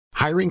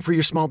Hiring for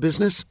your small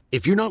business?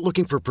 If you're not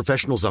looking for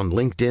professionals on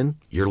LinkedIn,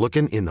 you're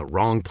looking in the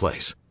wrong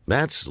place.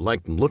 That's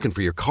like looking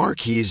for your car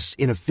keys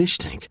in a fish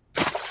tank.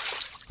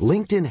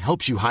 LinkedIn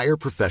helps you hire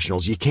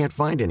professionals you can't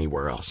find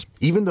anywhere else,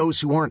 even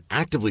those who aren't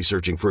actively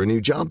searching for a new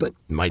job but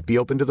might be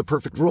open to the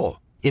perfect role.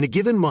 In a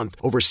given month,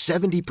 over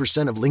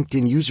 70% of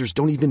LinkedIn users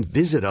don't even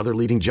visit other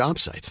leading job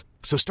sites.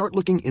 So start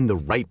looking in the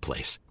right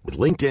place. With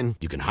LinkedIn,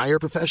 you can hire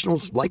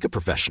professionals like a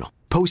professional.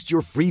 Post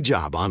your free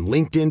job on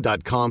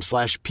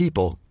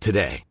linkedin.com/people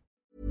today.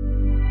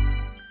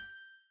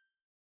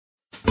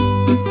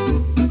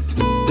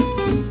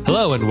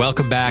 Hello and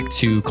welcome back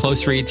to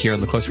Close Reads here on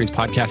the Close Reads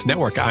Podcast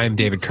Network. I am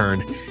David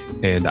Kern,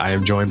 and I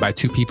am joined by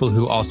two people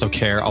who also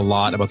care a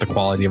lot about the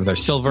quality of their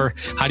silver,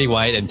 Heidi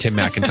White and Tim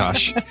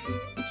McIntosh.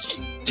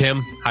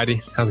 Tim,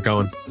 Heidi, how's it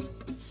going?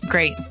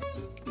 Great.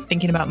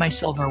 Thinking about my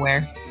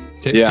silverware.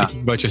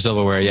 Thinking about your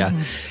silverware,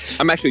 yeah.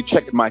 I'm actually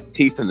checking my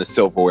teeth in the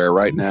silverware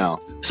right now.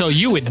 So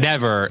you would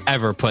never,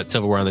 ever put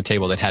silverware on the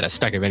table that had a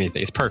speck of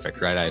anything. It's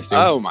perfect, right? I assume.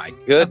 Oh, my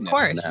goodness. Of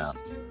course. No.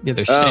 Yeah,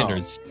 there's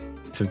standards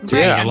to Right,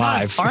 being I'm not a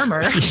alive.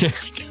 farmer.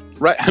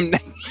 Right.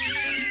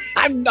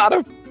 I'm not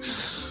a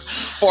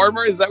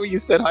farmer. Is that what you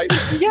said, Heidi?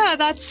 Yeah,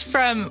 that's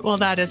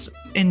that is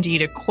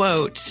indeed a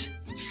quote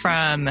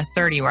from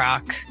 30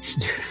 Rock.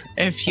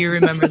 If you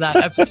remember that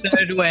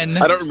episode when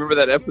I don't remember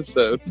that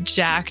episode.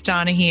 Jack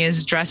Donaghy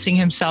is dressing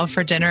himself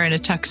for dinner in a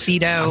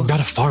tuxedo. I'm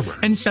not a farmer.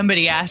 And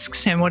somebody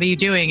asks him, "What are you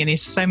doing?" And he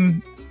says,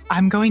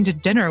 I'm going to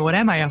dinner. What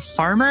am I, a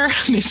farmer?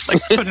 And he's like,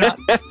 put it up.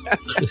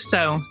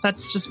 So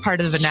that's just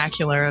part of the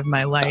vernacular of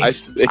my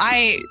life.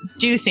 I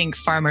do think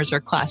farmers are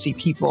classy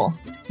people.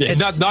 Yeah,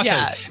 not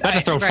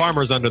to throw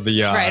farmers under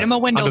the right. I'm a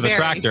Wendell under the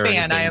Berry tractor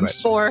fan. I am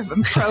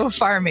pro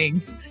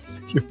farming.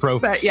 You're pro.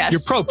 But yes.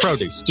 You're pro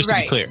produce. Just to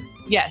be clear.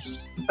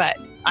 Yes, but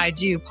I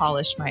do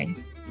polish my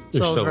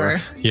Your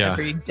silver yeah.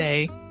 every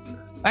day.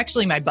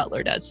 Actually, my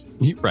butler does.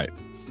 Right.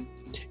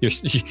 You're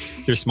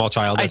a small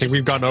child. I think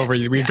we've gone over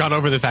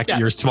the fact that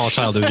your small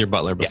child is your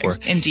butler before. Yes,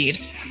 indeed.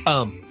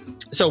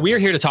 So we are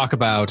here to talk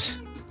about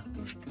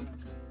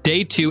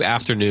day 2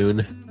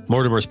 afternoon,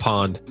 Mortimer's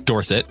Pond,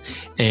 Dorset,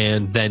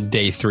 and then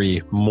day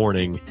 3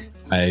 morning.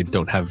 I'm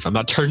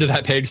not turned to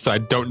that page, so I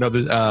don't know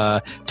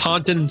the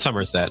Taunton,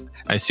 Somerset,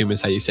 I assume is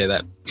how you say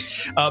that.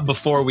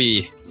 Before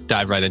we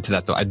dive right into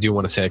that, though, I do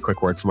want to say a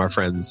quick word from our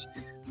friends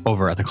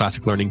over at the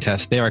Classic Learning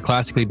Test. They are a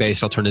classically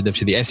based alternative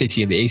to the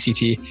SAT and the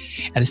ACT,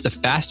 and it's the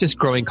fastest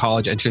growing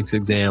college entrance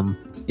exam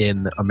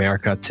in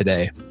America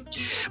today.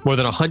 More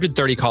than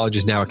 130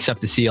 colleges now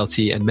accept the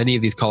CLT, and many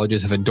of these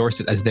colleges have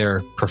endorsed it as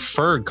their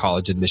preferred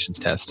college admissions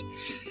test.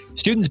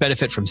 Students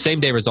benefit from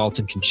same-day results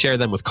and can share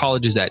them with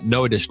colleges at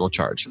no additional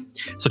charge.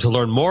 So to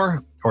learn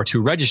more or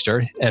to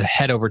register,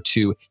 head over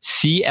to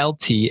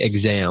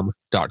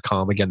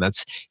cltexam.com. Again,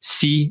 that's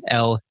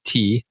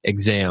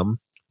cltexam.com.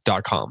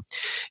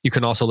 You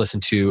can also listen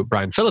to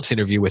Brian Phillips'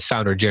 interview with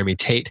founder Jeremy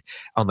Tate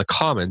on The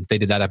Commons. They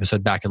did that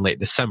episode back in late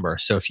December.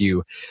 So if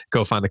you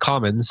go find The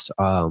Commons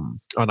on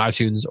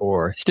iTunes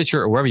or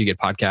Stitcher or wherever you get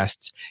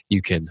podcasts,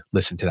 you can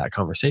listen to that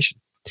conversation.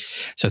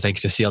 So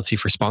thanks to CLT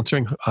for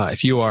sponsoring.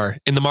 If you are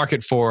in the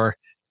market for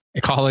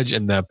a college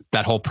and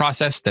that whole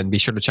process, then be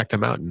sure to check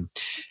them out and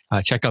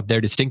check out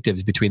their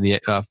distinctives between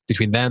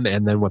them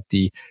and then what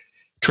the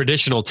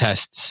traditional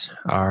tests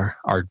are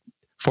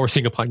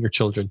forcing upon your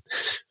children.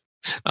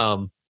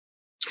 But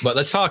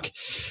let's talk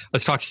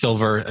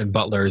silver and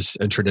butlers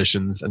and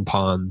traditions and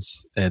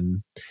ponds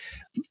and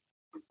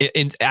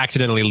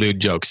accidentally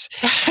lewd jokes.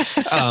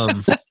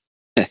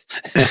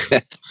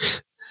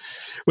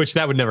 Which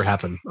that would never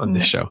happen on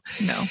this show.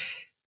 No.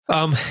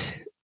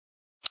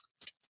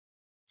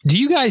 Do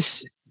you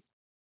guys?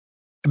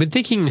 I've been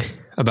thinking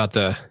about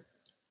the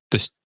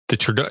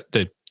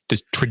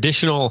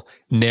traditional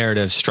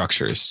narrative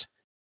structures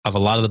of a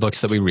lot of the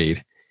books that we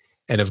read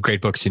and of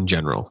great books in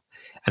general.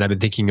 And I've been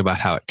thinking about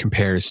how it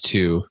compares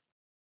to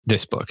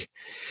this book.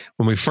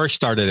 When we first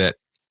started it,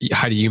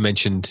 Heidi, you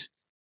mentioned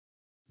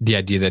the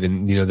idea that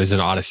there's an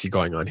odyssey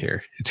going on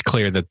here. It's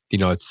clear that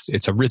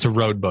it's a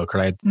road book,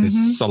 right? Mm-hmm.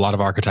 There's a lot of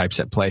archetypes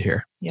at play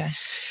here.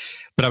 Yes.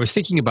 But I was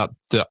thinking about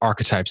the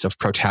archetypes of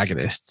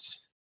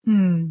protagonists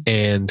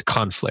and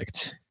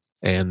conflict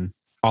and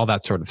all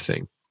that sort of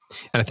thing.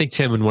 And I think,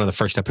 Tim, in one of the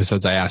first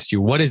episodes, I asked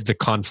you, what is the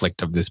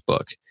conflict of this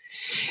book?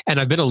 And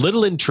I've been a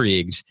little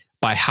intrigued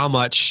by how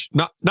much,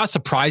 not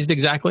surprised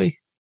exactly,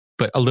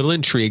 but a little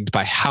intrigued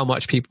by how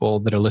much people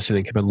that are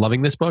listening have been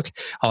loving this book.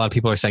 A lot of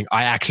people are saying,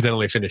 I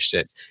accidentally finished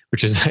it,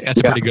 that's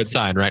a pretty good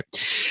sign, right?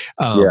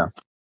 So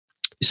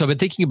I've been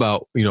thinking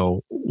about,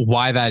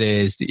 why that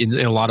is. In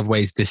a lot of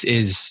ways, this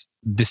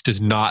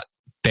does not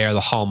bear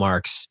the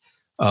hallmarks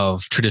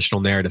of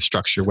traditional narrative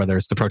structure, whether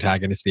it's the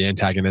protagonist, the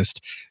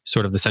antagonist,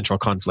 sort of the central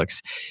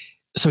conflicts.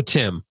 So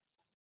Tim,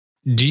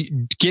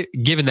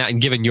 given that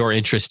and given your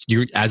interest,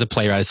 you as a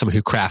playwright, as someone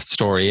who crafts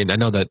story, and I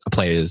know that a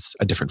play is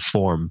a different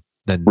form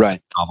than a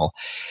novel,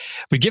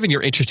 but given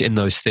your interest in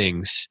those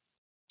things,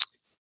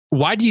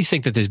 why do you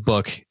think that this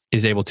book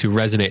is able to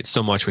resonate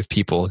so much with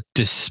people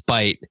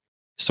despite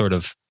sort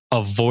of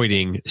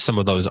avoiding some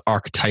of those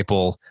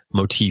archetypal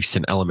motifs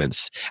and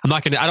elements. I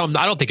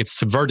don't think it's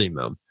subverting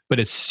them, but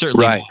it's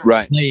certainly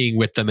playing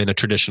with them in a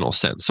traditional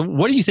sense. So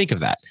what do you think of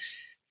that?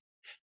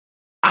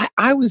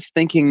 I was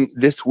thinking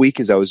this week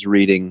as I was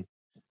reading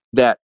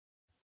that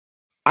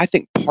I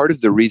think part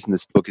of the reason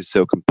this book is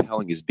so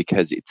compelling is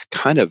because it's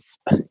kind of,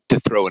 to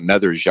throw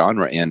another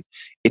genre in,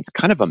 it's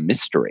kind of a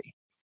mystery.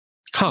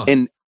 Huh.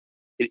 And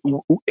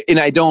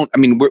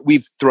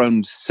we've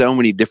thrown so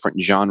many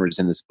different genres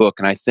in this book,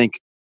 and I think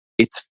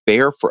it's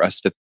fair for us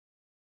to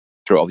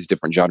throw all these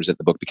different genres at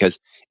the book because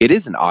it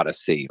is an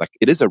odyssey. Like,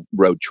 it is a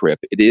road trip.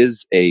 It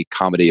is a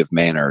comedy of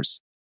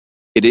manners.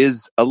 It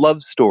is a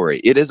love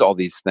story. It is all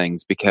these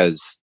things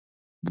because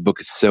the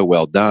book is so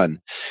well done.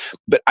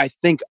 But I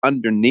think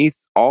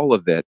underneath all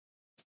of it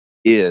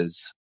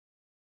is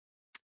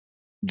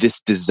this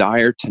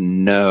desire to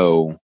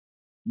know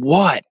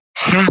what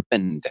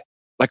happened.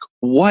 Like,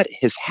 what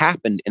has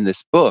happened in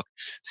this book?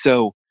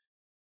 So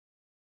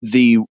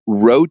the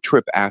road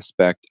trip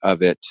aspect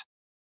of it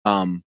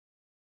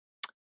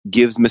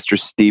gives Mr.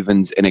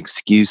 Stevens an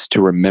excuse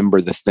to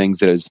remember the things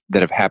that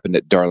have happened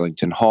at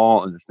Darlington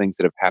Hall and the things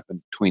that have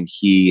happened between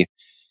he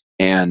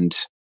and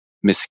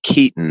Miss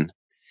Keaton.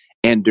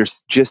 And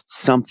there's just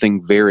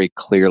something very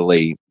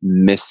clearly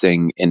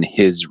missing in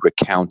his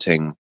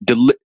recounting.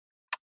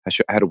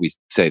 How do we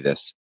say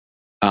this?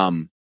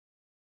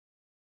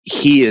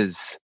 He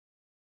is,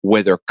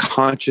 whether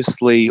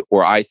consciously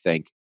or I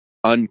think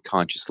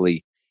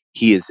unconsciously,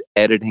 he is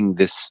editing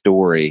this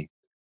story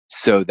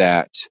so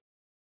that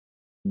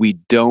we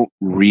don't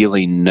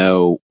really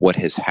know what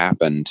has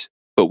happened,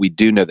 but we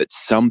do know that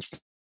something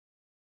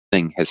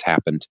has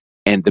happened.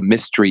 And the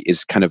mystery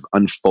is kind of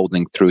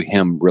unfolding through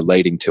him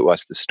relating to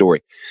us the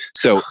story.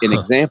 So an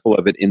example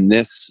of it in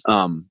this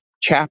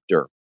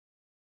chapter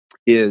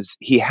is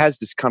he has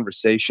this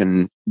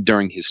conversation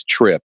during his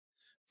trip.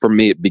 For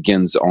me, it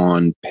begins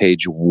on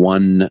page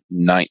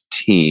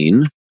 119.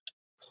 You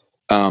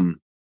know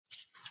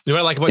what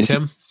I like about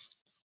Tim?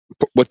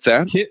 What's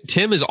that?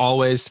 Tim is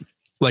always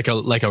like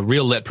a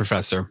real lit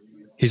professor.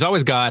 He's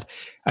always got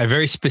a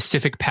very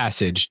specific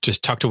passage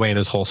just tucked away in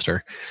his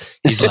holster.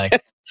 He's like...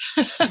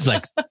 It's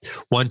like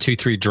 1, 2,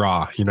 3,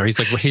 draw.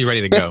 He's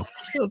ready to go.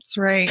 That's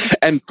right.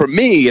 And for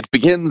me, it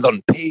begins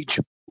on page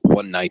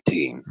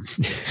 119.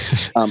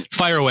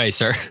 Fire away,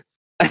 sir.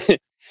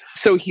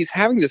 So he's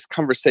having this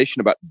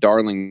conversation about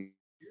Darlington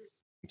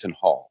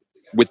Hall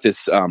with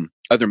this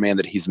other man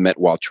that he's met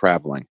while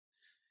traveling.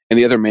 And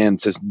the other man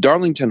says,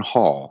 Darlington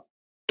Hall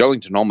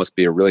must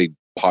be a really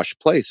posh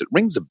place. It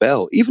rings a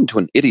bell, even to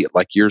an idiot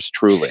like yours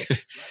truly.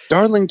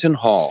 Darlington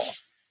Hall.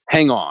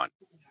 Hang on.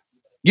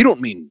 You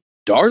don't mean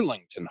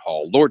Darlington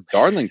Hall, Lord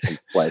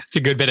Darlington's place. It's a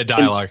good bit of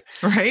dialogue.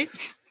 Right?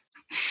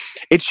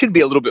 It should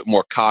be a little bit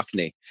more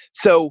Cockney.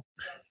 So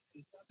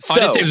I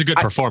didn't say it was a good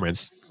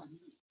performance.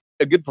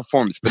 A good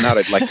performance, but not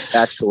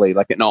actually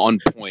an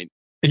on-point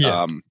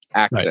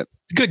accent. Right.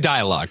 It's good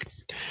dialogue.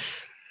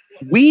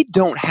 We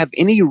don't have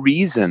any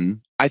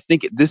reason, I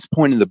think, at this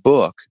point in the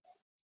book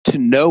to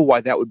know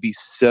why that would be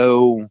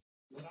so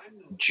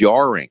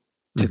jarring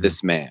to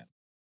this man.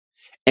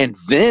 And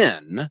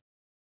then...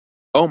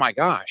 oh my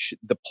gosh,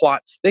 the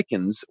plot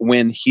thickens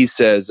when he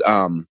says,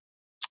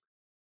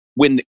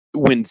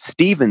 when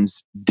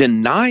Stevens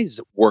denies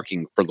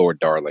working for Lord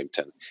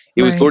Darlington.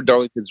 It was Lord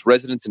Darlington's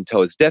residence until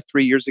his death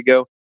 3 years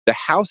ago. The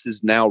house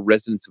is now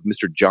residence of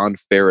Mr. John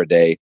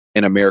Faraday,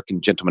 an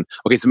American gentleman.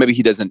 Okay, so maybe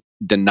he doesn't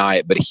deny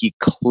it, but he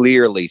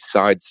clearly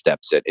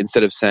sidesteps it.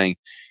 Instead of saying,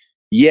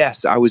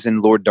 yes, I was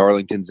in Lord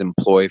Darlington's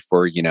employ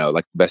for,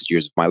 the best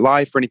years of my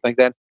life or anything like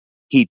that.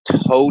 He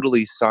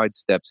totally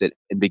sidesteps it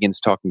and begins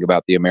talking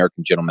about the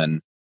American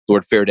gentleman,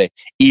 Lord Faraday,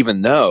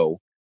 even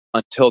though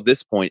until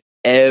this point,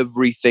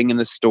 everything in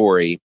the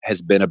story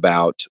has been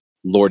about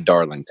Lord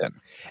Darlington.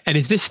 And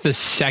is this the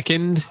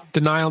second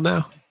denial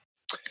now?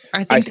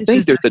 I think this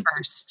is the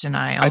first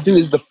denial. I think this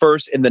is the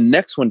first, and the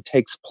next one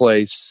takes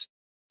place.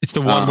 It's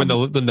the one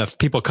when the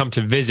people come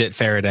to visit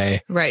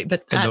Faraday. Right,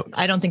 but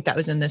I don't think that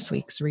was in this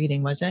week's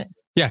reading, was it?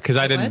 Yeah, because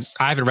I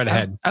haven't read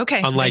ahead.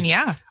 Okay, unlike,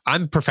 yeah.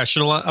 I'm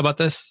professional about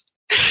this.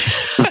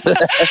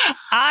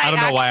 I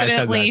don't know why I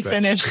said that.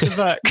 Finished the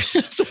book.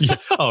 Yeah.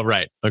 Oh,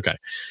 right. Okay.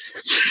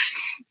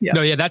 Yeah.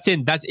 No, yeah, that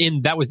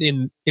was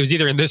in, it was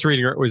either in this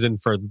reading or it was in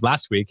for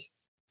last week.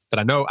 But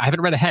I know I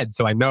haven't read ahead,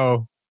 so I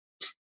know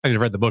I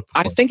didn't read the book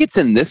before. I think it's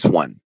in this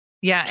one.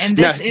 Yeah, and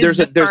this is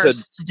the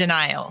first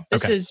denial.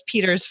 This is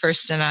Peter's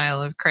first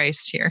denial of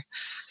Christ here.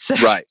 So.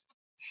 Right.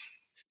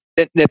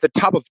 And at the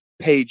top of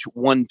page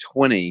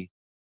 120,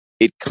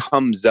 it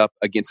comes up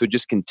again. So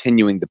just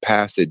continuing the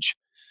passage,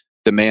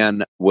 the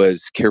man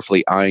was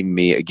carefully eyeing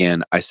me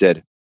again. I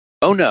said,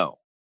 oh no,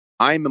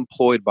 I'm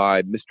employed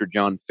by Mr.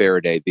 John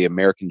Faraday, the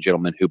American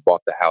gentleman who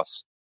bought the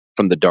house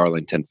from the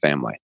Darlington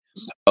family.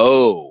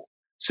 Oh,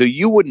 so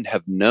you wouldn't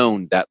have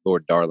known that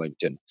Lord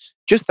Darlington,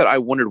 just that I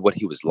wondered what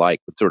he was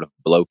like, what sort of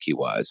bloke he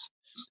was.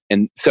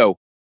 And so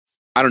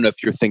I don't know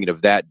if you're thinking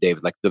of that,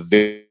 David, like the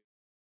very,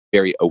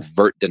 very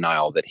overt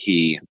denial that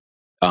he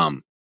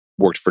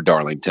worked for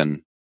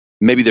Darlington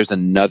maybe there's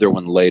another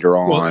one later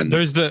on.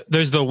 Well,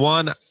 there's the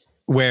one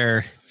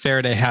where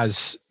Faraday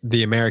has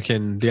the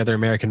other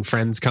American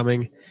friends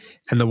coming,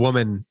 and the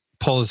woman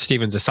pulls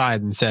Stevens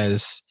aside and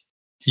says,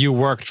 "You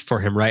worked for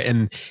him, right?"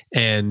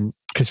 And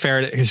because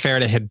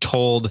Faraday had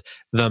told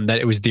them that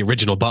it was the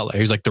original butler.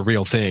 He was like the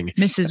real thing.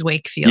 Mrs.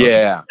 Wakefield.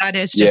 Yeah. That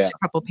is just a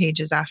couple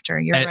pages after.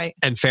 You're right.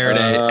 And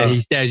Faraday, and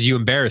he says, "You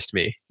embarrassed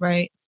me."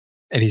 Right.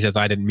 And he says,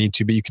 "I didn't mean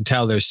to," but you can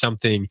tell there's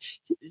something,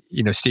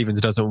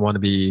 Stevens doesn't want to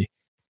be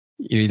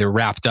either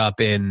wrapped up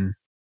in,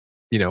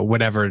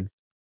 whatever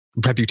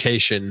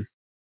reputation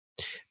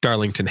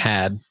Darlington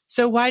had.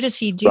 So why does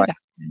he do that?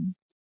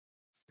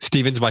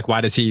 Stevens, like,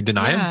 why does he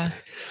deny him?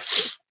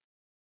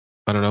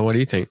 I don't know. What do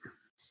you think?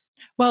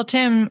 Well,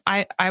 Tim,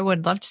 I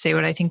would love to say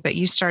what I think, but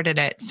you started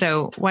it.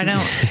 So why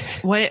don't,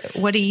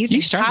 what do you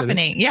think is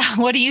happening? Yeah.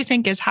 What do you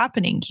think is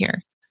happening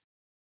here?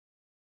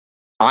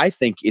 I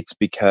think it's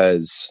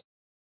because,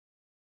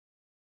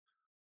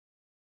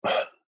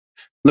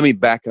 let me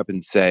back up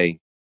and say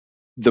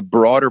the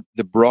broader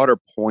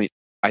point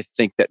I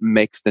think that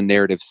makes the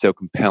narrative so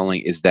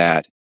compelling is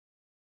that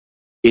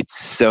it's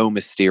so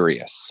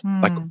mysterious.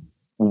 Like,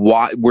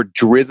 why we're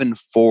driven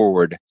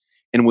forward.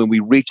 And when we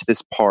reach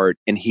this part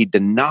and he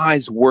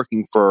denies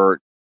working for,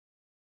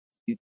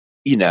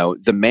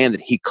 the man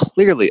that he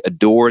clearly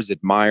adores,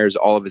 admires,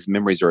 all of his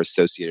memories are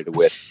associated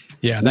with.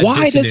 Yeah.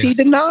 Why does he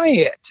deny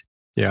it?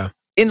 Yeah.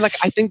 And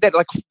I think that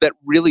that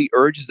really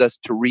urges us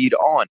to read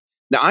on.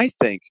 Now, I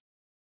think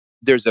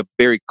there's a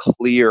very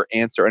clear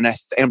answer. And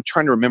I'm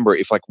trying to remember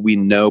if we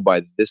know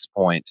by this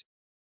point,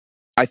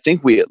 I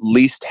think we at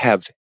least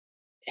have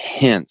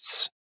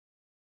hints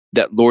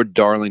that Lord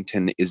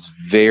Darlington is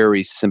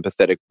very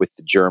sympathetic with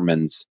the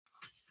Germans.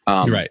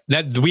 Right.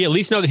 That we at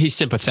least know that he's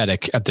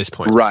sympathetic at this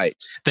point. Right.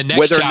 The next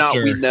whether chapter,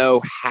 or not we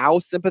know how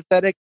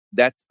sympathetic,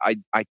 that's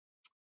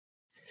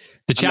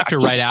the chapter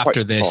right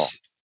after this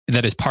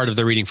that is part of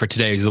the reading for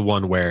today is the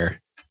one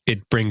where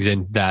it brings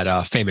in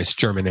that famous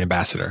German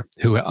ambassador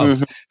who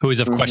is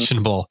of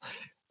questionable,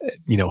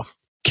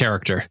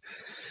 character.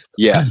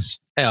 Yes.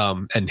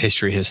 And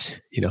history has,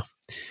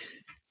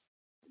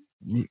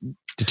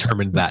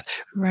 determined that.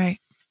 Right.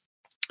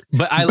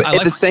 But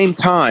at the same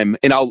time,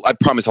 and I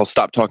promise I'll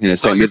stop talking in a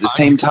second, but at the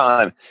same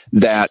time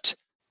that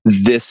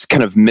this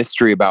kind of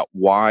mystery about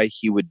why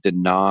he would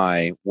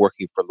deny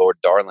working for Lord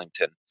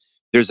Darlington,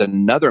 there's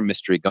another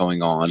mystery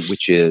going on,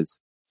 which is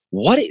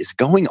what is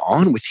going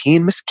on with he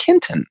and Miss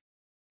Kenton?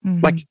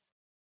 Mm-hmm.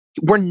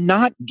 We're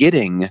not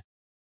getting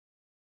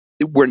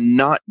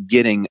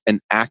an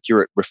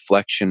accurate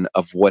reflection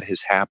of what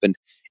has happened.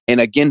 And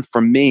again,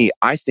 for me,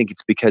 I think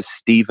it's because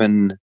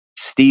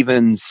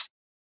Stevens,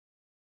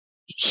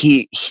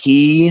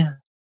 he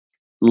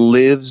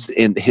lives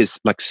in his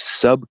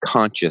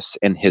subconscious,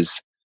 and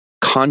his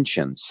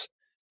conscience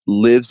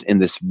lives in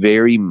this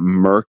very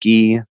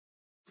murky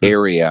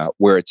area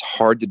where it's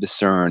hard to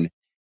discern,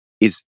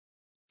 is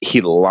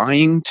he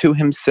lying to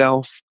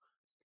himself?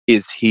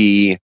 Is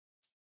he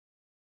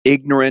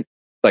ignorant,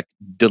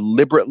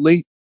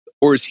 deliberately,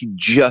 or is he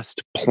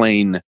just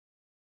plain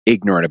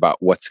ignorant about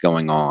what's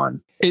going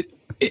on?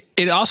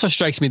 It also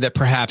strikes me that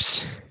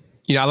perhaps,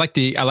 I like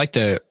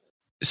the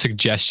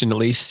suggestion, at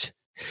least,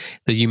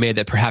 that you made,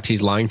 that perhaps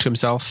he's lying to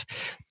himself,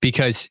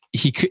 because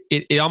he could.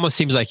 It almost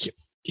seems like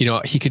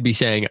he could be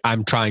saying,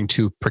 "I'm trying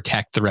to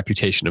protect the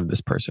reputation of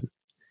this person."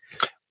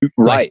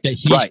 Right.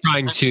 He's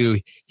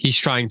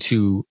trying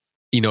to.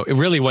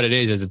 Really what it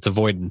is it's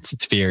avoidance,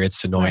 it's fear,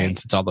 it's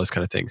annoyance, It's all those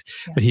kind of things.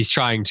 Yeah. But he's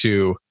trying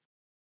to.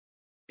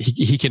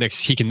 He can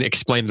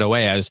explain it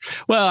away as,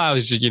 well, I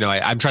was just,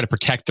 I'm trying to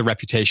protect the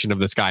reputation of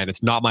this guy, and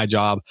it's not my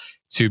job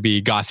to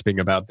be gossiping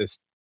about this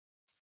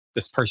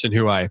person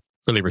who I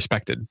really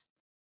respected.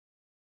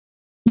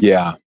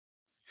 Yeah.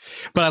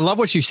 But I love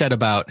what you said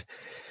about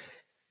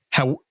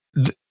how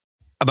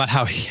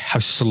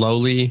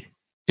slowly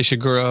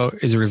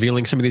Ishiguro is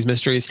revealing some of these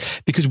mysteries,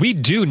 because we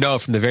do know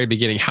from the very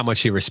beginning how much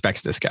he respects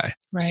this guy.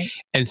 Right.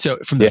 And so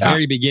from the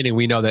very beginning,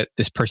 we know that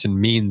this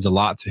person means a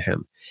lot to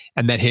him,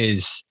 and that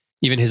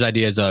even his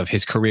ideas of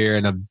his career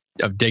and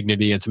of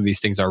dignity and some of these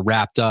things are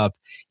wrapped up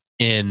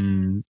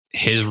in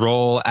his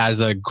role as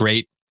a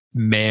great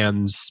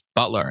man's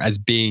butler, as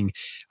being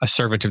a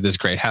servant of this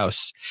great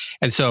house.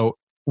 And so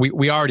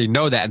we already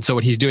know that. And so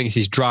what he's doing is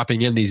he's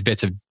dropping in these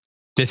bits of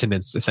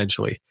dissonance,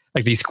 essentially,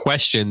 these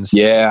questions.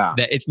 Yeah.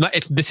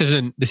 That this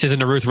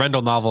isn't a Ruth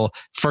Rendell novel.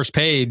 First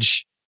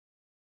page,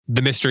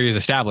 the mystery is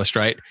established,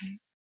 right?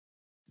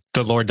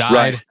 The Lord died.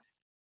 Right.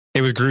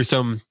 It was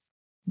gruesome.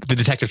 The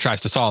detective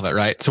tries to solve it,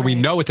 right? So we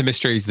know what the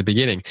mystery is at the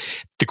beginning.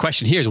 The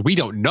question here is, we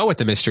don't know what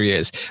the mystery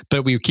is,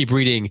 but we keep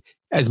reading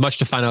as much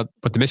to find out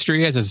what the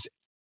mystery is.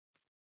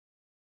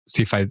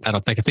 See if I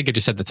think I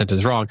just said that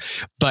sentence wrong,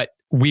 but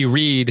we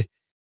read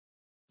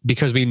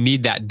because we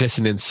need that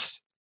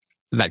dissonance,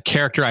 that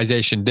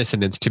characterization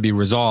dissonance to be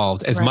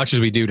resolved as much as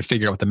we do to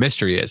figure out what the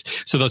mystery is.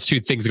 So those two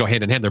things go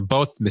hand in hand. They're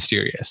both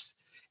mysterious,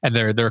 and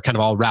they're kind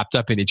of all wrapped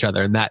up in each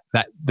other. And that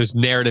there's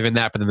narrative in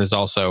that, but then there's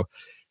also,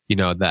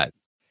 that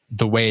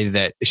the way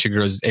that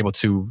Ishiguro is able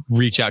to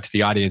reach out to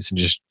the audience and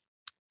just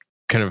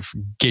kind of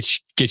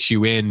get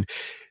you in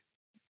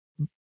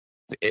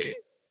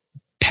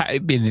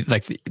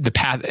like the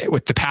path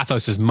with the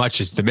pathos as much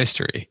as the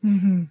mystery.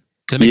 Mm-hmm.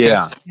 Does that make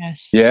sense?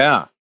 Yes.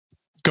 Yeah.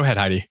 Go ahead,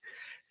 Heidi.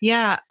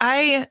 Yeah.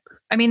 I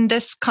mean,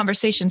 this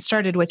conversation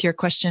started with your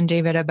question,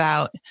 David,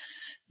 about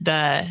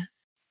the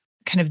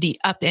kind of the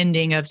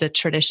upending of the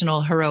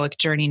traditional heroic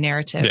journey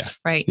narrative,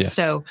 right? Yeah.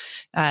 So,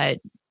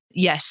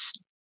 yes,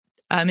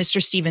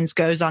 Mr. Stevens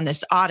goes on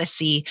this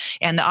odyssey,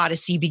 and the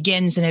odyssey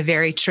begins in a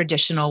very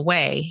traditional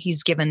way.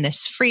 He's given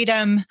this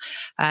freedom.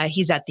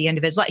 He's at the end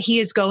of his life. He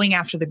is going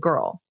after the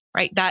girl,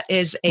 right? That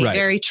is a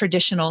very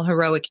traditional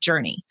heroic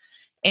journey.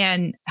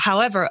 And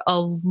however,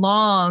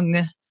 along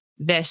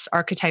this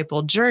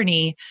archetypal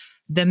journey,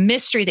 the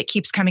mystery that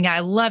keeps coming out,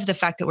 I love the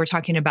fact that we're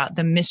talking about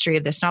the mystery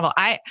of this novel.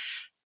 I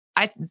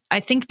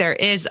think there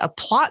is a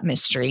plot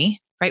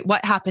mystery, right?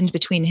 What happened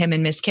between him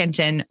and Miss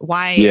Kenton?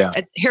 Why?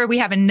 Here we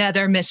have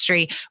another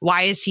mystery.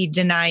 Why is he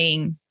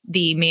denying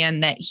the man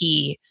that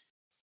he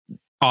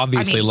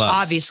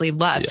obviously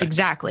loves? Yeah.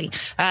 Exactly.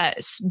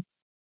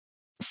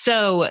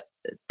 So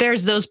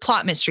there's those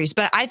plot mysteries,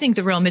 but I think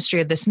the real mystery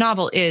of this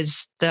novel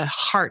is the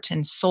heart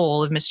and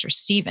soul of Mr.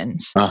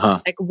 Stevens.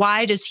 Like,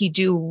 why does he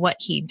do what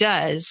he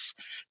does?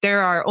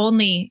 There are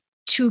only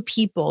two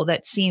people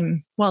that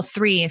seem, well,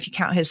 three if you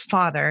count his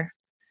father,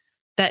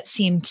 that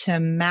seem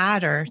to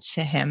matter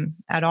to him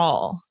at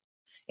all.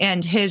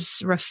 And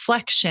his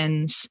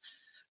reflections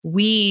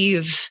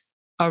weave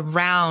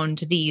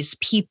around these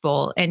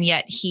people, and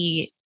yet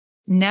he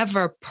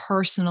never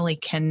personally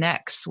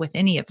connects with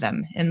any of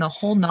them in the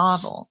whole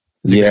novel.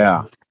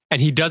 Yeah. And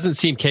he doesn't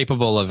seem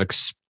capable of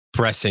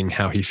expressing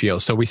how he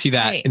feels. So we see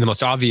that in the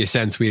most obvious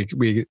sense. We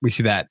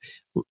see that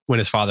when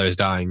his father is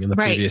dying in the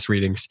previous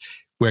readings,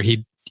 where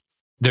he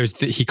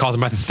calls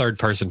him by the third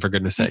person, for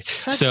goodness sake.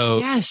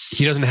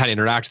 He doesn't know how to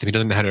interact with him. He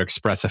doesn't know how to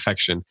express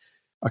affection,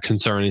 a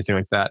concern, anything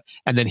like that.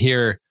 And then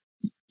here,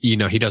 he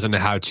doesn't know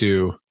how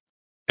to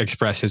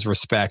express his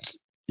respect,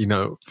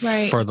 for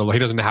he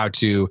doesn't know how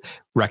to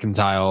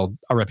reconcile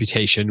a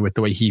reputation with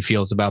the way he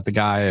feels about the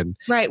guy. And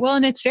well,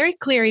 and it's very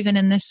clear even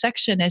in this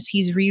section as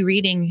he's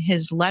rereading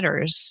his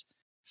letters,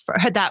 for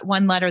that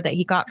one letter that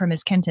he got from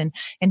Miss Kenton,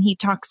 and he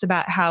talks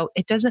about how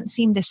it doesn't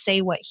seem to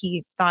say what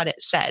he thought it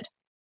said.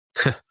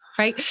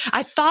 Right.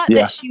 I thought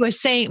that she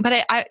was saying,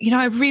 but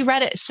I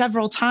reread it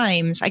several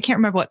times. I can't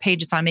remember what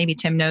page it's on. Maybe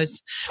Tim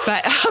knows,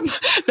 but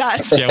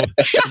that's you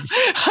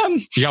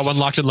got one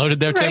locked and loaded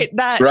there, Tim?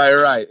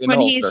 Right.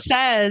 When he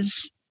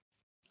says,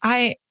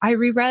 I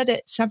reread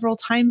it several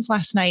times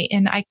last night,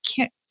 and I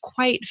can't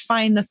quite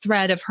find the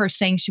thread of her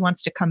saying she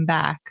wants to come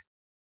back.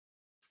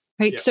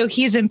 Right. Yeah. So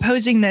he's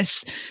imposing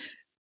this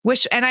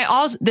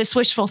this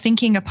wishful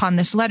thinking upon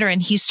this letter,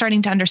 and he's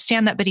starting to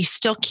understand that, but he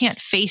still can't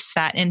face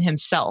that in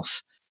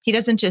himself. He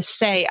doesn't just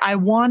say, I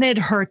wanted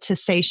her to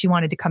say she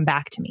wanted to come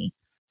back to me.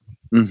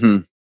 Mm-hmm.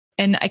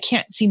 And I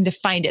can't seem to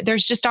find it.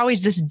 There's just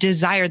always this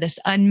desire, this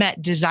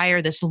unmet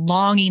desire, this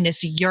longing,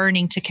 this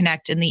yearning to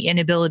connect, and the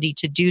inability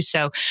to do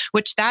so,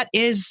 which that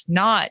is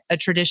not a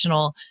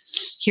traditional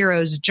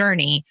hero's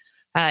journey,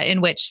 in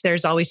which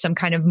there's always some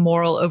kind of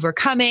moral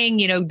overcoming.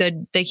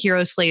 The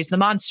hero slays the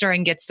monster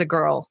and gets the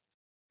girl.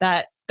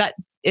 That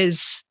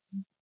is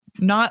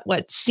not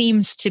what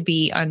seems to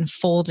be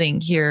unfolding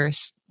here,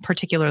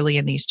 particularly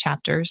in these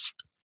chapters.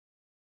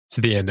 It's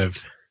the end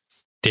of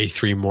day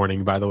 3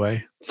 morning, by the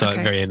way. It's the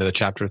very end of the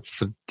chapter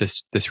for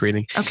this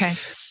reading. Okay.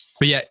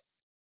 But yeah,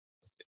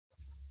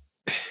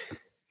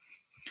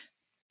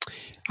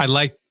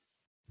 I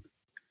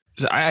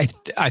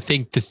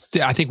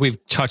think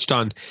we've touched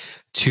on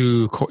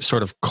two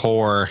sort of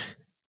core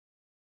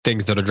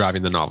things that are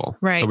driving the novel.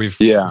 Right. So we've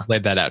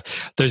laid that out.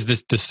 There's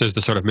there's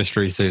the sort of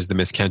mysteries. There's the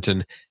Miss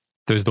Kenton.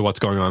 There's the what's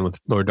going on with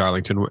Lord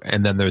Darlington,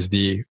 and then there's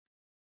the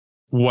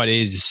what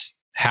is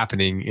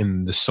happening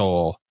in the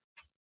soul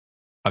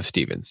of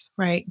Stevens.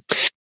 Right.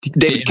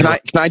 David, can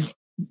I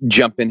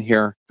jump in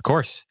here? Of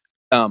course.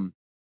 I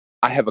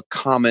have a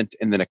comment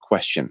and then a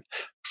question.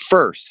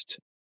 First,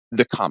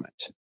 the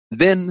comment,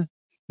 then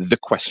the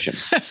question.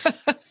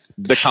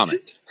 The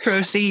comment.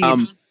 Proceed. I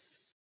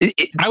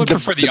would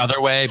prefer the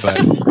other way,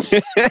 but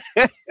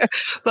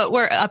but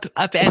we're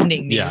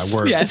upending these. Yeah,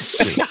 we're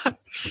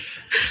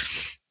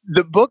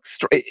the book.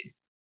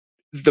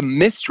 The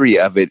mystery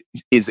of it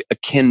is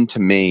akin to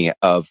me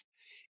of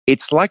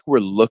it's like we're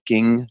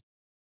looking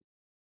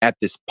at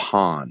this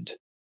pond.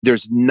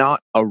 There's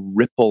not a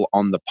ripple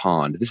on the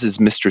pond. This is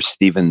Mr.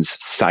 Stevens'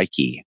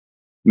 psyche,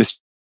 Mr.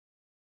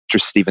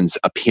 Stevens'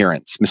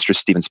 appearance, Mr.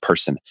 Stevens'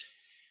 person.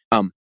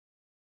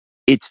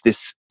 It's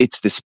this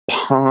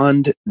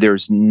pond.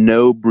 There's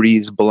no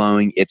breeze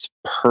blowing. It's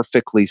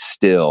perfectly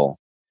still.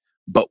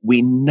 But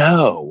we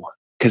know,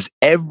 because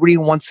every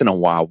once in a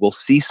while we'll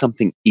see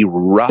something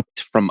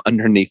erupt from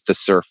underneath the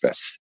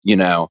surface.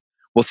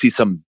 We'll see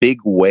some big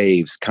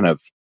waves kind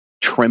of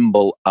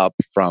tremble up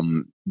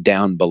from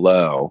down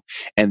below,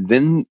 and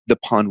then the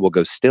pond will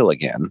go still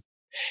again.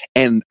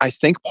 And I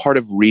think part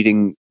of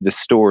reading the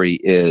story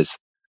is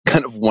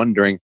kind of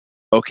wondering,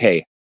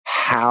 okay,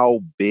 how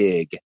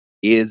big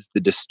is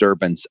the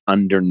disturbance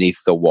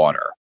underneath the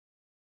water?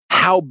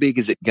 How big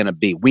is it going to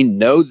be? We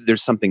know that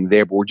there's something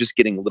there, but we're just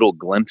getting little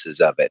glimpses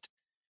of it.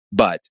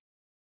 But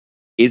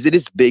is it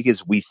as big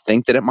as we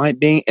think that it might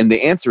be? And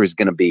the answer is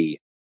going to be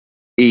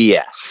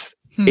yes.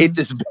 It's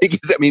as big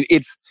as,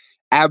 it's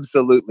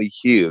absolutely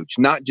huge,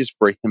 not just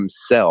for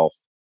himself,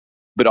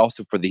 but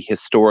also for the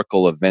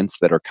historical events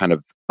that are kind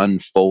of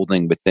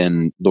unfolding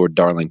within Lord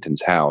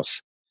Darlington's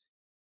house.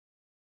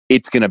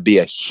 It's going to be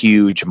a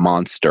huge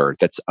monster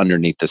that's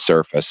underneath the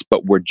surface,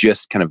 but we're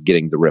just kind of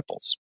getting the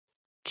ripples.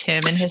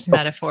 Tim and his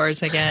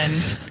metaphors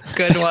again.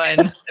 Good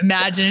one.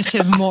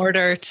 Imaginative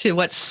mortar to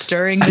what's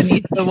stirring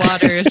beneath the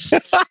waters.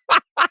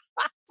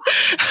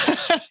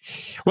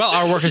 Well,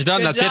 our work is done.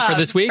 Good That's job, it for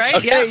this week. right?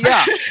 Okay,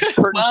 yeah.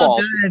 Well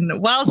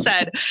done. Well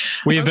said.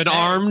 We have been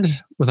armed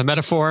with a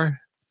metaphor.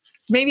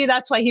 Maybe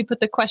that's why he put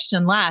the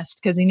question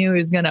last, because he knew he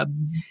was going to.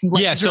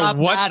 So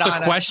what's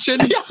the question?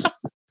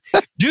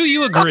 Do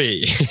you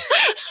agree?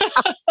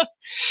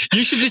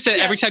 You should just say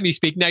every time you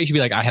speak now, you should be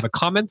like, I have a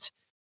comment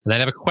and then I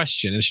have a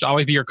question. It should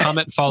always be your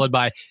comment followed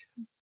by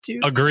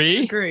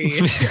agree.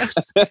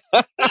 Yes.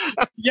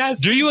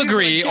 Yes. Do you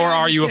agree or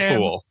are you a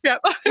fool?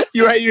 Yep.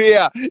 You're right.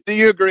 Yeah. Do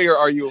you agree or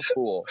are you a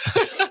fool?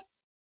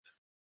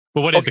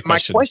 Well, what is the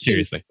question?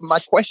 Seriously. My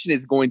question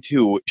is going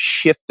to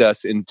shift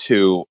us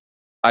into,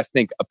 I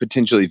think, a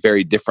potentially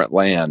very different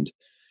land.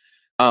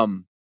 I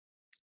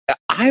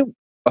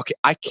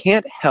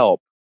can't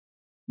help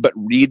but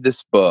read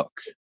this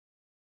book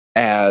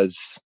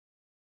as,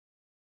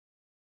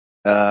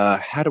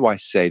 how do I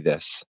say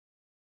this?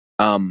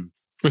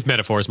 With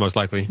metaphors, most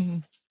likely.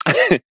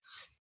 Mm-hmm.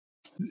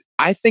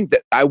 I think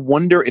that I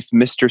wonder if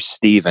Mr.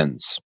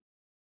 Stevens,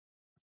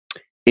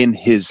 in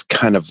his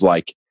kind of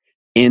like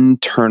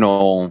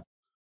internal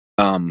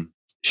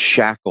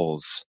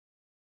shackles,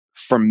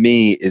 for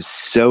me, is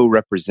so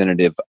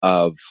representative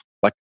of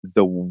like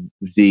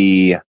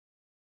the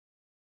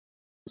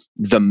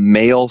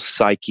male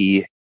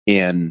psyche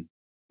in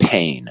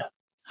pain.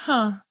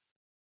 Huh.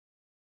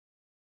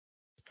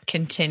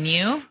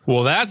 Continue.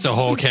 Well, that's a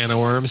whole can of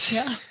worms.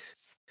 Yeah.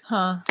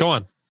 Huh. Go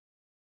on.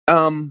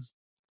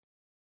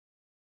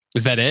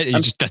 Is that it?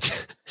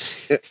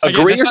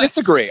 Agree or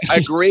disagree?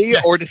 Agree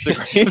or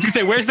disagree? I was going to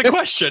say, where's the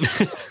question?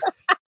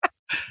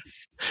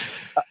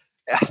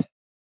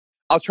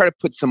 I'll try to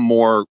put some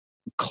more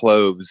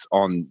cloves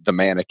on the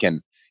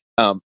mannequin.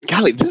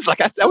 Golly, this is like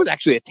that was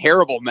actually a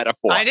terrible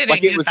metaphor. I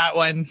didn't get that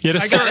one.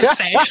 I gotta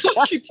say,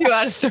 2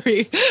 out of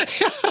 3.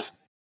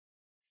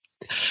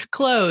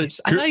 Cloves.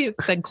 I thought you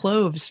said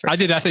cloves. I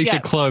did. I thought you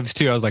said cloves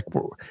too. I was like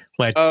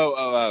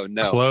oh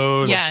no,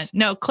 cloves. Yeah,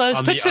 no cloves.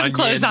 Put some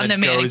clothes on the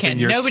mannequin.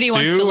 Nobody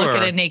wants to look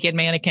at a naked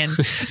mannequin.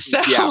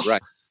 So yeah,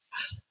 right.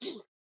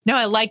 No,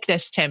 I like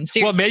this, Tim.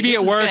 Seriously, well, maybe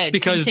it works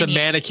because the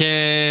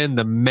mannequin,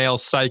 the male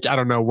psyche. I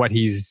don't know what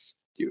he's.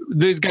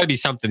 There's got to be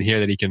something here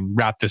that he can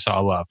wrap this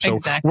all up. So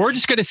we're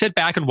just going to sit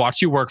back and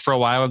watch you work for a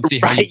while and see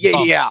how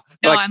you yeah.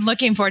 No, I'm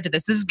looking forward to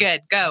this. This is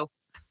good. Go.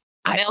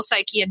 Male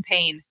psyche and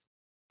pain.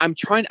 I'm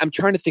trying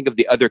to think of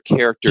the other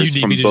characters. Do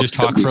you need me to just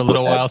talk for a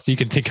little while so you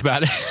can think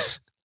about it?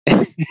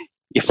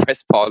 You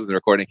press pause in the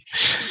recording.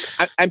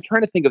 I'm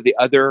trying to think of the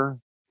other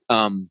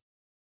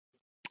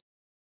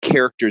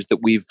characters that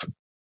we've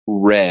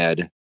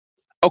read.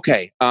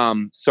 Okay.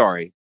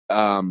 Sorry.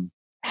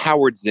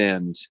 Howard's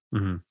End.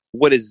 Mm-hmm.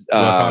 What is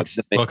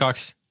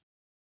Wilcox?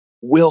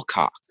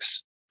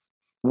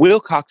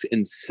 Wilcox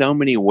in so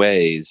many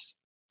ways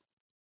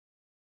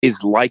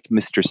is like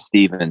Mr.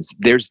 Stevens.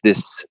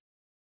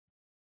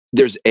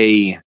 There's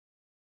a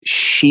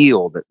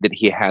shield that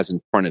he has in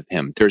front of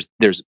him.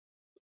 There's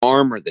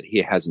armor that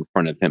he has in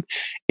front of him.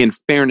 In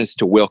fairness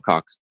to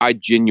Wilcox, I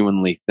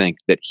genuinely think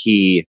that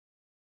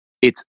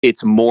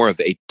it's more of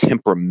a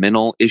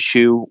temperamental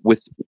issue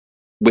with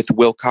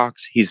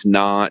Wilcox.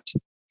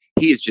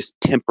 He is just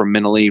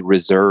temperamentally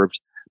reserved.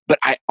 But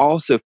I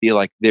also feel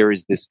like there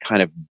is this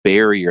kind of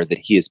barrier that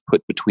he has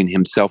put between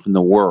himself and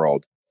the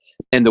world,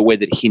 and the way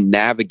that he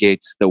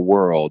navigates the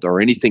world or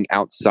anything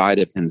outside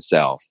of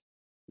himself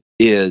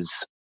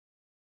is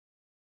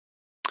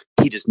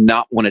he does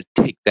not want to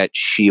take that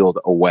shield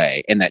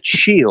away. And that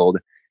shield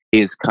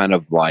is kind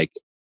of like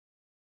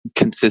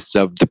consists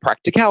of the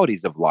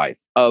practicalities of life,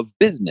 of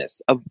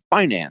business, of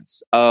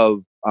finance,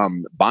 of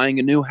buying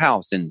a new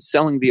house and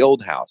selling the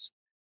old house.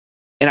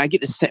 And I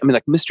get the same,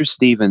 like Mr.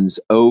 Stevens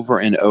over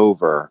and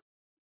over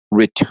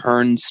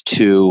returns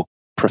to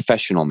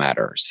professional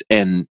matters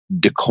and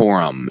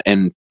decorum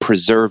and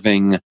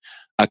preserving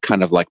a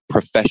kind of like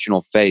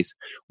professional face.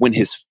 When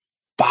his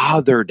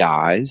father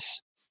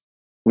dies,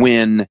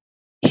 when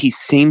he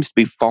seems to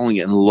be falling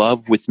in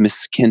love with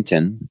Miss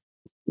Kenton,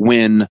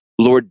 when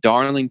Lord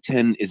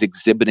Darlington is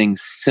exhibiting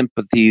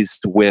sympathies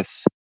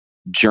with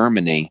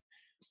Germany,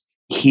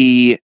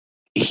 he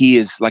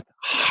is like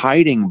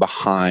hiding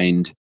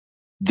behind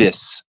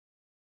this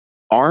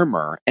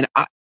armor. And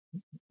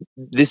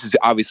this is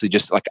obviously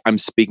just like I'm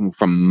speaking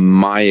from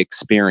my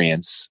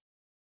experience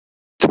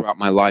throughout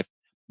my life,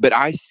 but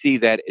I see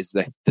that as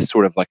the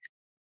sort of like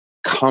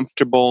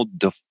comfortable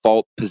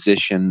default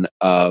position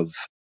of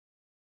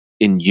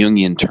in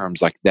Jungian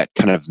terms, like that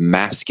kind of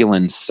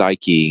masculine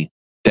psyche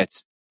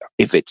that's,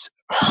 if it's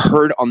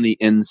hurt on the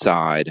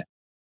inside,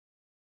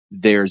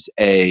 there's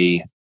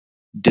a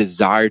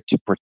desire to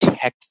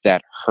protect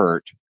that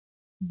hurt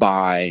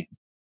by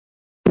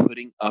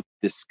putting up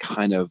this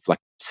kind of like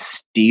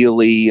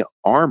steely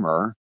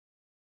armor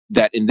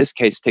that in this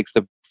case takes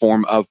the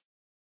form of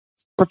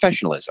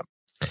professionalism.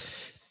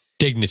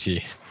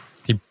 Dignity.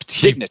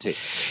 Dignity.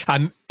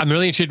 I'm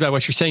really intrigued by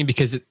what you're saying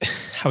because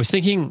I was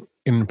thinking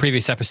in the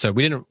previous episode,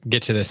 we didn't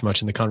get to this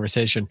much in the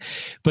conversation,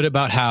 but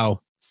about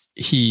how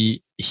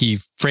he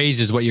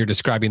phrases what you're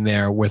describing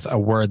there with a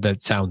word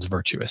that sounds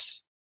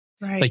virtuous.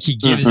 Right. Like he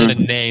gives it a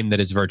name that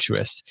is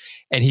virtuous,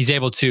 and he's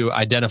able to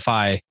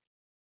identify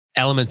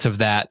elements of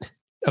that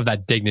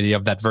dignity,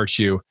 of that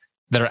virtue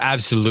that are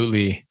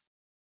absolutely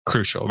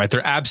crucial, right?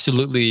 They're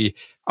absolutely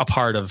a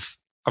part of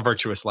a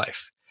virtuous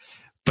life.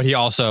 But he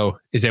also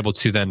is able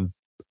to then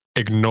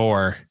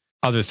ignore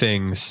other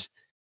things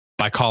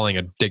by calling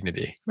it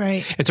dignity.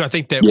 Right. And so I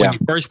think that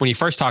when he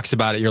first talks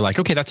about it, you're like,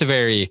 okay, that's a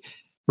very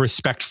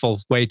respectful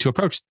way to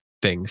approach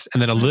things.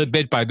 And then a little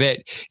bit by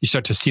bit, you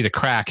start to see the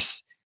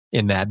cracks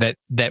in that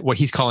what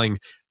he's calling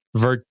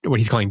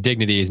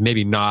dignity is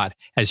maybe not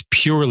as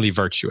purely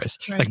virtuous.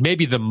 Right. Like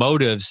maybe the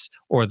motives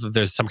or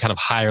there's some kind of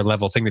higher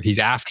level thing that he's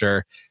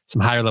after,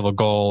 some higher level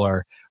goal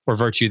or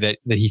virtue that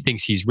he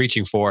thinks he's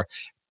reaching for,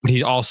 but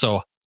he's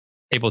also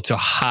able to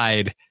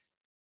hide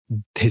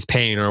his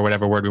pain or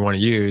whatever word we want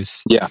to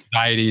use,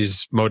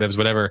 anxieties, motives,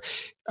 whatever,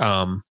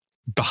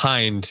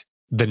 behind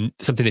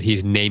something that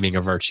he's naming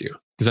a virtue.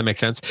 Does that make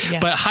sense?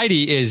 Yes. But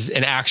Heidi is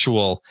an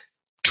actual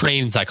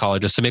trained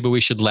psychologist, so maybe we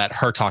should let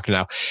her talk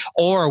now.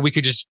 Or we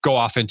could just go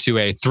off into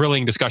a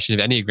thrilling discussion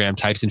of Enneagram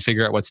types and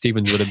figure out what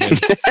Stevens would have been.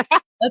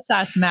 Let's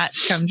ask Matt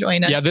to come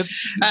join us. Yeah,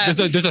 there's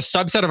a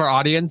subset of our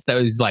audience that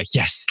was like,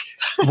 yes,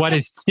 what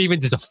is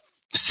Stevens is a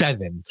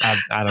 7.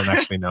 I don't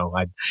actually know.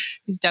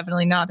 He's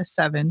definitely not a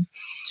 7.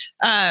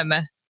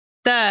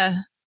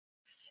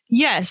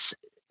 Yes.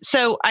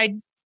 So I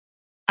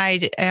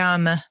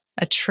am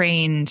a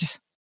trained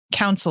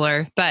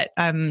counselor, but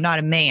I'm not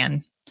a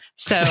man.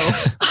 So,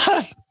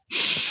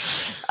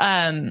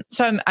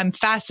 I'm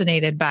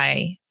fascinated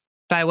by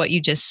what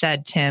you just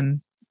said,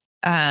 Tim.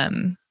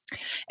 And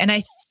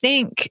I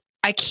think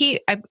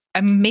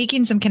I'm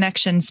making some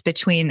connections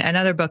between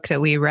another book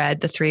that we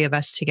read, the three of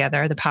us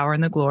together, The Power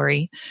and the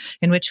Glory,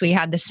 in which we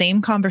had the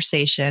same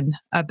conversation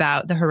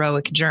about the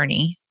heroic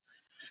journey.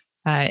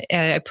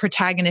 A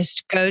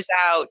protagonist goes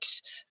out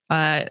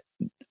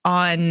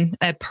on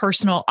a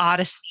personal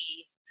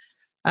odyssey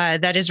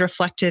that is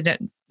reflected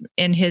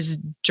in his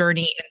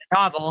journey in the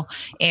novel,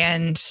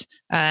 and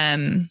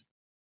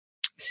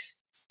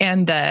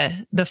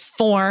the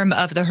form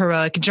of the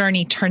heroic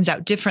journey turns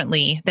out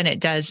differently than it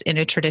does in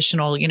a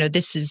traditional,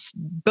 this is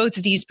both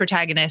of these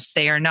protagonists.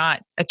 They are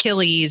not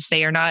Achilles.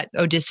 They are not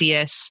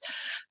Odysseus.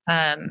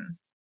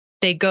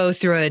 They go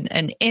through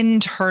an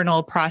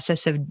internal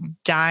process of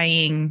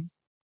dying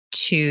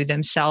to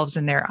themselves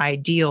and their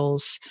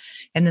ideals.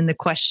 And then the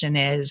question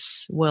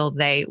is, will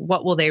they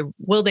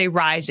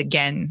rise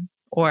again,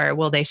 or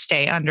will they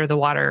stay under the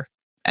water,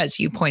 as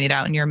you pointed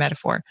out in your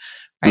metaphor?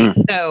 Right.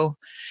 So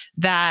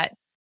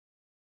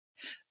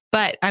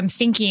but I'm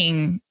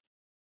thinking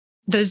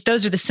those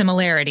are the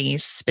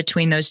similarities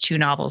between those two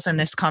novels and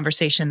this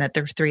conversation that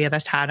the three of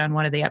us had on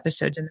one of the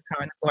episodes in The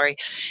Power and the Glory.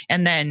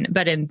 And then,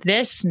 but in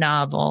this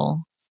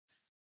novel,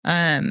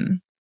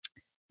 the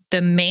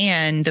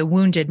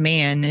wounded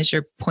man, as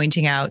you're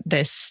pointing out,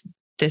 this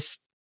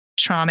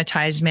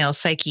traumatized male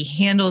psyche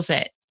handles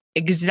it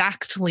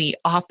exactly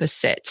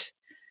opposite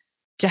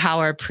to how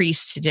our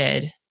priest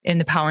did in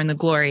The Power and the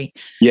Glory.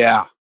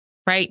 Yeah.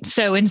 Right.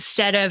 So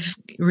instead of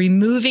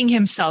removing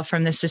himself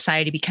from the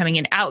society, becoming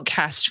an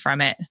outcast from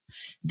it,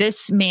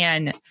 this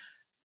man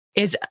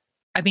is,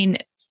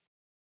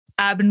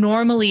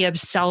 abnormally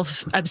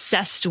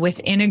obsessed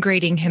with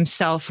integrating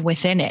himself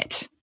within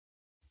it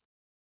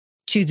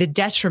to the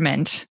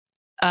detriment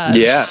of.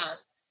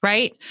 Yes.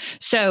 Right.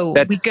 So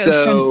that's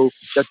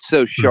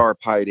so sharp,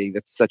 Heidi.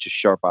 That's such a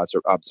sharp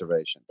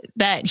observation.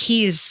 That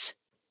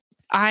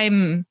I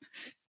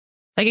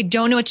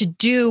don't know what to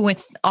do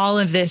with all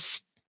of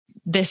this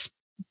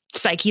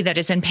psyche that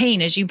is in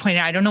pain, as you pointed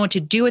out. I don't know what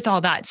to do with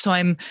all that. So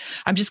I'm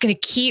just going to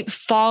keep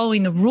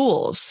following the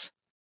rules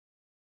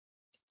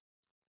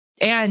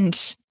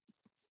and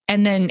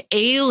then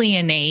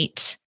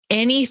alienate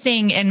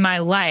anything in my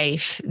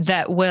life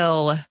that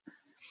will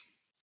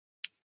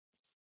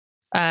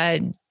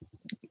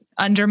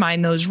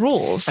undermine those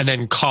rules. And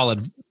then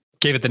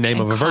gave it the name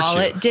of a virtue. Call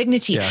it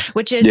dignity,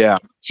 which is,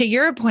 to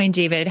your point,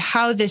 David,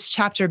 how this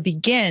chapter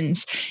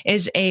begins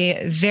is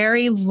a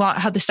very long,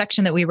 how the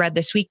section that we read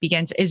this week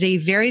begins is a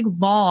very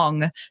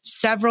long,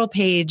 several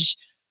page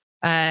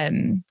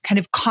kind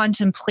of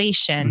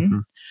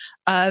contemplation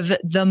of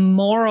the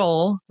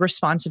moral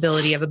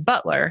responsibility of a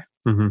butler,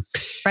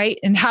 right?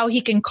 And how he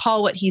can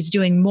call what he's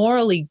doing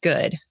morally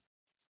good.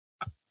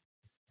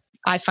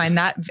 I find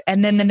that.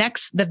 And then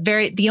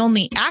the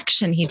only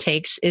action he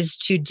takes is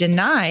to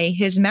deny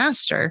his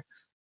master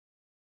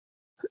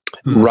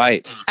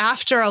Right.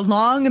 After a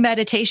long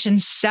meditation,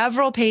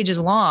 several pages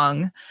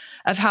long,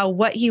 of how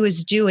what he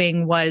was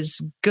doing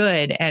was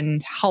good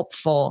and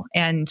helpful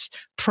and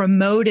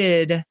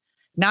promoted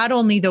not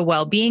only the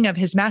well-being of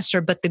his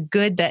master, but the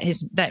good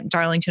that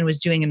Darlington was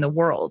doing in the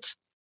world.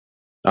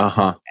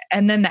 Uh-huh.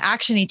 And then the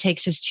action he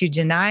takes is to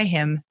deny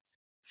him.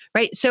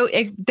 Right. So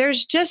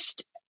there's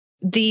just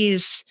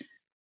these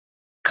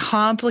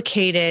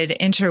complicated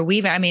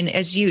interweaving. I mean,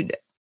 as you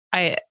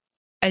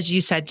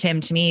said,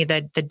 Tim, to me,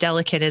 that the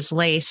delicate as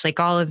lace, like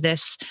all of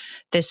this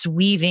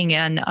weaving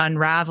and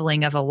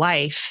unraveling of a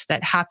life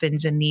that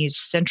happens in the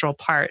central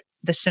part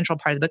of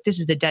the book. This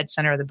is the dead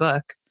center of the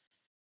book.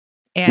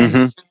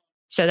 And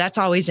so that's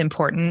always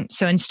important.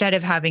 So instead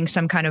of having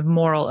some kind of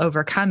moral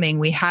overcoming,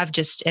 we have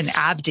just an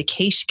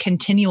abdication,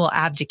 continual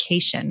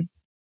abdication.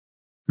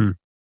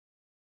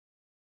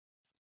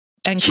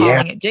 And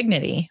calling it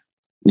dignity.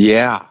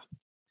 Yeah.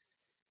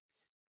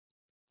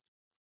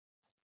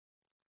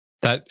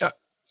 That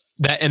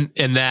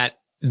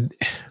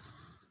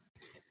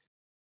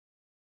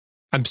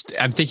I'm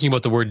thinking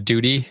about the word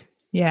duty.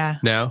 Yeah.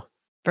 Now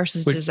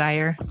versus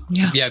desire.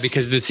 Yeah. Yeah,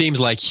 because it seems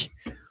like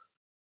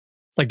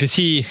does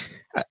he?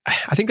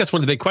 I think that's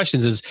one of the big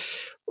questions. Is,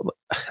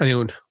 I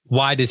mean,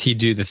 why does he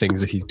do the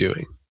things that he's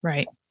doing?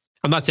 Right.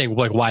 I'm not saying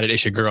like why did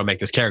Ishiguro make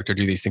this character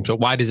do these things,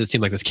 but why does it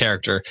seem like this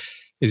character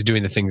is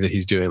doing the things that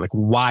he's doing? Like,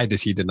 why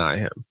does he deny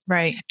him?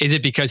 Right. Is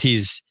it because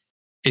is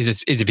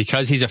it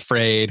because he's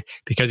afraid,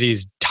 because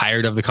he's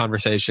tired of these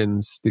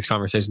conversations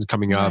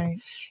coming up? Right.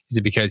 Is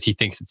it because he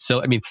thinks it's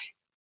silly? I mean,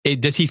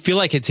 does he feel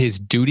like it's his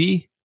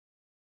duty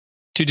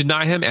to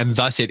deny him, and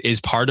thus it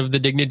is part of the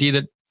dignity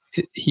that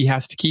he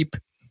has to keep?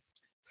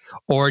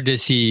 Or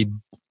is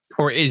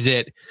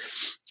it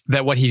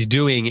that what he's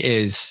doing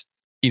is,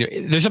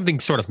 there's something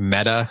sort of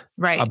meta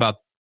about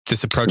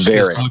this approach to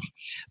this book,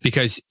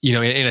 because,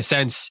 in a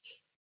sense,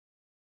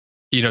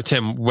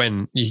 Tim,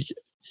 when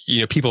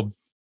people,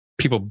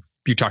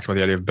 you talked about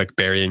the idea of like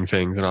burying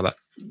things and all that,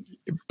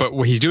 but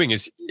what he's doing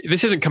is,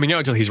 this isn't coming out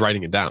until he's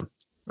writing it down.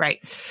 Right.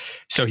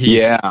 So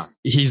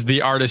he's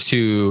the artist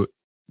who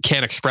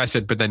can't express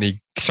it, but then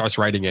he starts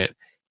writing it,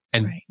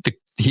 and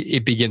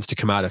it begins to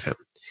come out of him.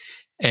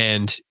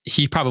 And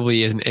he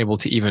probably isn't able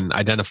to even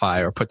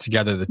identify or put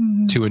together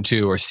the two and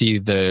two, or see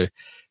the,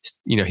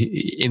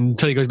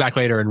 until he goes back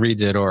later and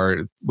reads it,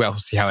 or we'll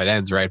see how it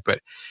ends, right? But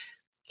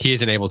he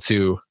isn't able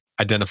to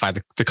identify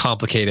the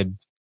complicatedness,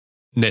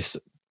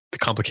 the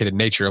complicated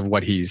nature of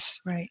what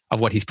he's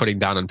putting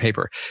down on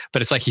paper.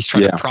 But it's like he's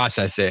trying to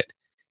process it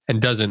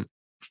and doesn't.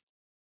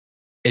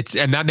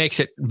 And that makes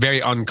it very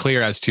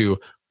unclear as to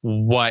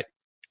why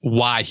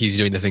he's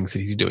doing the things that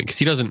he's doing, because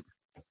he doesn't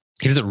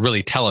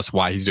really tell us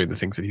why he's doing the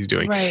things that he's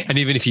doing. Right. And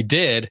even if he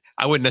did,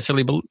 I wouldn't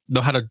necessarily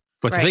know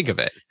what to think of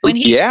it. When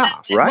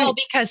well,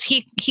 because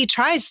he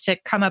tries to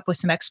come up with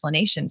some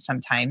explanations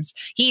sometimes.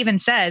 He even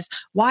says,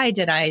 why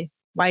did I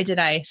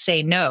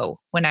say no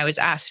when I was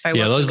asked if I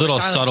worked those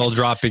little subtle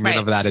dropping in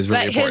of that is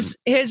really important.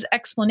 His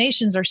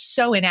explanations are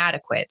so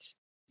inadequate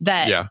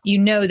that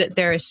that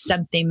there is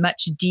something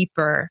much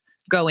deeper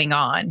going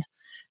on.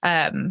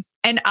 And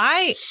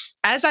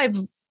as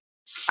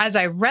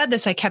I read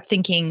this, I kept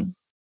thinking,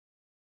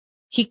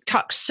 he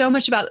talks so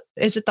much about,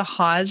 is it the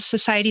Hawes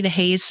Society, the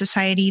Hayes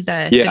Society,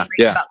 the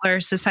Great Butler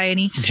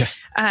Society? Yeah.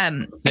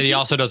 And he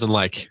also doesn't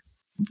like.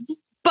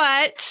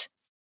 But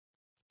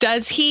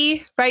does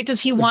he, right?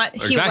 Does he want,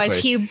 was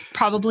he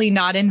probably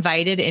not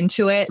invited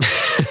into it?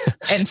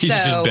 And he's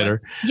just bitter.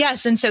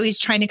 Yes. And so he's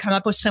trying to come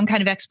up with some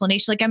kind of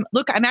explanation.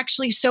 Like, I'm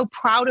actually so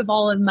proud of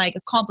all of my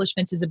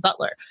accomplishments as a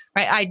butler,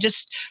 right?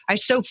 I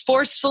so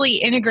forcefully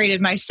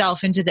integrated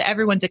myself into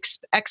everyone's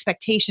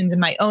expectations and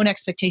my own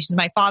expectations,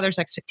 my father's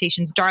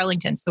expectations,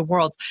 Darlington's, the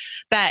world's,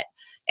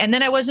 and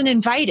then I wasn't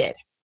invited.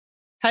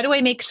 How do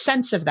I make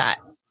sense of that?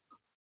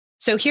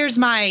 So here's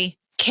my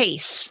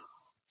case.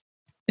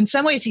 In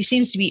some ways, he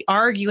seems to be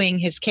arguing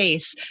his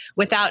case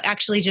without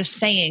actually just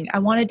saying, I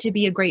wanted to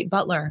be a great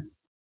butler.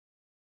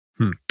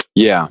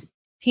 Yeah.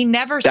 He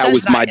never says that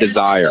was my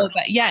desire.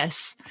 But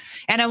yes.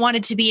 And I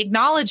wanted to be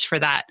acknowledged for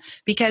that,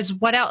 because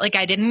what else? Like,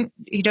 I didn't,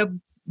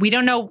 we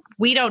don't know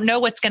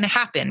what's going to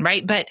happen,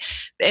 right? But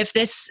if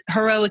this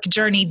heroic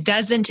journey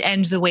doesn't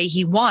end the way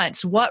he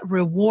wants, what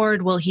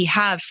reward will he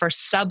have for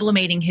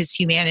sublimating his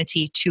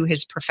humanity to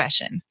his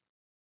profession?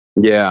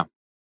 Yeah.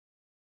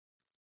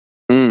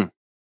 We've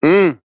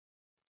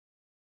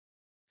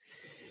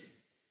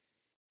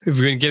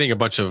been getting a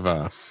bunch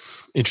of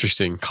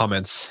interesting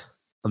comments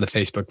on the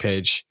Facebook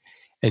page,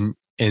 and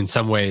in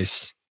some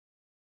ways,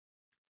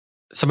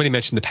 somebody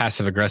mentioned the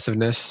passive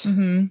aggressiveness.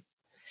 Mm-hmm.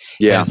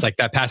 Yeah, and it's like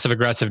that passive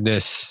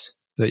aggressiveness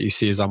that you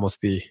see is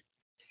almost the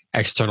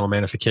external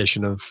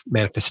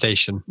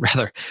manifestation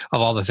rather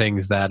of all the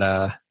things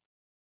that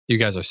you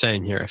guys are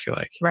saying here. I feel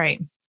like right.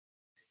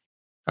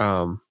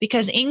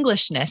 Because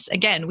Englishness,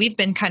 again, we've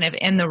been kind of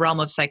in the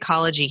realm of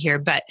psychology here,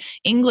 but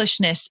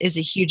Englishness is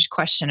a huge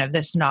question of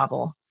this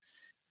novel.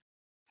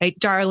 Right,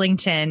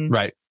 Darlington.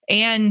 Right.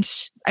 And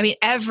I mean,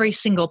 every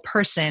single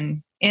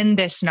person in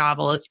this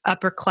novel, is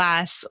upper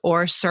class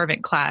or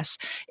servant class,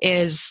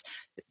 is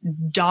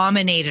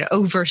dominated,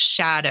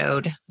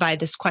 overshadowed by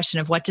this question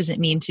of what does it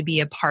mean to be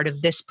a part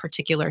of this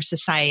particular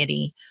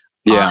society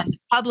on the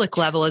public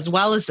level as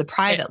well as the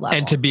private level.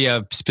 And to be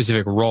a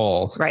specific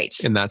role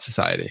in that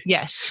society.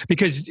 Yes.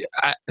 Because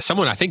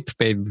someone, I think,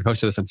 maybe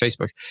posted this on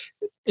Facebook,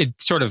 it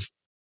sort of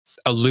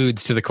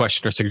alludes to the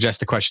question or suggests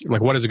the question,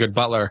 like, what is a good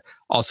butler?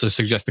 Also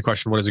suggests the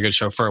question, what is a good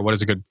chauffeur? What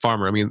is a good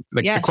farmer? I mean,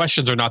 like, the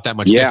questions are not that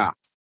much different.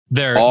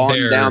 They're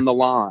down the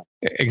line.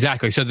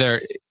 Exactly. So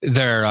they're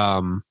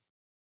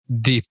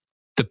the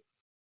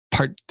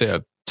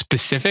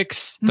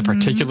specifics, the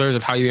particulars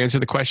of how you answer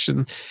the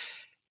question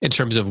in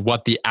terms of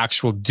what the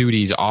actual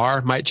duties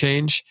are might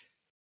change.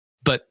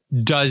 But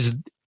does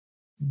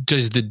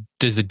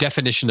the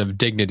definition of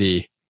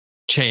dignity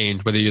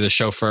change whether you're the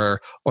chauffeur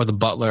or the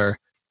butler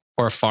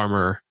or a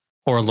farmer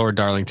or a Lord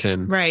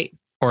Darlington,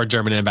 or a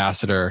German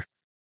ambassador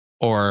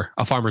or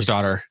a farmer's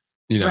daughter,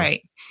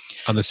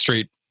 on the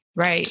street,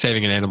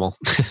 saving an animal?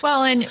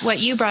 Well, and what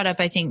you brought up,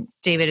 I think,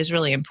 David, is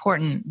really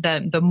important.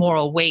 The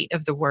moral weight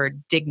of the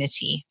word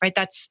dignity, right?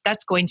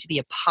 That's going to be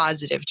a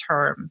positive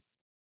term,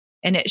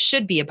 and it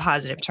should be a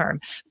positive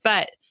term.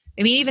 But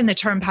I mean, even the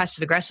term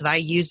passive aggressive, I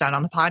use that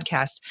on the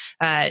podcast.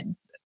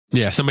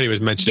 Somebody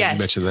was mentioning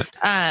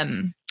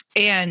that.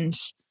 And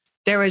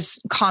there was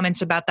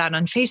comments about that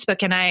on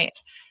Facebook, and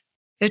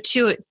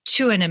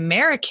to an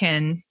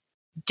American,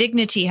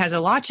 dignity has a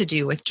lot to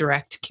do with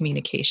direct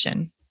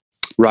communication.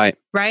 Right.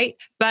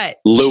 But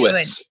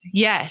Lewis.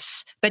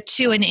 But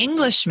to an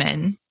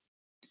Englishman,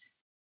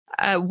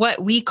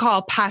 what we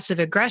call passive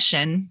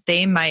aggression,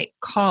 they might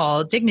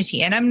call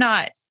dignity. And I'm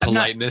not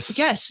politeness.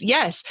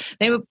 Yes.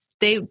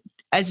 They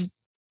as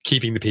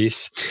keeping the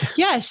peace.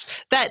 Yes.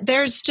 That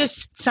there's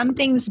just some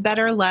things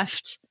better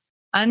left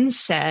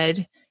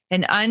unsaid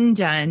and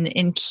undone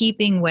in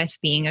keeping with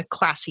being a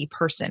classy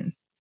person.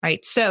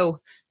 Right.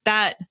 So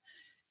that,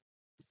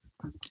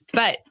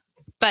 but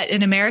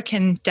an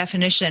American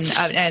definition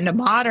and a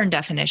modern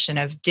definition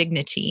of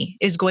dignity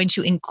is going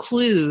to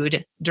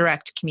include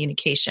direct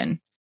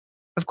communication.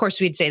 Of course,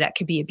 we'd say that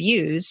could be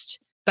abused,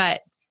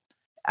 but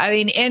I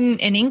mean, in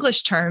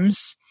English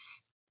terms,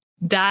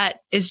 that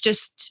is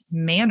just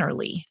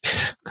mannerly.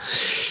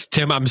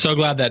 Tim, I'm so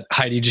glad that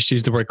Heidi just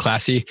used the word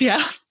classy.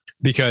 Yeah.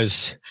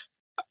 Because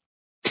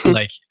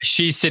like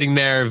she's sitting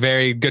there,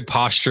 very good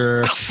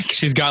posture.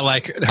 She's got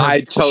like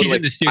she's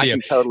in the studio.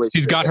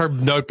 She's got her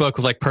notebook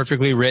with like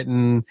perfectly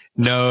written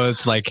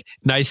notes, like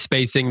nice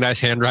spacing, nice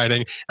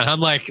handwriting. And I'm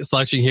like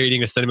slouching here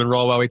eating a cinnamon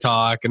roll while we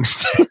talk and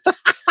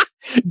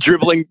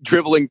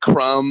dribbling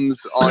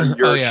crumbs on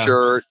your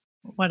shirt.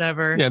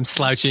 Whatever. Yeah, I'm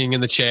slouching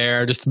in the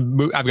chair.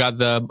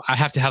 I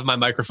have to have my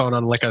microphone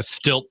on like a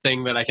stilt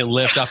thing that I can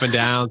lift up and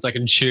down so I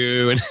can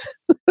chew. And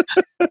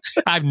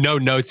I have no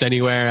notes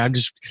anywhere. I'm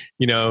just,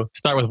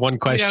 start with one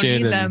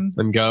question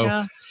and go.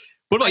 Yeah.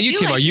 What about you,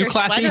 Tim? Are you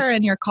classy? Sweater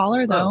and your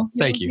collar, though.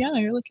 Thank you. Yeah,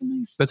 you're looking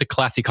nice. That's a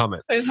classy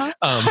comment.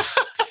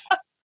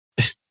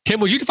 Tim,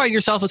 would you define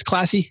yourself as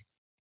classy?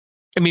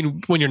 I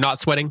mean, when you're not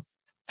sweating?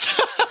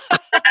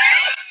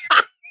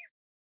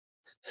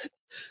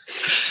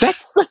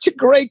 That's such a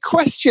great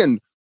question.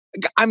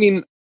 I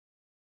mean,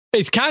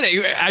 it's kind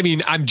of,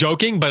 I'm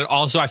joking, but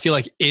also I feel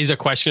like is a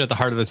question at the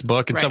heart of this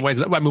book in some ways.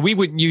 I mean, we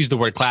wouldn't use the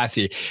word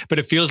classy, but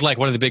it feels like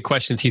one of the big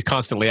questions he's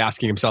constantly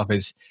asking himself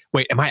is,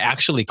 wait, am I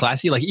actually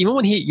classy? Like even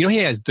when he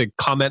has the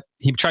comment,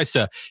 he's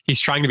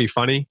trying to be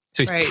funny.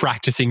 So he's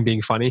practicing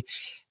being funny.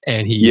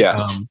 And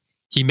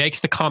he makes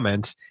the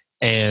comment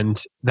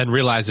and then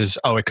realizes,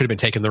 oh, it could have been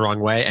taken the wrong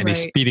way. And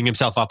he's beating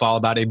himself up all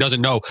about it. He doesn't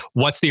know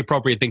what's the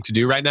appropriate thing to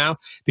do right now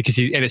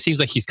and it seems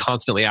like he's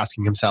constantly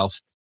asking himself,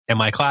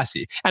 am I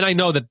classy? And I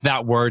know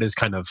that word is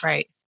kind of,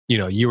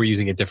 you were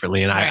using it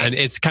differently and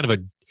it's kind of a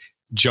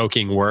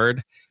joking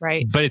word,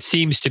 but it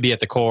seems to be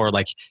at the core,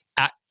 like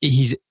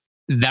he's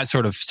that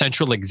sort of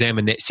central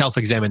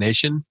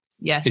self-examination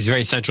is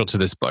very central to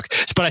this book.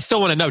 But I still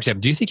want to know, Tim,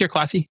 do you think you're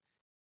classy?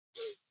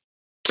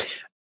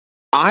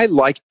 I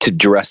like to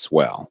dress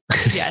well.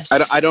 Yes.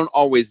 I don't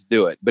always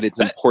do it, but it's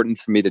important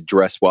for me to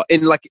dress well.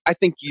 And like, I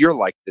think you're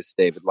like this,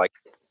 David. Like,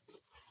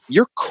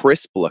 you're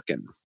crisp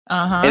looking.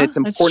 And it's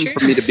important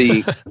for me to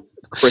be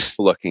crisp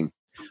looking.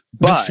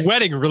 But the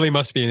sweating really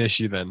must be an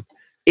issue then.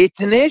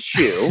 It's an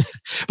issue.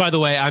 By the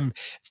way, I'm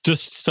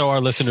just so our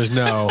listeners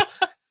know,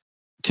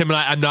 Tim and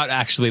I'm not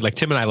actually like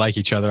Tim and I like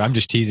each other. I'm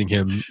just teasing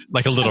him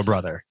like a little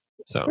brother.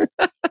 So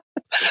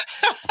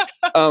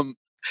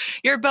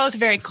you're both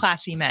very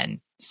classy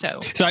men.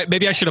 So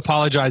maybe I should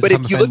apologize. But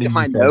if you look at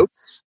my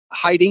notes,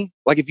 Heidi,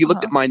 like if you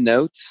looked at my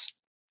notes,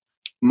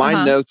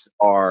 notes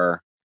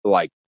are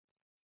like,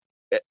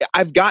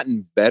 I've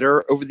gotten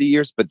better over the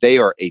years, but they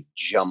are a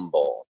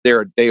jumble.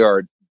 They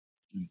are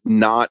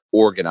not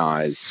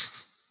organized.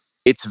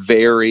 It's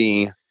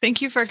very. Thank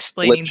you for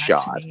explaining that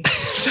to me.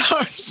 So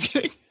I'm just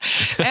kidding.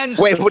 And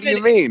wait, what do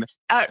you mean?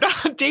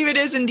 David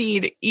is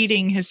indeed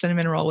eating his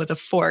cinnamon roll with a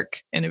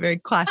fork in a very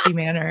classy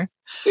manner.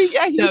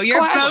 Yeah,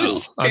 you're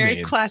both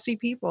very classy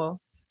people.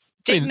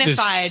 dignified.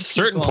 There's a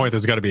certain point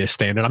there's got to be a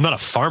standard. I'm not a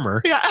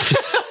farmer. Yeah.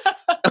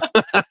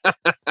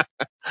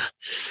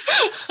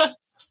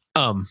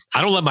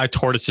 I don't let my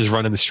tortoises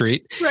run in the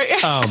street. Right.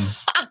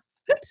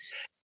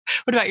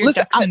 What about your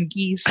ducks and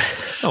geese?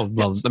 Oh,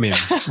 well, I mean,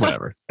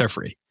 whatever. They're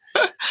free.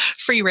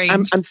 Free range.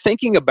 I'm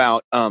thinking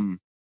about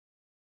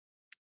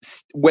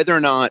whether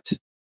or not,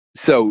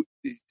 so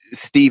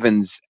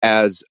Stevens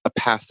as a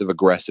passive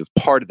aggressive,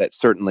 part of that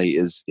certainly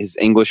is his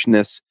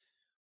Englishness.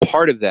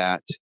 Part of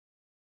that,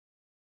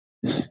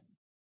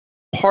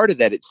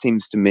 it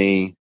seems to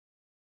me,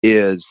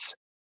 is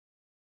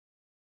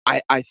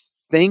I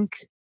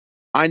think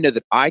I know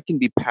that I can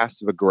be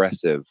passive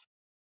aggressive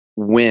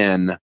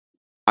when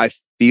I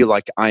feel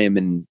like I am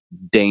in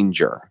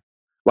danger.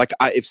 Like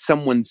if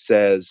someone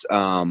says,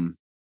 and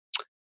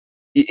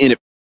it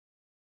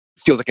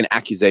feels like an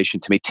accusation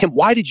to me, Tim,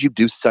 why did you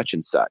do such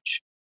and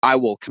such? I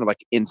will kind of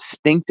like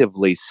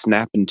instinctively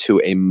snap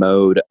into a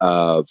mode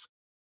of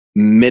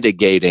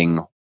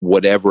mitigating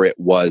whatever it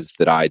was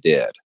that I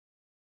did,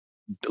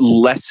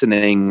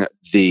 lessening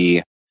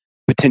the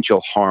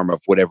potential harm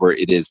of whatever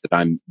it is that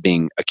I'm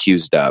being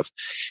accused of.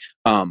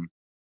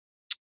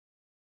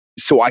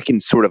 So I can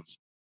sort of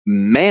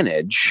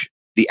manage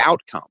the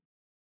outcome.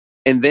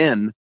 And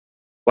then,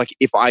 like,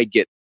 if I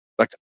get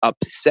like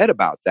upset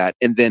about that,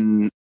 and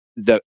then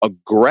the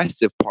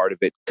aggressive part of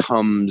it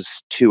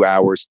comes 2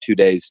 hours, 2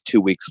 days, 2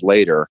 weeks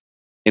later,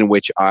 in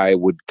which I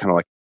would kind of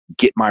like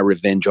get my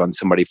revenge on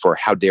somebody for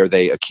how dare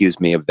they accuse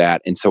me of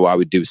that. And so I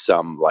would do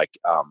some like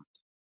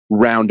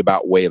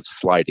roundabout way of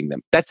slighting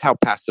them. That's how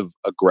passive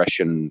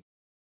aggression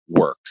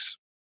works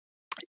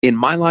in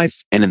my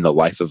life and in the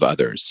life of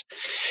others.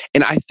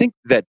 And I think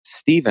that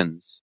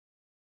Stevens,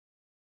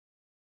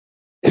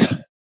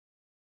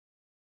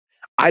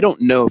 I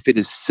don't know if it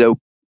is so.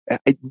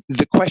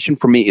 The question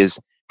for me is,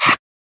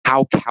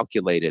 how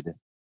calculated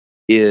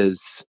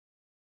is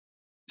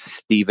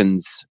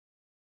Stevens'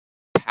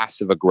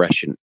 passive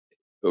aggression?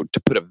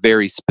 To put a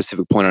very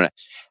specific point on it,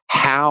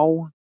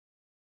 how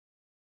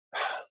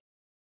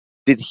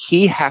did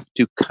he have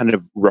to kind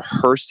of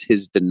rehearse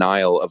his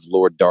denial of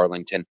Lord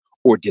Darlington,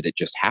 or did it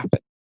just happen?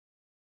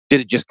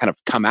 Did it just kind of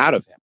come out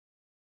of him?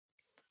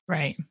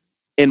 Right.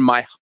 And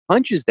my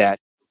hunch is that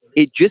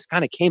it just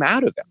kind of came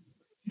out of him.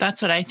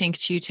 That's what I think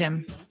too,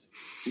 Tim.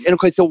 And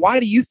okay, so why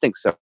do you think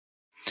so?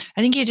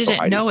 I think he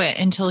didn't know it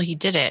until he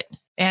did it.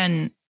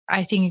 And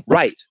I think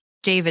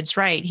David's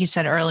right. He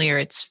said earlier,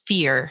 it's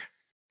fear.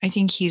 I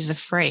think he's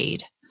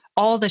afraid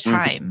all the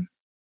time. Mm-hmm.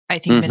 I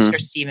think Mr.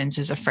 Stevens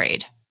is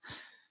afraid.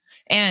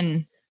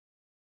 And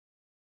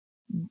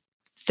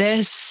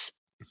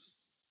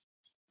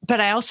but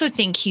I also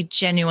think he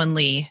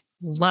genuinely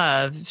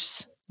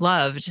loved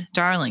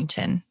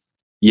Darlington.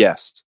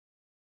 Yes.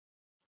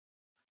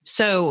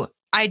 So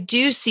I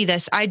do see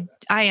this. I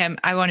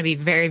want to be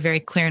very, very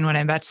clear in what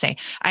I'm about to say.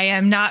 I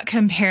am not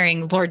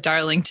comparing Lord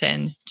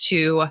Darlington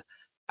to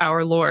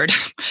our Lord,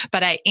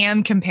 but I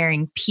am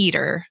comparing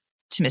Peter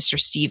to Mr.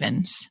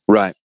 Stevens.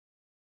 Right.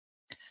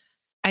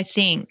 I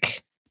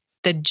think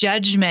the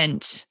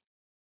judgment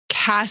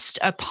cast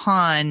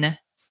upon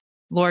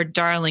Lord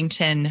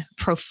Darlington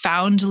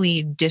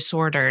profoundly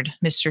disordered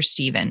Mr.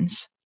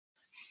 Stevens,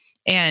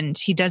 and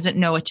he doesn't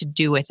know what to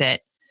do with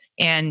it.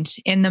 And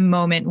in the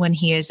moment when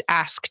he is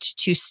asked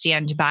to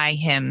stand by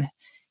him,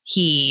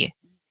 he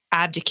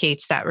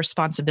abdicates that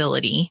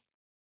responsibility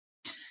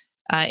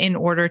in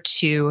order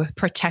to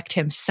protect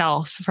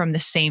himself from the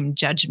same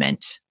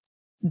judgment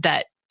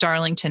that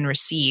Darlington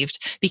received,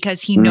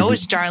 because he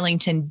knows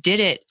Darlington did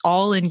it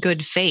all in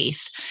good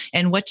faith.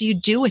 And what do you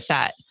do with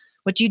that?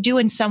 What do you do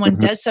when someone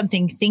does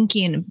something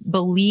thinking,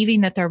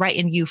 believing that they're right,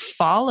 and you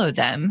follow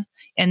them,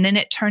 and then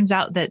it turns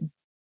out that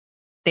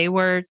they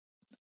were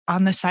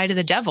on the side of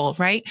the devil,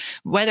 right?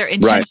 Whether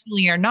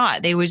intentionally or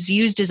not, they was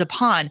used as a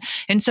pawn.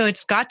 And so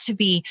it's got to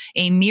be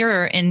a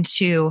mirror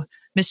into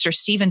Mr.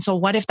 Stevens. So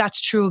what if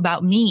that's true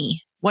about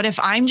me? What if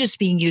I'm just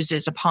being used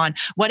as a pawn?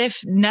 What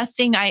if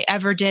nothing I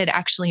ever did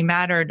actually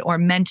mattered or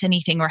meant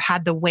anything or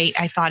had the weight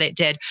I thought it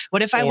did?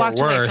 What if I walked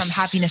away from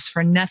happiness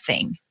for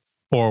nothing?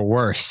 Or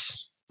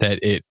worse, that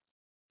it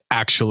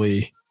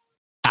actually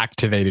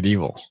activated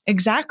evil.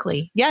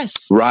 Exactly.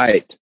 Yes.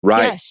 Right.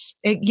 Yes.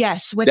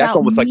 Yes. Without that's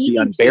almost like the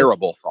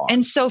unbearable thought.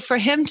 And so for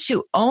him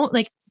to own,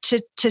 like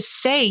to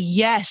say,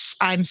 yes,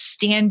 I'm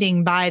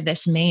standing by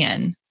this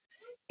man,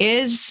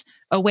 is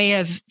a way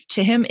of,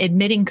 to him,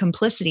 admitting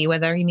complicity,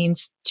 whether he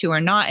means to or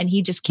not. And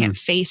he just can't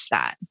face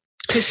that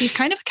because he's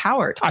kind of a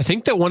coward. I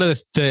think that one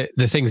of the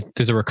things,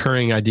 there's a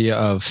recurring idea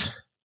of,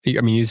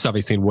 I mean, it's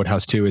obviously in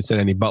Woodhouse too, it's an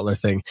Annie Butler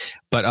thing,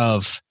 but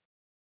of,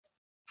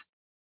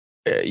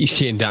 you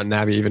see it in Downton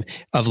Abbey even,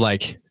 of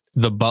like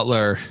the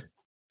butler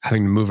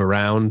having to move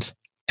around,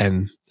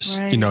 and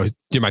you know,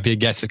 there might be a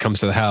guest that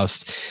comes to the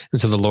house, and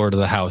so the lord of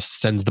the house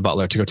sends the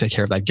butler to go take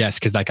care of that guest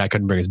because that guy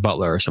couldn't bring his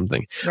butler or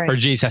something, or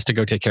Jeeves has to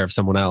go take care of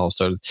someone else.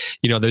 So,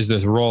 you know, there's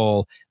this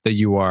role that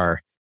you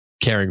are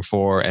caring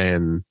for,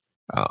 and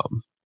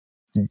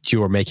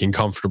you are making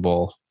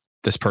comfortable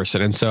this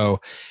person. And so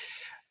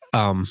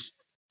I'm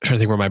trying to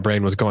think where my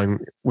brain was going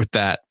with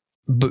that.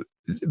 but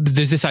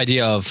there's this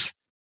idea of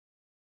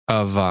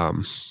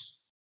well,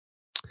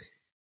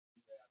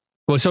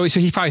 so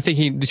he's probably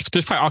thinking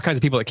there's probably all kinds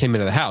of people that came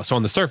into the house. So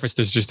on the surface,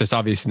 there's just this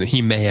obvious thing that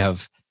he may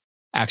have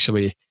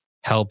actually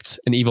helped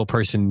an evil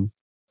person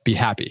be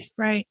happy,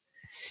 right?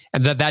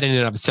 And that in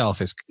and of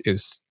itself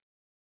is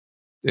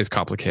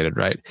complicated,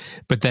 right?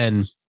 But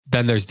then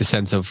there's the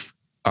sense of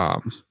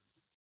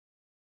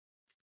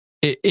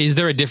is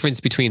there a difference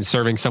between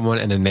serving someone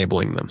and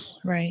enabling them,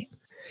 right?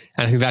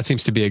 And I think that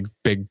seems to be a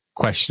big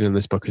question in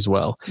this book as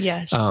well.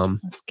 Yes,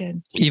 that's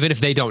good. Even if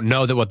they don't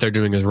know that what they're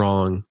doing is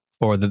wrong,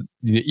 or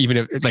even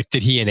if, like,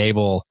 did he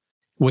enable?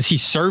 Was he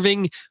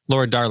serving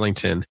Lord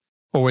Darlington,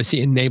 or was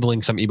he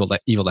enabling some evil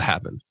to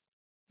happen?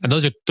 And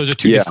those are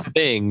two different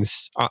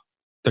things.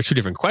 They're two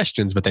different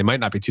questions, but they might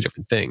not be two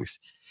different things.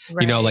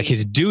 Right. Like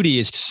his duty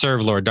is to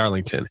serve Lord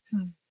Darlington.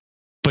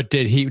 But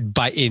did he,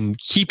 in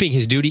keeping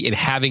his duty and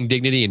having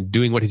dignity and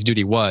doing what his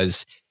duty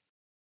was,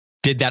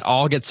 did that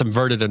all get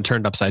subverted and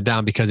turned upside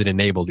down because it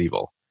enabled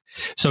evil?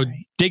 So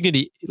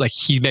dignity, like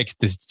he makes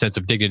this sense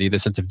of dignity,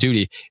 this sense of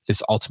duty,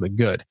 this ultimate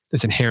good,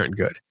 this inherent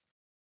good.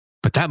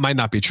 But that might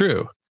not be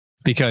true,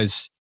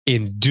 because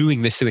in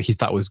doing this thing that he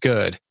thought was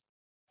good,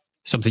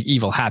 something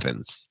evil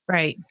happens.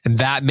 Right. And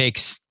that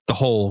makes the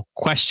whole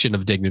question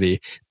of dignity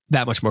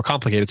that much more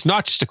complicated. It's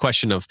not just a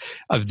question of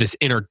this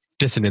inner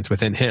dissonance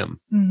within him.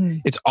 Mm-hmm.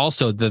 It's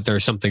also that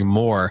there's something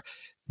more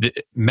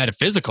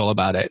metaphysical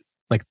about it.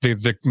 Like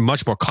they're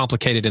much more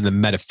complicated in the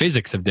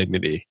metaphysics of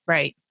dignity.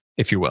 Right.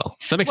 If you will.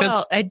 Does that make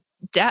sense? Well,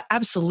 that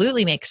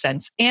absolutely makes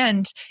sense.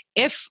 And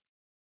if...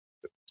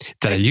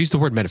 Did I use the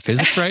word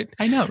metaphysics right?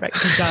 I know, right?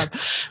 Good job.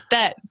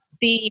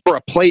 For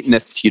a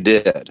Platonist, you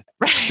did.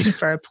 Right,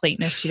 for a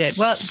Platonist, you did.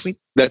 Well,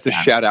 that's a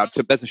shout out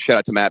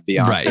to Matt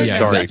Beyond. Right,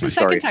 yeah, sorry. It's the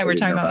second time we're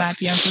talking about Matt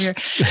Beyond here.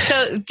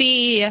 So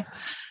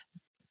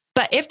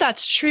but if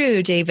that's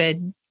true,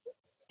 David,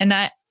 and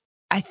I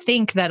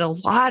think that a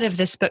lot of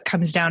this book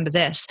comes down to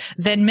this,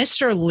 then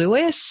Mr.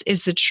 Lewis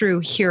is the true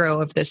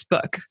hero of this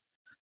book.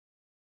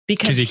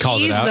 Because he's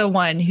the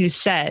one who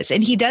says,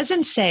 and he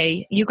doesn't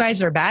say, you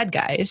guys are bad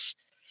guys.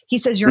 He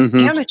says, you're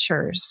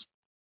amateurs.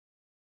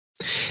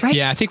 Right?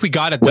 Yeah, I think we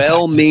got it.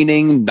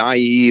 Well-meaning,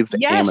 naive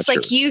amateurs.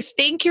 Like you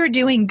think you're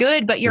doing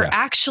good, but you're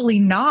actually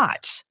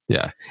not.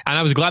 Yeah. And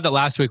I was glad that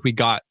last week we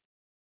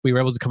were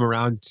able to come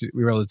around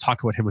we were able to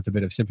talk about him with a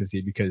bit of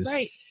sympathy, because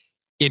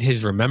in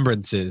his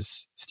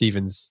remembrances,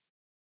 Stevens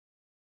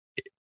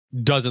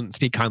doesn't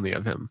speak kindly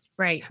of him.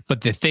 Right.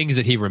 But the things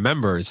that he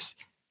remembers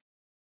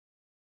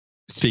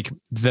speak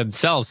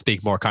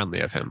more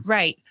kindly of him.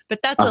 Right.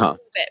 But that's a little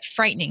bit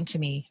frightening to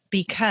me,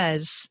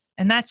 because,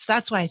 and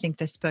that's why I think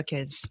this book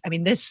is,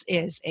 this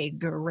is a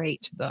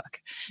great book,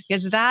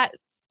 because that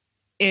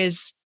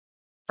is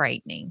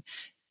frightening,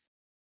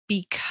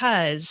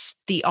 because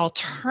the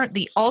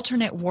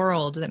alternate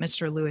world that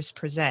Mr. Lewis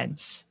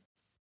presents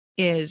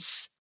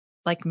is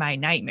like my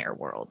nightmare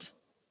world.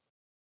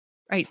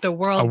 Right. The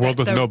world. A world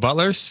with no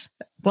butlers?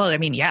 Well,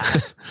 yeah.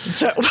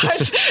 So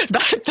but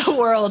the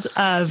world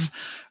of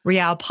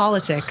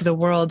realpolitik, the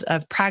world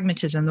of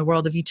pragmatism, the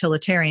world of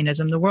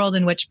utilitarianism, the world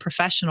in which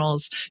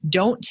professionals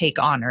don't take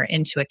honor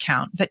into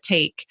account, but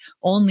take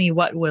only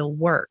what will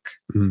work.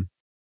 Mm-hmm.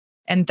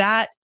 And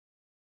that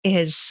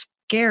is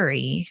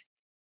scary.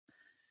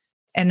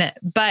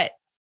 But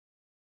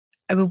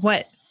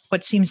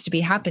what seems to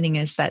be happening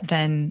is that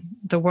then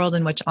the world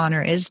in which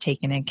honor is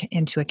taken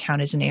into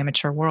account is an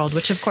amateur world,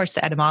 which of course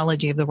the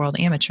etymology of the word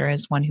amateur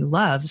is one who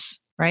loves,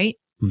 right?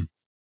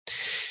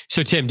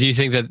 So Tim, do you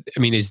think that,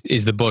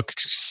 is the book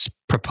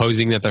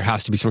proposing that there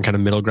has to be some kind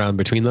of middle ground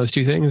between those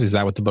two things? Is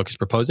that what the book is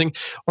proposing?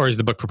 Or is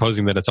the book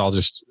proposing that it's all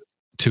just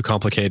too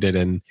complicated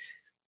and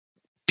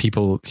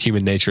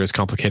human nature is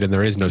complicated and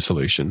there is no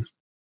solution?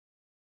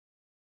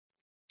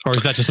 Or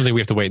is that just something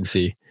we have to wait and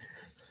see?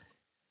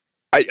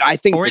 I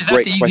think it's a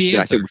great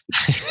question.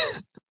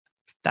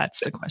 That's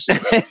the question.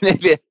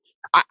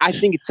 I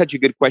think it's such a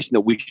good question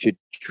that we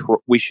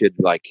should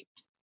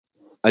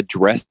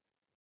address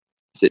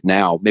it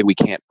now. Maybe we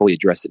can't fully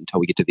address it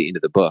until we get to the end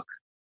of the book.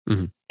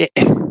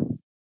 Mm-hmm.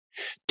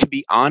 To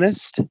be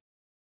honest,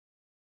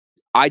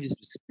 I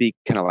just speak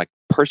kind of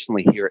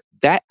personally here,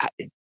 that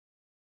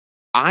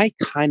I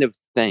kind of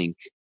think,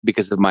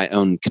 because of my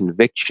own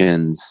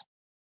convictions,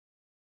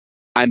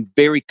 I'm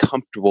very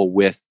comfortable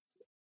with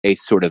a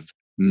sort of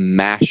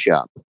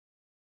mashup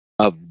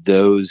of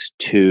those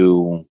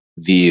two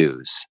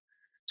views.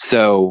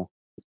 So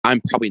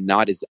I'm probably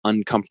not as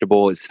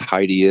uncomfortable as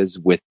Heidi is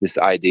with this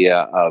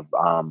idea of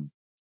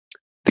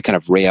the kind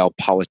of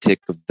realpolitik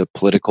of the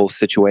political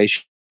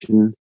situation.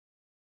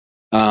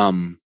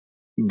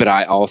 But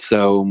I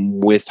also,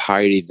 with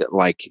Heidi, that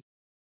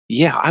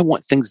I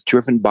want things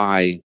driven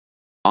by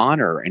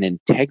honor and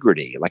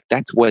integrity.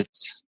 That's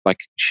what's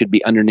should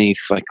be underneath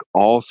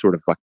all sort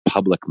of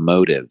public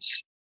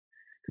motives.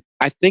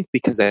 I think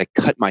because I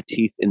cut my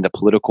teeth in the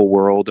political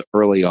world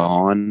early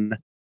on,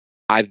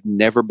 I've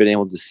never been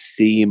able to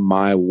see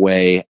my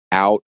way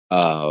out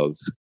of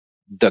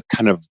the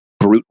kind of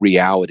brute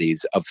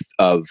realities of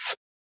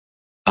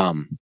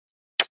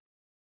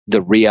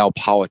the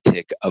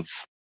realpolitik of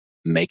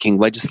making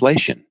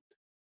legislation.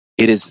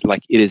 It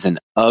is an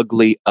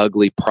ugly,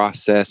 ugly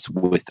process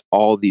with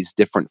all these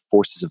different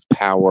forces of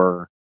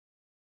power,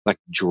 like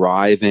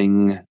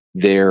driving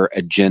their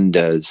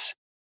agendas.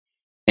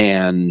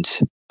 And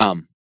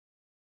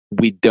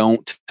we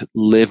don't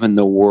live in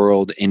the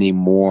world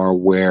anymore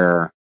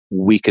where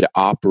we could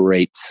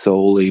operate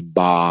solely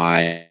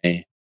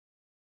by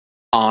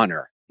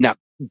honor. Now,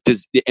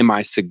 am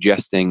I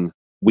suggesting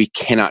we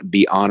cannot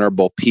be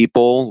honorable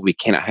people? We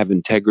cannot have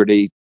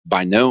integrity?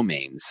 By no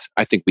means.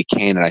 I think we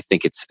can, and I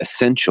think it's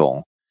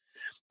essential.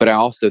 But I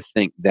also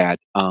think that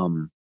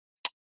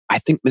I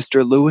think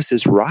Mr. Lewis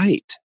is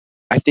right.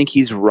 I think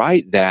he's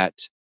right that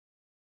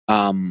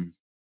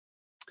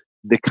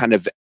the kind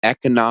of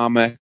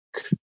economic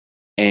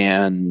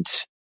and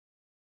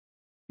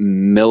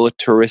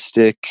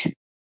militaristic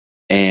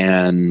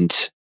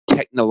and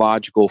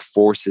technological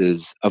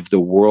forces of the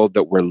world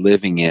that we're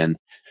living in,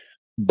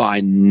 by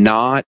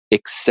not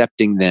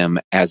accepting them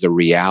as a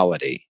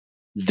reality,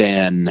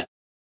 then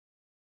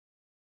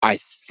I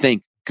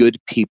think good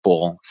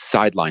people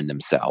sideline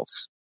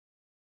themselves.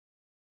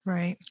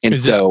 Right. And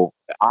so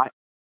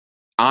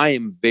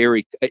I'm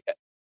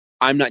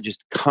not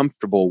just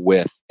comfortable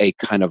with a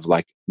kind of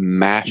like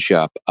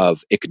mashup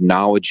of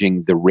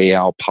acknowledging the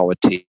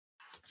realpolitik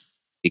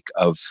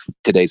of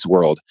today's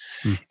world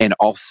and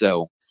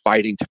also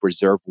fighting to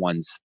preserve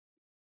one's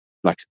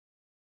like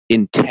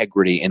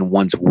integrity and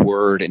one's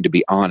word and to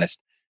be honest.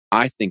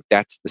 I think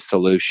that's the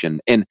solution.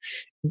 And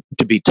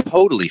to be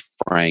totally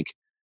frank,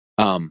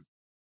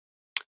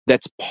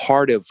 that's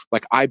part of,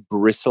 like, I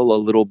bristle a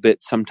little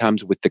bit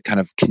sometimes with the kind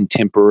of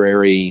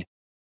contemporary,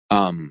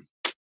 I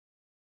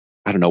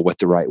don't know what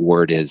the right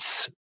word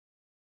is,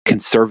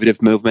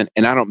 conservative movement.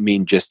 And I don't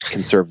mean just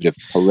conservative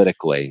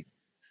politically,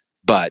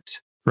 but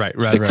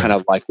kind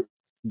of like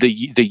the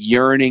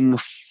yearning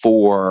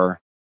for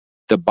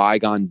the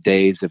bygone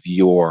days of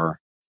yore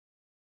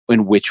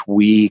in which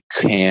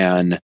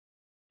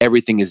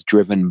everything is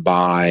driven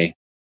by,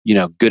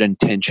 good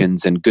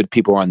intentions and good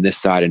people are on this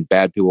side and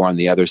bad people are on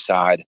the other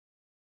side.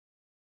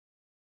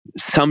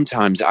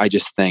 Sometimes I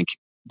just think,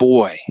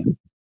 boy,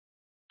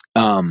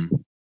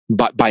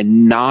 but by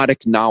not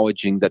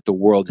acknowledging that the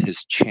world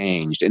has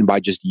changed and by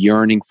just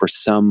yearning for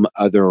some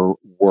other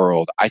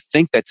world, I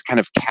think that's kind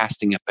of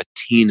casting a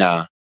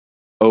patina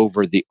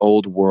over the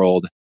old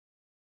world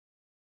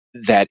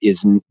that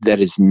is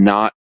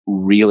not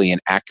really an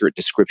accurate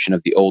description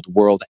of the old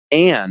world.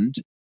 And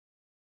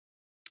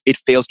it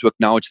fails to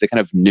acknowledge the kind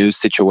of new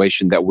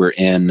situation that we're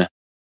in,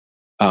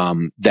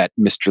 that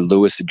Mr.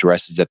 Lewis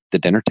addresses at the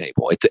dinner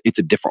table. It's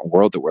a different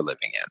world that we're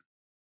living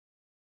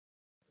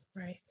in.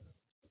 Right.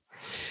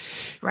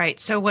 Right.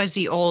 So was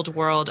the old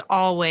world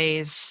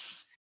always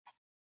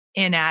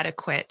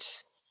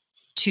inadequate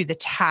to the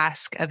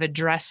task of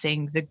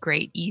addressing the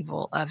great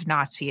evil of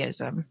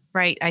Nazism?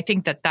 Right. I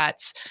think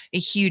that's a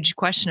huge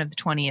question of the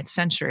 20th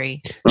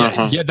century.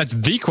 Yeah, that's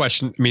the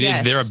question. I mean,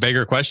 Is there a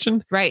bigger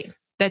question? Right.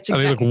 That's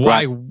exactly.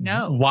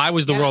 Why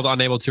was the world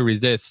unable to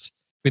resist?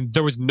 I mean,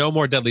 there was no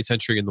more deadly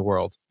century in the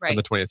world in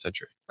the 20th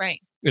century. Right.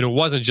 And it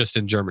wasn't just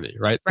in Germany,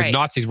 right? The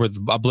Nazis were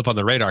a blip on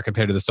the radar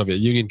compared to the Soviet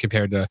Union,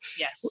 compared to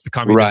the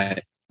communism.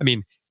 Right. I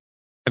mean,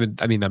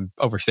 I'm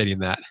overstating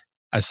that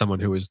as someone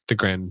who was the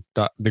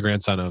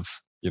grandson of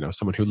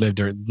someone who lived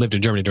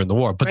in Germany during the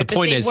war. But the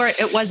point is,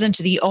 it wasn't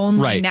the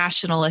only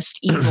nationalist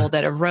evil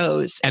that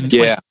arose. And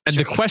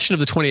the question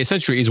of the 20th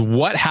century is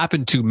what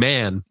happened to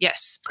man,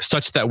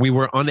 such that we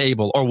were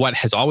unable, or what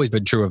has always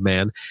been true of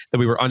man, that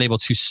we were unable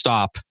to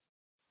stop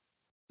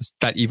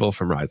that evil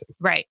from rising.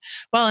 Right.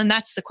 Well, and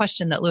that's the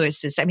question that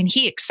Lewis is. I mean,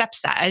 he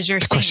accepts that, as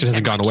you're saying. The question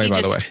hasn't gone away,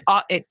 by the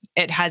way.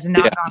 It has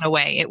not gone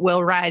away. It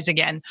will rise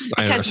again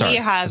because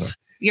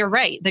you're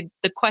right.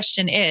 The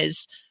question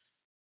is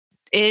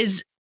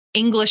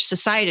English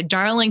society,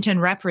 Darlington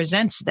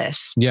represents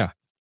this. Yeah.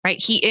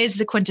 Right. He is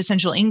the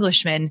quintessential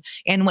Englishman.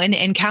 And when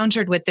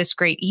encountered with this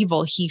great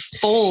evil, he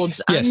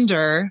folds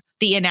under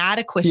the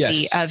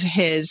inadequacy of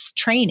his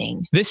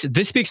training. This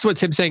speaks to what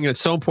Tim's saying, and it's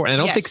so important. I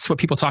don't think it's what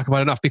people talk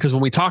about enough, because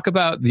when we talk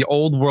about the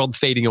old world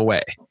fading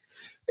away,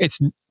 it's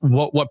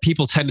what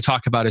people tend to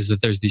talk about is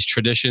that there's these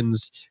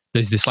traditions,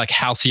 there's this like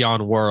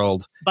halcyon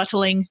world.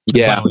 Buttling.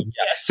 Yeah. Buttling.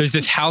 There's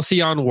this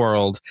halcyon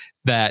world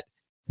that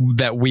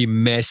we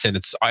miss, and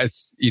it's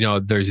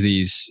there's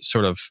these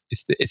sort of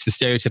it's the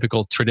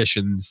stereotypical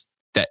traditions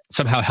that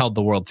somehow held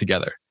the world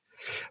together.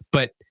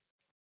 But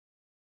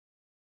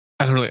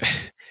I don't know,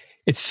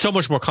 it's so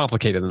much more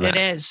complicated than that.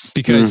 It is,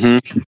 because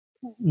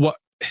well,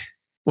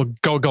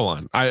 go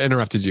on. I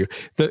interrupted you.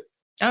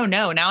 Oh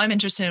no! Now I'm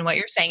interested in what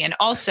you're saying, and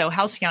also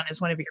halcyon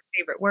is one of your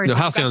favorite words. No,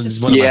 halcyon is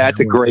one of my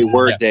it's a great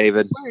word,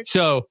 David.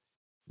 So,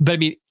 but I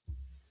mean,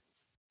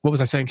 what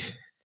was I saying?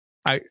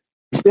 I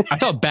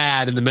felt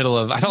bad in the middle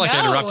of. I felt like I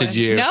interrupted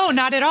you. No,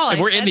 not at all. And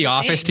we're in the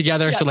office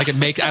together, so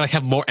I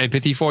have more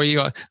empathy for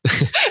you.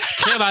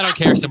 Tim, I don't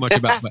care so much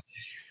about. But,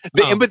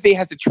 the empathy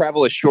has to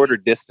travel a shorter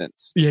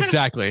distance. Yeah,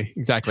 exactly.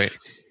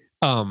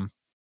 But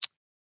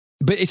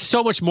it's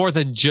so much more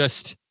than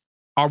just: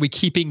 are we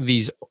keeping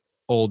these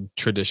old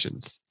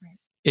traditions. Right.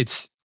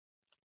 It's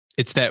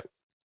that.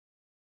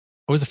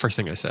 What was the first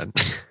thing I said?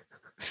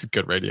 This is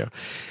good radio.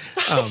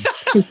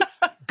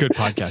 Good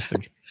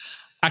podcasting.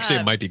 Actually,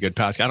 it might be good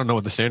podcast. I don't know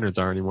what the standards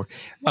are anymore.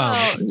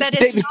 That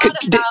it's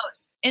not about.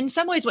 In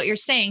some ways, what you're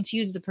saying, to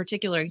use the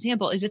particular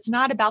example, is it's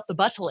not about the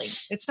butling.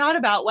 It's not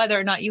about whether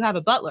or not you have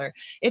a butler.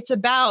 It's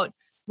about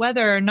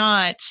whether or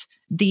not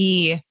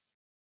the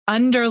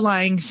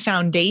underlying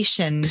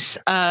foundations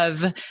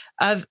of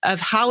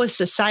how a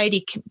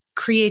society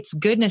creates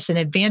goodness and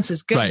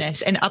advances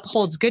goodness and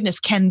upholds goodness,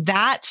 can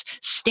that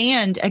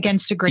stand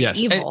against a great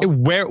evil?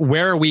 And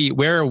where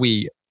are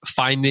we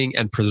finding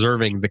and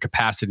preserving the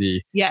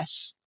capacity?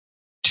 Yes.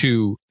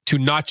 To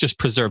not just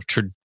preserve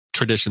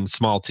tradition,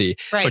 small t,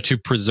 but to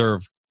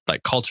preserve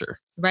like culture.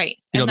 Right.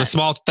 You know, the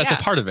small, that's a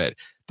part of it,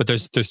 but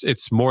there's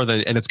it's more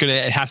than, and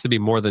it has to be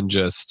more than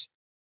just,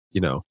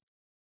 you know,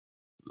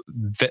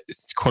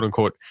 quote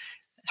unquote,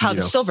 how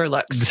the silver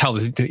looks.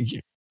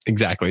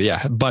 Exactly.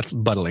 Yeah.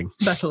 Buttling.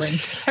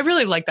 I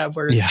really like that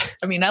word. Yeah.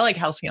 I mean, I like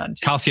halcyon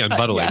too. Halcyon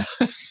buttling.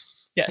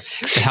 Yeah.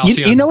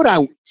 You know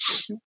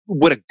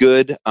what a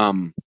good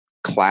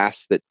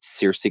class that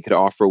Circe could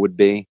offer would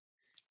be?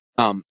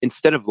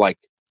 Instead of like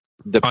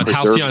the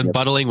halcyon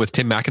buttling with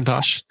Tim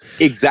McIntosh.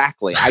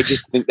 Exactly. I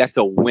just think that's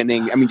a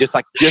winning. I mean, just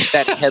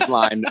that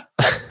headline.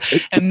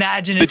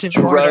 Imaginative.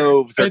 The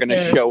droves are going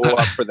to show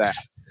up for that.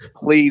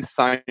 Please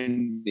sign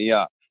me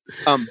up.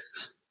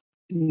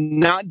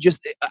 Not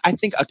just. I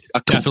think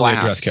a definitely class,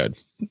 a dress code.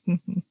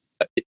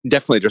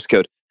 Definitely a dress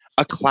code.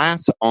 A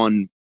class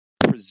on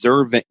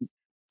preserving.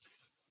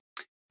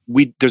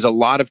 There's a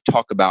lot of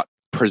talk about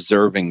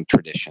preserving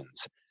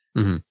traditions.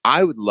 Mm-hmm.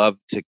 I would love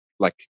to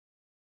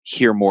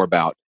hear more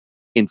about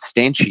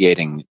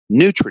instantiating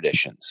new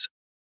traditions.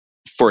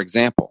 For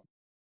example,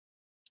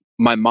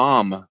 my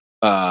mom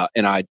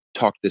and I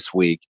talked this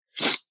week.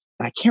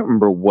 I can't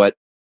remember what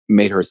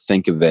made her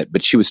think of it,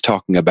 but she was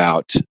talking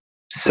about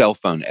cell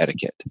phone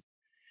etiquette.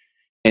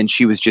 And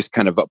she was just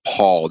kind of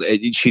appalled.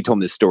 She told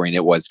me this story and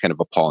it was kind of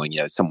appalling.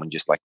 You know, someone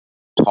just like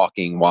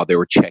talking while they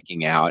were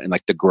checking out, and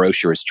like the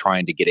grocer is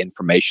trying to get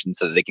information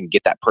so that they can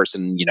get that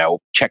person, you know,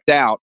 checked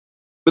out,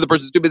 but the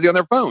person's too busy on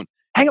their phone.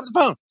 Hang up the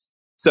phone.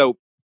 So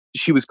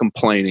she was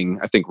complaining,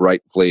 I think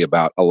rightfully,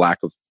 about a lack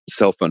of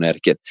cell phone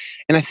etiquette.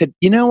 And I said,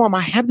 you know, Mom,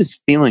 I have this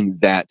feeling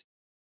that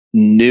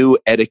new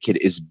etiquette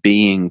is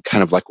being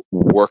kind of like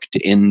worked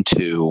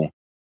into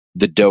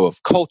the dough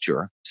of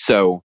culture.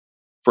 So,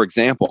 for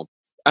example,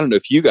 I don't know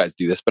if you guys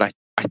do this, but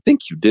I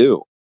think you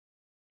do.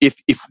 If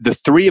the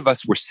three of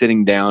us were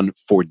sitting down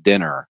for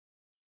dinner,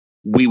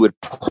 we would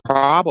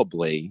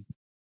probably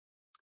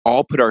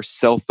all put our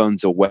cell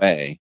phones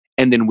away.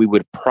 And then we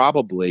would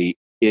probably,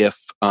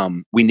 if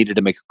we needed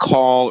to make a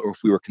call or if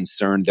we were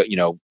concerned that, you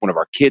know, one of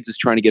our kids is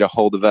trying to get a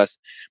hold of us,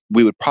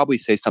 we would probably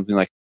say something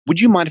like, would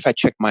you mind if I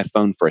check my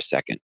phone for a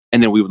second?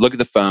 And then we would look at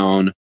the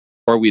phone,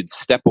 or we'd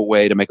step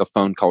away to make a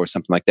phone call or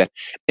something like that.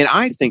 And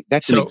I think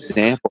that's an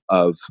example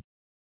of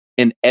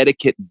an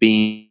etiquette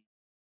being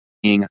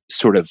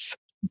sort of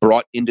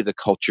brought into the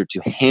culture to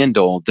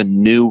handle the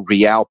new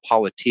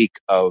realpolitik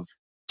of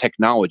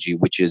technology,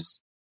 which is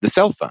the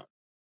cell phone.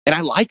 And I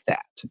like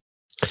that.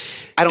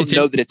 I don't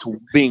know that it's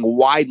being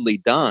widely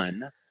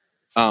done.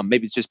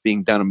 Maybe it's just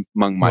being done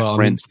among my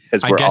friends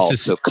because we're all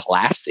so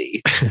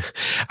classy.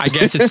 I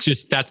guess it's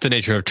just, that's the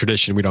nature of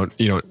tradition.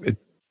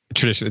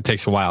 Tradition, it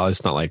takes a while.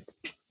 It's not like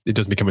it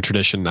doesn't become a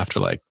tradition after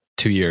like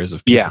 2 years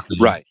of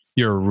right.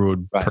 You're a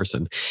rude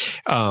person.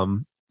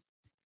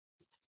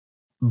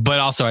 But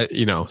also,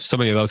 you know, so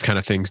many of those kind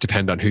of things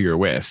depend on who you're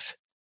with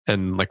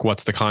and like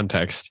what's the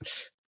context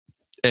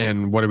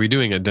and what are we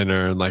doing at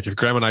dinner. And like if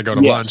Graham and I go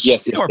to lunch,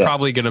 we're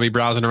probably going to be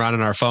browsing around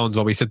on our phones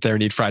while we sit there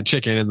and eat fried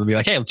chicken, and they'll be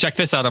like, hey, check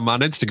this out. I'm on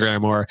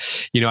Instagram, or,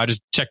 you know, I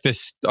just check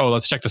this. Oh,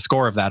 let's check the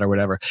score of that or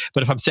whatever.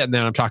 But if I'm sitting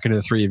there and I'm talking to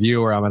the three of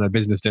you, or I'm on a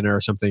business dinner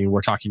or something, and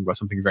we're talking about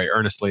something very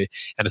earnestly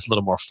and it's a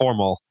little more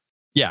formal.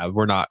 Yeah,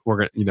 we're going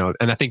to, you know,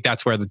 and I think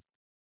that's where the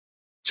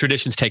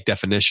traditions take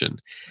definition.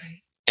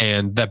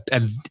 And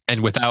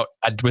without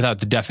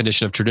the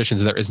definition of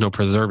traditions, there is no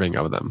preserving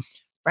of them.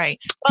 Right.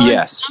 Well,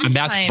 yes. And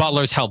that's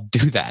butlers help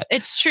do that.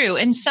 It's true.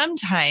 And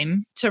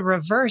sometime, to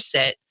reverse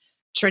it,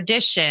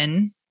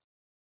 tradition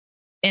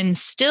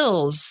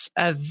instills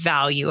a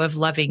value of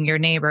loving your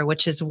neighbor,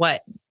 which is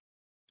what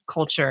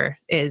culture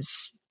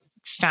is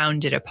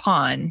founded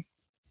upon.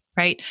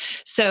 Right.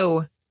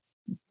 So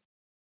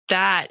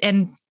that,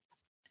 and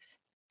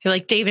I feel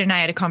like David and I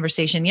had a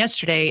conversation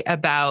yesterday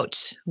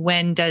about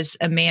when does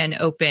a man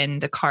open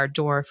the car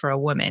door for a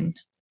woman,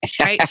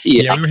 right?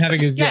 Yeah, we were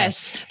having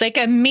like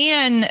a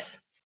man,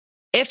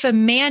 if a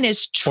man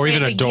is or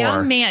even a door.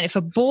 Young man, if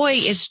a boy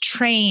is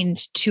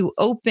trained to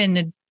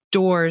open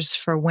doors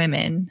for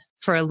women,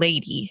 for a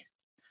lady,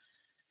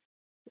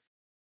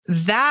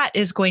 that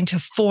is going to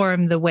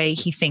form the way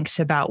he thinks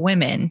about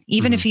women,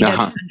 even if he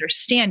doesn't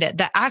understand it.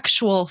 The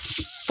actual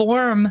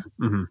form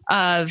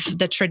of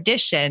the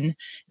tradition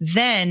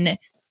then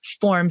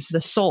forms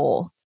the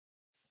soul.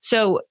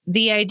 So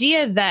the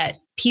idea that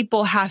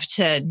people have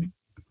to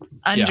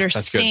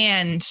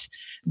understand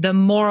the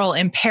moral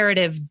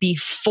imperative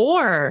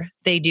before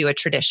they do a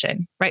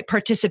tradition, right?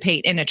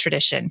 Participate in a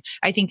tradition,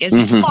 I think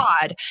is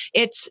flawed.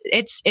 It's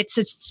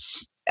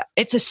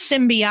a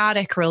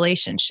symbiotic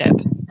relationship,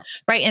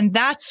 right? And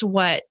that's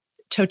what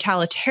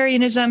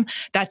totalitarianism,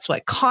 that's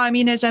what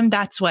communism,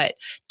 that's what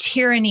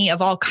tyranny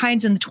of all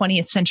kinds in the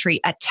 20th century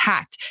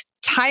attacked.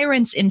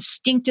 Tyrants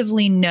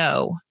instinctively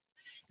know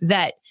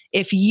that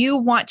if you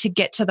want to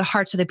get to the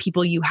hearts of the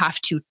people, you have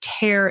to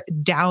tear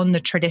down the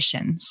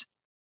traditions.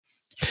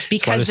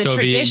 Because the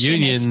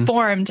tradition is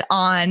formed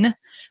on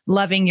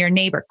loving your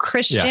neighbor.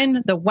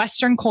 The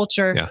Western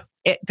culture,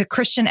 the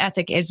Christian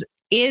ethic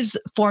is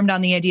formed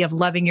on the idea of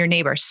loving your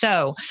neighbor.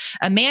 So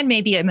a man may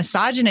be a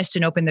misogynist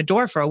and open the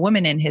door for a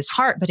woman in his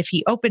heart, but if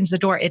he opens the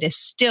door, it is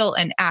still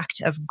an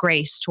act of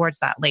grace towards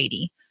that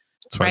lady.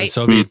 That's why the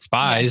Soviet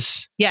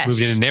spies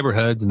moved into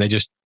neighborhoods and they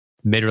just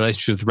made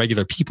relationships with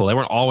regular people. They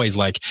weren't always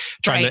like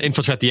trying to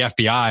infiltrate the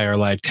FBI or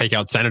like take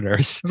out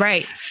senators.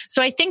 Right.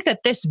 So I think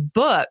that this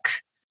book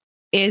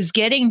is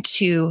getting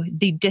to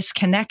the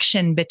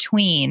disconnection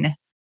between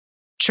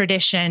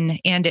tradition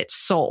and its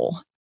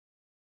soul,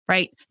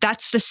 right?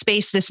 That's the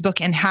space this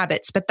book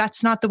inhabits, but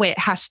that's not the way it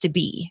has to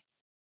be.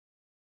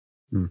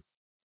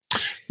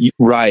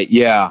 Right.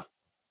 Yeah.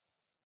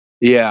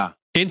 Yeah.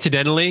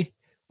 Incidentally,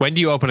 when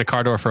do you open a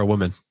car door for a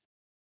woman?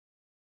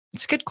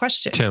 It's a good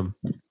question. Tim.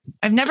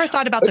 I've never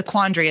thought about the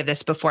quandary of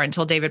this before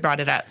until David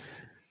brought it up.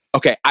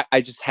 Okay,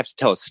 I just have to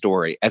tell a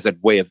story as a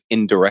way of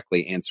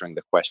indirectly answering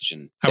the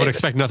question. I would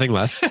expect nothing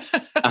less.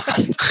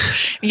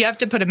 You have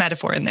to put a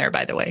metaphor in there,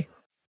 by the way.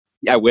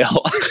 I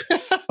will,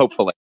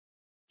 hopefully.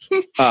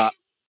 I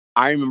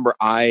remember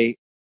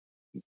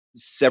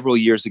several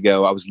years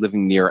ago, I was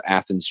living near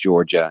Athens,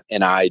 Georgia,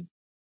 and I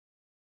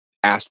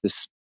asked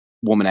this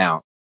woman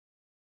out.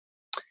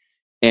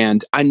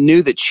 And I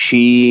knew that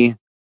she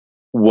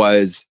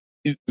was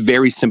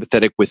very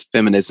sympathetic with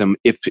feminism.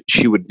 If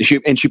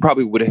she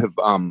probably would have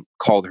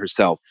called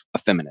herself a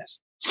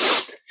feminist.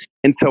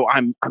 And so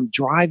I'm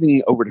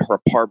driving over to her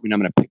apartment.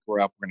 I'm going to pick her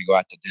up. We're going to go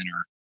out to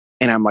dinner.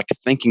 And I'm like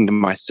thinking to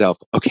myself,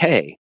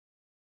 okay,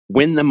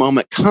 when the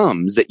moment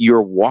comes that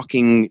you're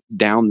walking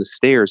down the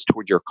stairs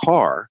toward your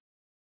car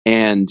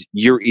and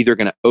you're either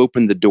going to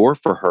open the door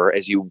for her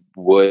as you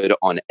would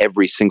on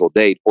every single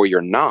date, or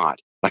you're not,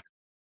 like,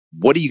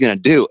 what are you going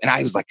to do? And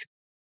I was like,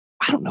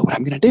 I don't know what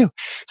I'm going to do.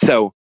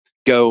 So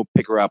go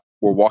pick her up.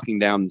 We're walking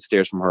down the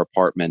stairs from her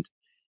apartment.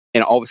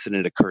 And all of a sudden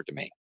it occurred to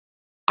me,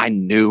 I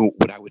knew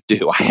what I would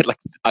do. I had like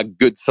a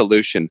good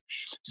solution.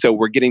 So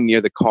we're getting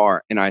near the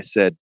car. And I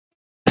said,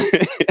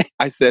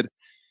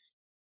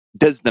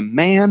 does the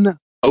man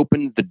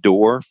open the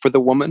door for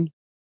the woman?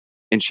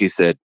 And she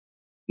said,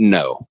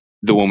 no,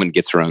 the woman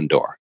gets her own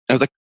door. I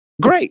was like,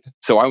 great.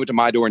 So I went to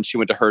my door and she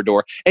went to her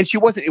door. And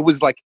it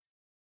was like,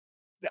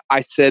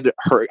 I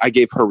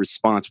gave her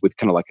response with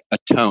kind of like a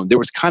tone. There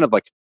was kind of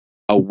like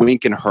a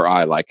wink in her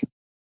eye, like,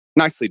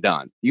 nicely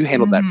done. You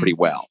handled that pretty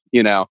well,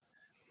 you know?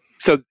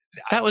 So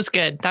that was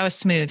good. That was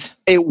smooth.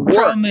 It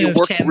worked. It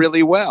worked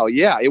really well.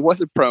 Yeah, it was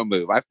a pro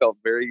move. I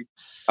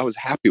was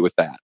happy with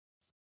that.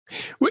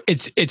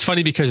 It's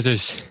funny because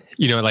there's,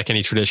 like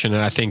any tradition,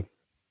 and I think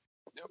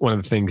one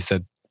of the things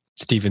that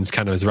Stephen's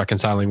kind of is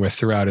reconciling with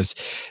throughout is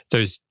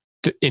there's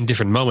in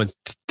different moments,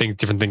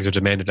 different things are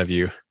demanded of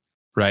you,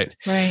 right?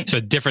 Right. So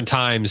at different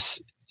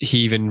times, he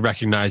even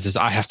recognizes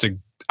I have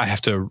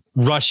to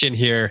rush in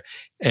here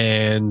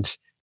and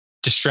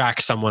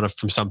distract someone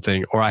from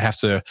something, or I have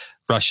to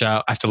rush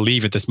out. I have to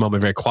leave at this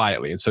moment very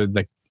quietly. And so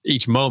like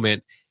each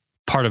moment,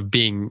 part of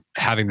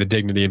having the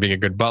dignity and being a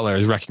good butler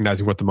is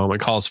recognizing what the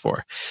moment calls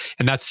for.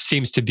 And that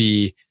seems to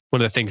be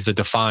one of the things that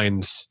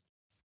defines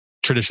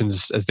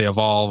traditions as they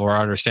evolve, or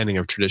our understanding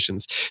of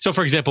traditions. So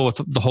for example,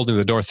 with the holding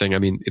the door thing, I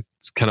mean,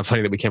 it's kind of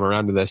funny that we came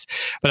around to this,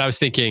 but I was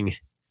thinking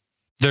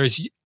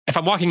if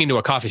I'm walking into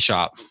a coffee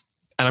shop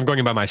and I'm going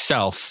in by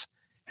myself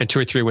and 2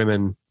 or 3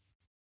 women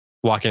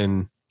walk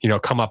in,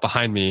 come up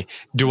behind me,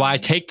 do I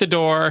take the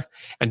door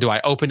and do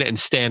I open it and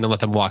stand and let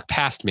them walk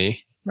past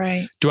me?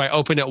 Right. Do I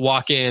open it,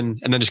 walk in,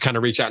 and then just kind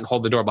of reach out and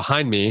hold the door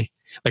behind me?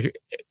 Like,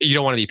 you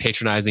don't want to be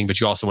patronizing, but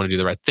you also want to do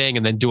the right thing.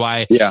 And then do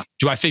I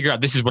figure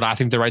out this is what I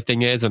think the right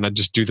thing is, and I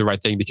just do the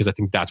right thing because I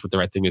think that's what the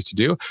right thing is to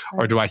do?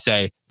 Right. Or do I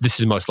say this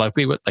is most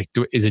likely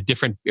is it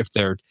different if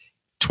they're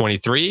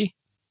 23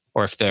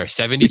 or if they're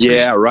 73?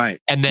 Yeah, right.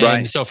 And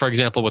then, so for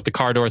example, with the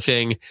car door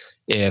thing,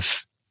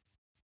 if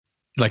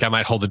like I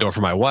might hold the door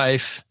for my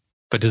wife,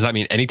 but does that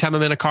mean anytime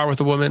I'm in a car with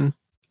a woman,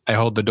 I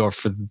hold the door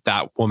for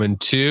that woman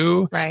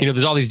too? Right.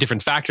 There's all these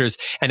different factors,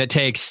 and it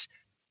takes,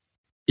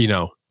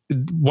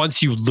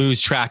 once you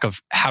lose track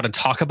of how to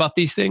talk about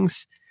these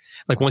things,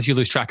 like once you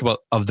lose track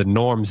of the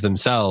norms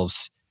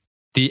themselves,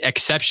 the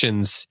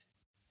exceptions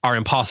are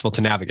impossible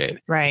to navigate.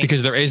 Right.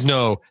 Because there's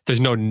no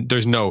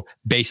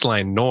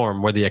baseline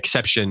norm where the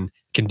exception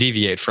can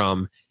deviate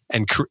from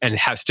and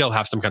still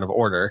have some kind of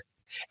order.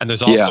 And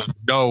there's also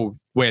no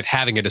way of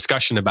having a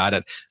discussion about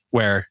it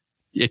where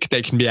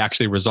they can be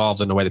actually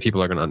resolved in a way that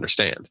people are going to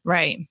understand.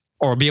 Right.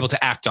 Or be able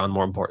to act on,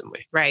 more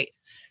importantly. Right.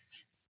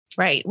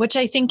 Right. Which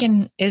I think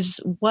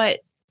is what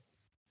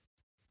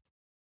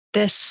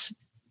this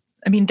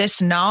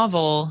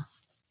novel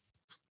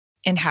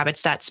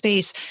inhabits that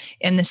space,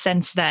 in the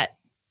sense that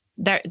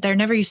there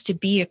never used to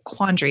be a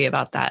quandary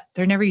about that.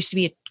 There never used to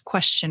be a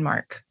question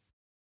mark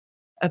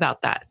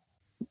about that.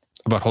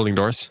 About holding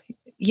doors?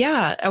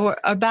 Yeah. Or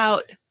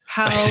about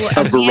how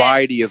a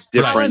variety of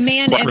different, how a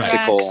man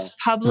practical, interacts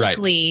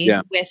publicly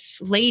with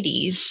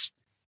ladies.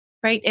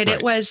 Right. And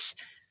it was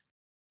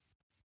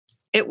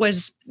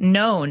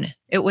known.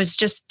 It was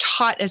just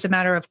taught as a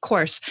matter of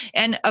course.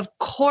 And of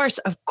course,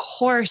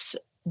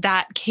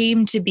 that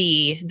came to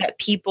be that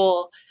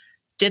people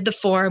did the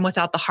form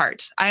without the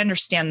heart. I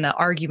understand the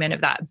argument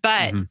of that,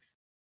 but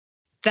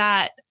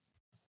that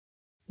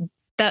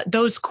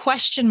those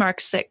question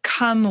marks that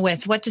come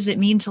with what does it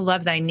mean to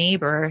love thy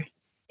neighbor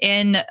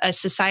in a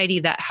society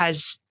that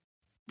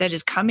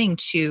is coming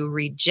to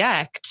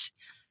reject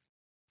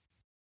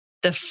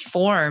the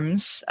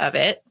forms of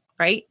it,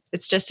 right?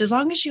 It's just as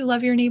long as you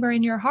love your neighbor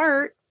in your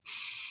heart,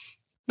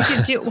 you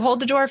can hold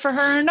the door for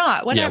her or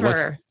not,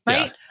 whatever,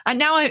 right? Yeah. And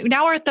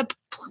now we're at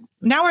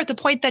the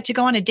point that to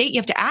go on a date, you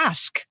have to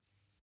ask,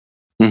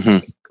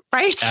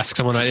 right? Ask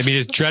someone. I mean,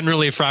 it's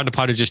generally frowned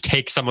upon to just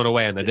take someone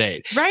away on the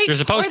date, right? You're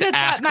supposed to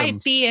ask. That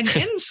might be an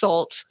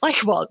insult. Like,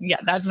 well, yeah,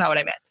 that's not what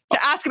I meant. To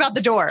ask about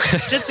the door,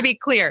 just to be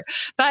clear.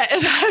 But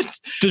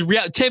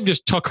Tim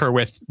just took her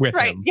with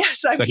right. him.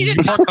 Yes, so you're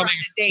coming.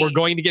 We're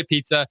going to get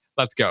pizza.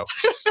 Let's go.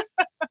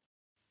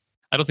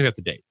 I don't think that's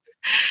a date.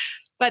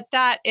 But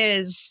that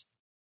is,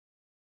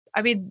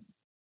 I mean,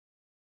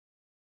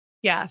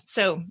 yeah.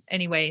 So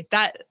anyway,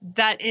 that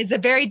is a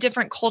very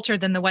different culture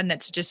than the one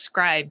that's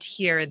described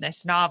here in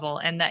this novel,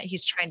 and that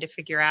he's trying to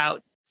figure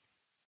out,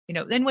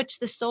 in which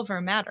the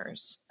silver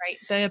matters, right?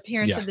 The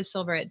appearance of the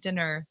silver at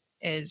dinner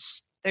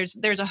is,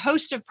 there's a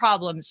host of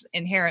problems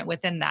inherent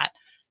within that,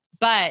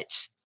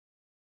 but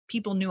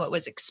people knew what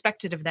was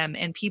expected of them,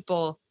 and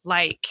people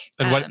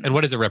and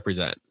what does it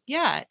represent?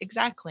 Yeah,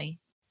 exactly.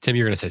 Tim,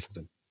 you're going to say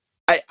something.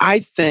 I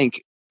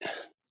think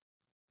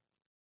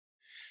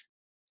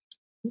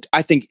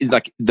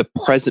like the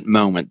present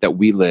moment that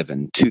we live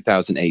in,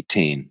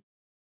 2018,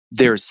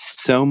 there's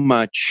so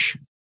much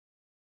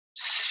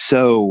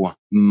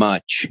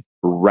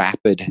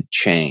rapid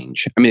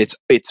change. I mean,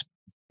 it's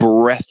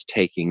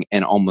breathtaking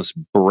and almost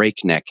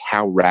breakneck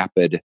how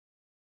rapid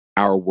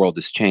our world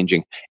is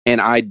changing. And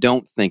I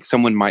don't think,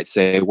 someone might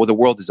say, well, the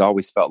world has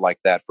always felt like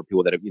that for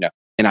people that have,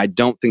 and I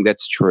don't think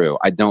that's true.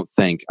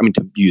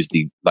 To use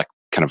the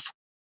kind of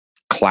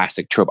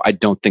classic trope, I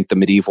don't think the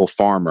medieval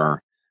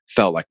farmer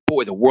felt like,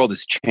 boy, the world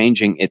is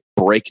changing at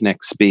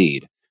breakneck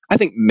speed. I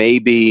think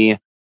maybe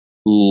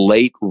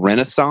late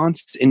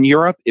Renaissance in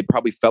Europe, it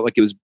probably felt like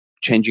it was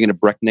changing at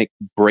a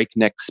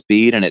breakneck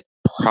speed, and it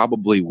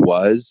probably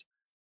was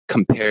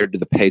compared to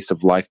the pace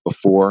of life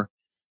before.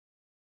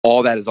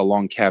 All that is a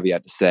long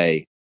caveat to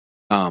say,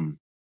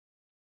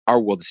 our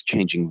world is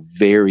changing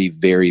very,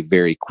 very,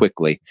 very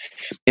quickly.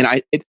 And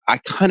I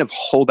kind of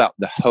hold out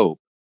the hope,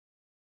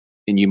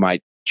 and you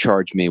might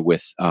charge me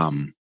with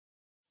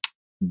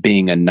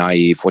being a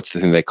naive, what's the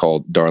thing they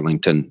call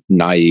Darlington?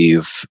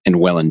 Naive and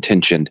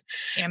well-intentioned.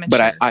 Amateur,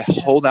 but I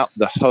hold out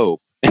the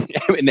hope,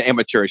 and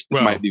amateurish,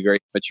 this might be very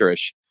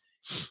amateurish,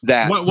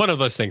 that one of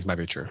those things might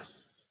be true.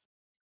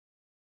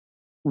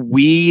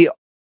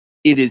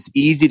 It is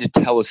easy to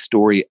tell a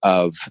story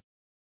of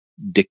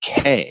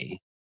decay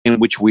in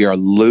which we are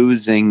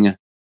losing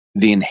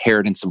the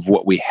inheritance of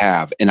what we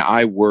have. And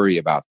I worry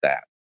about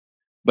that.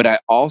 But I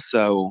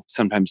also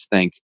sometimes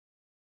think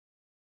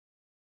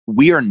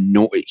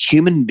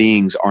human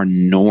beings are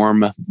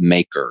norm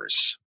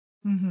makers.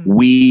 Mm-hmm.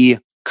 We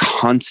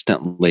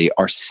constantly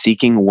are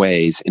seeking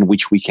ways in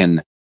which we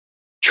can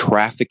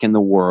traffic in the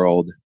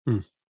world,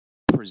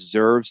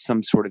 preserve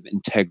some sort of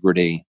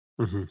integrity.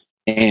 Mm-hmm.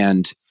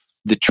 And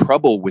the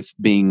trouble with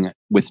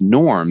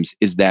norms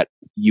is that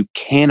you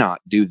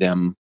cannot do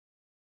them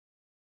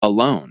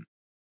alone.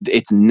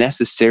 It's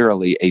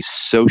necessarily a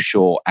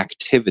social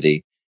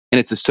activity, and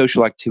it's a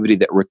social activity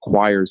that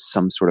requires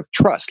some sort of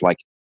trust. Like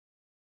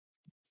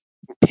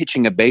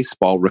pitching a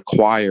baseball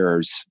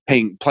requires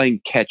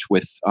playing catch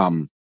with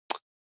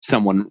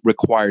someone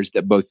requires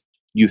that both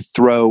you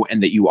throw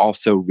and that you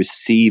also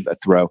receive a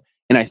throw.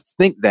 And I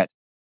think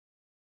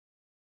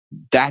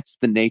that's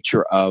the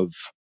nature of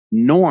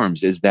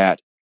norms, is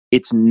that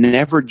it's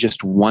never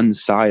just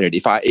one-sided.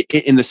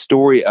 In the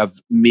story of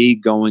me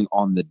going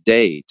on the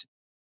date,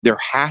 there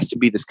has to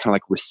be this kind of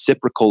like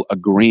reciprocal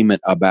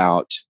agreement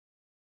about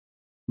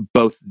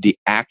both the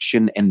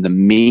action and the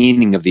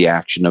meaning of the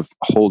action of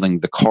holding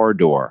the car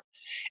door.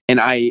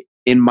 And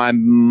in my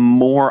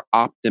more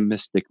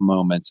optimistic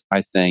moments,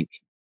 I think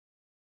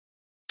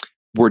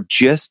we're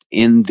just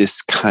in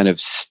this kind of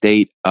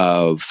state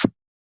of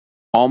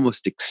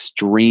almost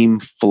extreme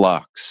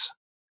flux,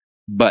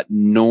 but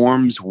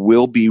norms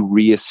will be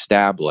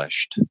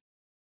reestablished.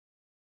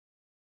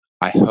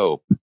 I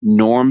hope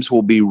norms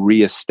will be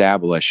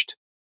reestablished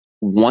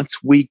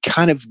once we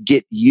kind of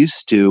get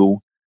used to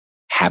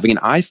having an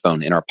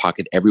iPhone in our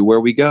pocket everywhere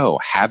we go,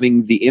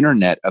 having the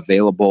internet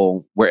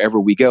available wherever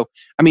we go.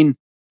 I mean,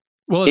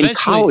 in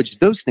college,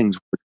 those things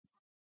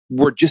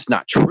were just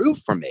not true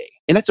for me.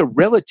 And that's a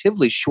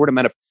relatively short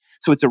amount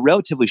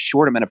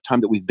of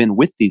time that we've been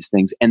with these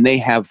things, and they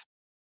have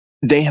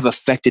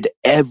affected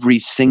every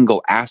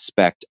single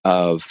aspect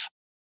of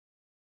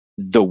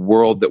the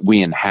world that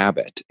we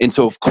inhabit. And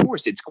so, of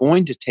course, it's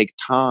going to take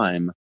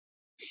time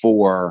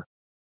for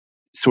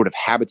sort of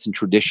habits and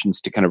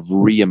traditions to kind of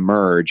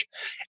reemerge.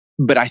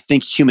 But I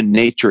think human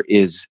nature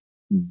is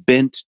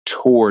bent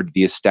toward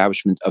the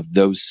establishment of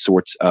those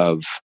sorts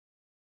of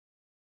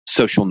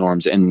social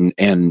norms.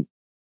 And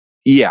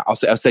yeah, I'll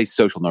say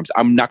social norms.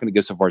 I'm not going to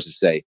go so far as to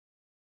say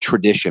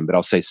tradition, but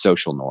I'll say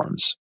social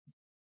norms.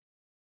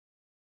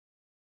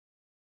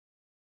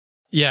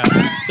 Yeah.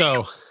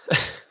 So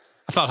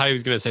I thought Heidi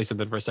was going to say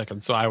something for a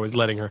second, so I was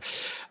letting her.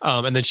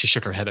 And then she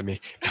shook her head at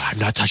me. No, I'm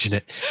not touching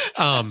it.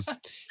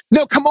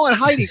 No, come on,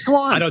 Heidi, come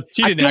on.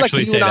 She didn't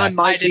actually say that.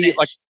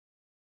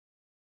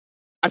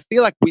 I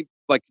feel like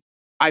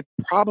I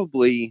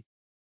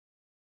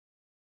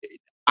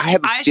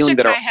have a feeling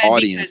that our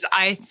audience. Because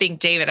I think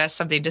David has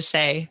something to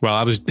say. Well,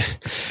 I was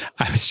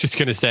just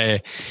going to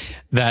say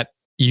that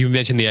you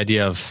mentioned the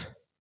idea of,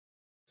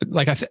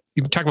 like,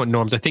 you talk about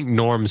norms. I think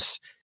norms.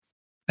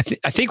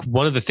 I think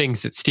one of the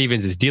things that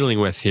Stevens is dealing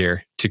with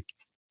here, to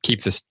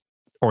keep this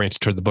oriented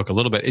toward the book a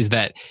little bit, is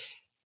that,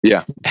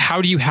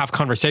 how do you have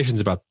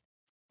conversations about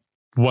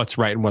what's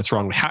right and what's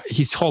wrong?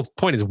 His whole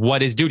point is,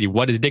 what is duty?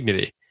 What is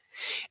dignity?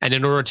 And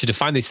in order to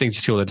define these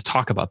things, you have to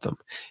talk about them.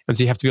 And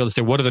so you have to be able to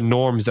say, what are the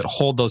norms that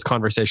hold those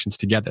conversations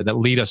together, that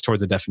lead us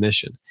towards a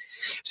definition?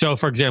 So,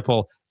 for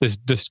example,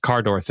 this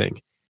car door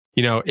thing,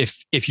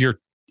 if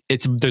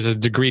there's a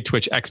degree to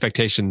which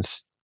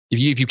expectations, if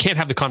you can't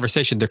have the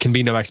conversation, there can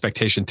be no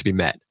expectation to be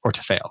met or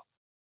to fail.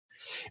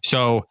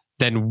 So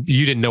then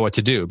you didn't know what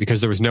to do, because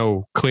there was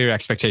no clear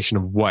expectation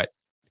of what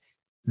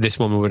this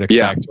woman would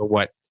expect or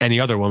what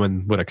any other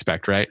woman would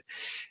expect, right?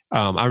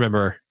 I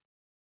remember,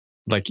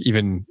 like,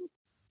 even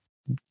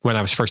when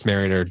I was first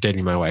married or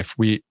dating my wife,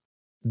 we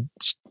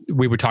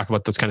would talk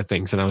about those kind of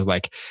things. And I was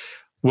like,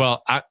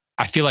 well, I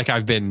feel like I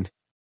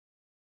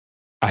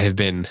have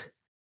been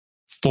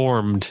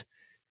formed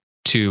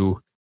to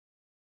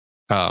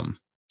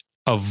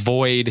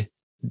avoid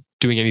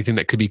doing anything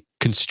that could be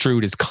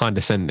construed as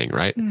condescending,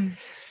 right?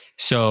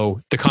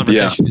 So the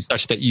conversation is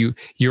such that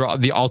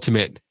the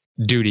ultimate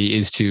duty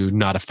is to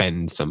not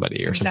offend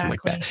somebody or something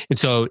like that. And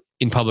so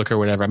in public or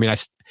whatever, I mean,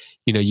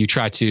 you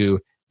try to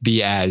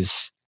be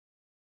as,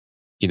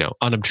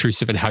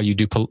 unobtrusive in how you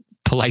do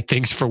polite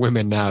things for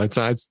women now. It's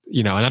and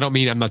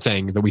I'm not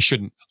saying that we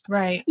shouldn't,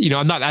 right?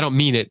 I don't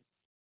mean it.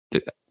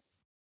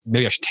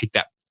 Maybe I should take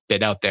that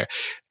bit out there.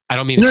 I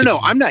don't mean No,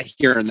 I'm not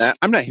hearing that.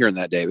 I'm not hearing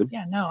that, David.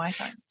 Yeah, no, I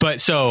thought.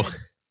 But so,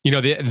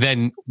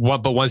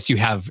 but once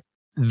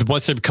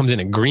there becomes an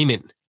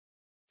agreement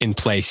in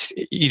place,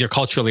 either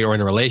culturally or in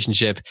a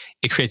relationship,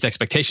 it creates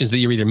expectations that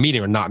you're either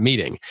meeting or not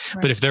meeting.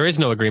 Right. But if there is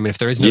no agreement, if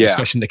there is no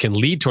discussion that can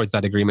lead towards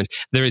that agreement,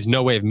 there is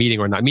no way of meeting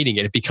or not meeting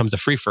it. It becomes a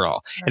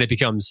free-for-all. Right. And it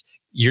becomes,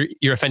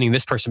 you're offending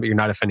this person, but you're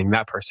not offending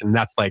that person. And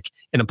that's like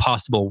an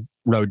impossible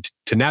road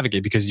to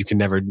navigate, because you can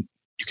never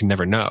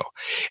know. I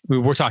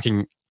mean, we're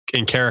talking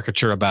in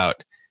caricature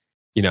about,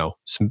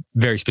 some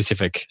very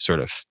specific sort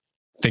of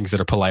things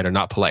that are polite or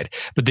not polite,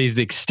 but these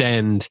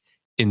extend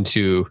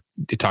into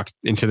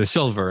the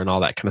silver and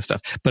all that kind of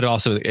stuff. But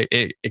also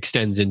it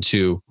extends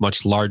into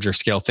much larger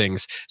scale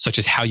things, such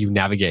as how you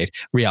navigate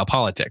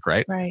realpolitik,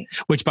 right? Right.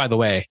 Which, by the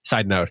way,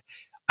 side note,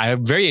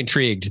 I'm very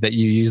intrigued that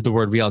you use the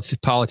word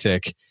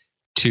realpolitik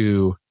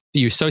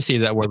you associate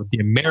that word with the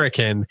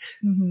American.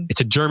 Mm-hmm. It's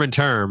a German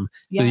term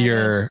that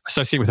you're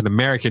associating with an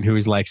American who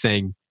is like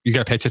saying, you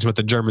got to pay attention to what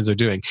the Germans are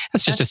doing.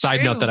 That's just a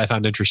side note that I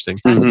found interesting.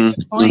 That's a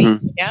good point.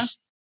 Mm-hmm. Yeah.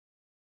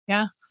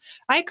 Yeah.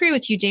 I agree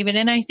with you, David.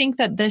 And I think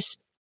that this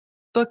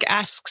book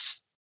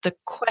asks the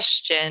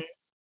question,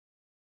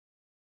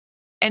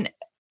 and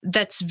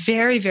that's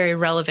very, very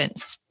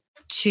relevant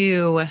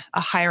to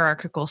a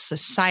hierarchical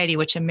society,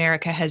 which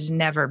America has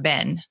never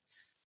been.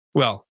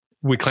 Well,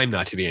 we claim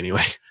not to be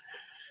anyway.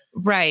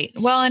 Right.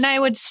 Well, and I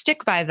would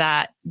stick by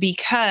that,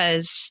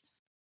 because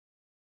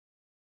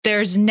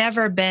there's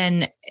never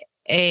been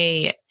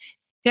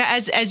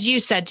as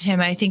you said, Tim,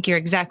 I think you're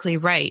exactly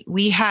right.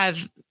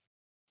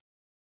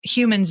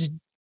 Humans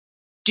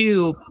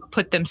do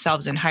put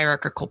themselves in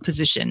hierarchical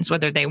positions,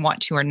 whether they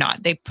want to or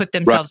not. They put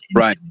themselves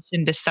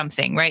into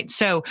something, right?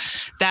 So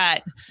that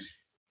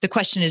the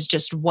question is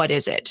just, what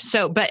is it?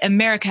 So, but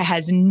America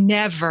has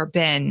never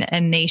been a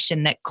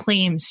nation that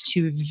claims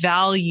to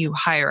value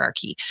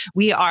hierarchy.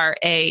 We were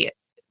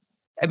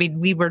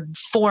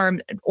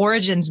formed,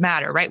 origins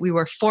matter, right? We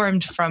were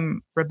formed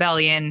from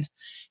rebellion,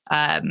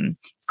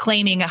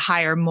 claiming a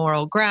higher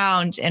moral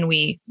ground, and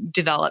we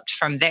developed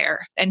from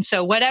there. And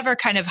so whatever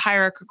kind of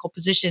hierarchical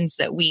positions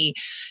that we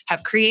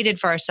have created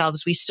for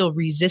ourselves, we still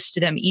resist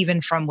them even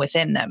from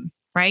within them,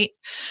 right?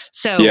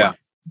 So,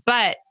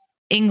 but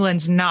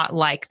England's not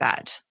like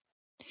that.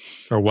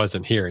 Or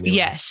wasn't here anyway.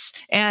 Yes.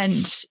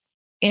 And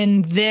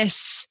in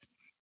this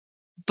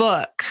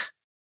book,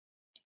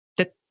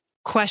 the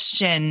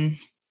question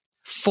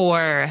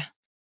for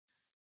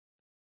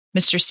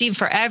Mr. Steve,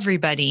 for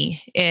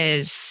everybody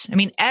is, I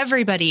mean,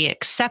 everybody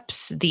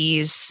accepts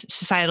these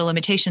societal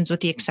limitations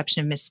with the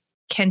exception of Miss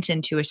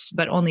Kenton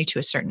but only to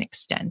a certain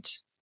extent.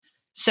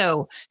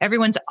 So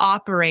everyone's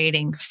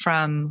operating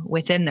from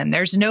within them.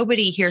 There's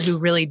nobody here who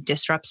really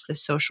disrupts the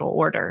social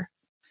order.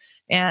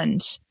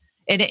 And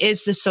it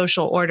is the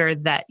social order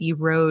that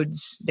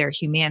erodes their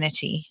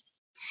humanity.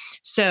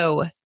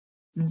 So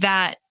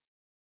that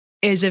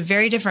is a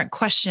very different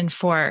question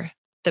for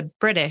the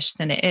British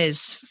than it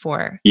is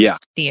for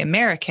the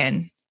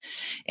American.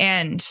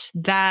 And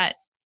that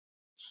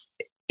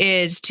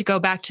is to go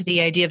back to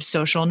the idea of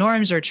social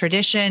norms or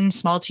tradition,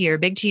 small t or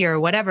big T or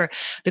whatever.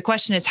 The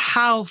question is,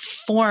 how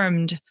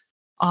formed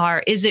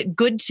is it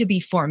good to be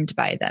formed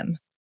by them?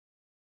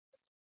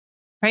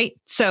 Right?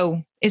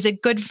 So is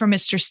it good for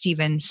Mr.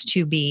 Stevens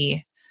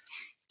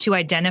to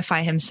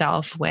identify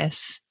himself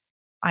with,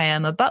 I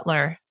am a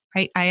butler,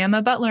 right? I am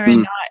a butler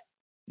and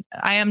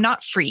I am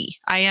not free.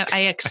 I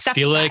accept. I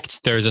feel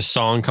like there's a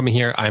song coming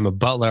here. I'm a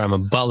butler. I'm a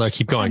butler.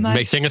 Keep going.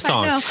 Sing a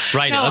song.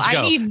 Right. No, let's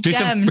go. I need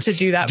Jem to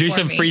do that. Do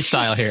some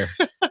freestyle here.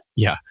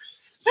 Yeah.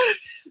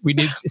 We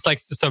need. It's like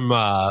some.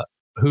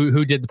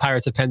 Who did the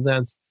Pirates of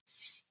Penzance?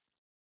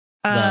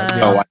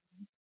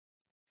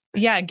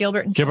 Yeah,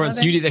 Gilbert and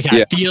Sullivan.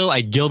 I feel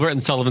like Gilbert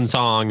and Sullivan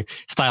song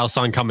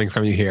coming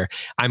from you here.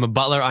 I'm a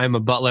butler. I'm a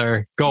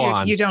butler. Go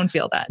on. You don't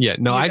feel that. Yeah,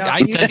 no,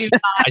 I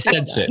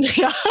sense it.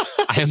 Yeah.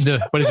 I am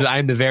the, what is it? I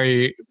am the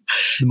very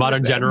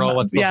modern general.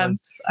 What's the one?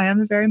 I am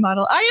the very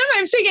model.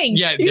 I'm singing.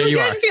 Yeah, there you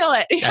did feel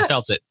it. Yes. I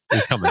felt it.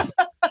 It's coming.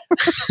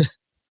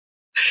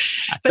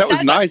 That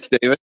was nice,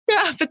 David.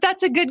 Yeah, but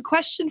that's a good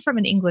question from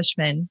an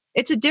Englishman.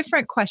 It's a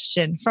different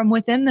question from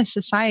within the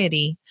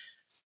society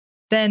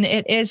than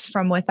it is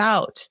from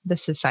without the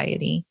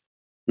society.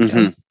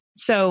 Mm-hmm.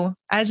 So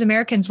as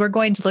Americans, we're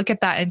going to look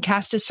at that and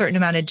cast a certain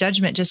amount of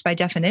judgment just by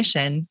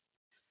definition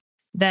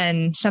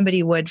than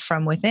somebody would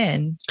from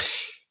within.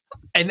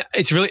 And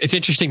it's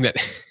interesting that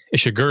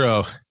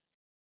Ishiguro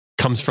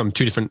comes from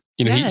two different,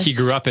 yes. he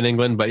grew up in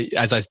England, but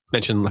as I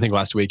mentioned, I think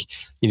last week,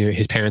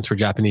 his parents were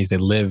Japanese. They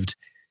lived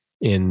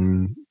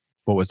in,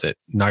 what was it?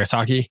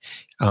 Nagasaki.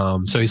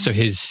 So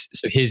his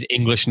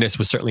Englishness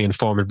was certainly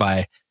informed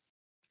by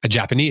a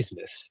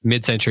Japaneseness,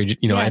 mid-century,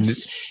 and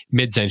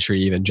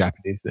mid-century even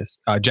Japaneseness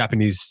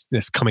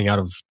coming out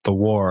of the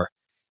war.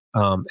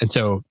 And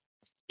so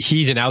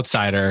he's an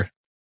outsider,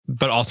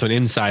 but also an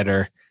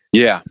insider.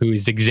 Yeah.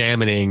 Who's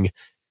examining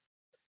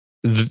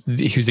the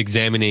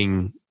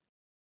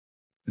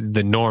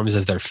norms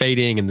as they're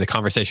fading and the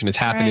conversation is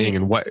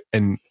happening, right.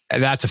 and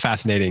that's a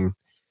fascinating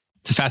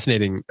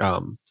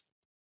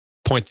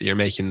point that you're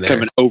making there. Kind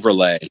of an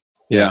overlay.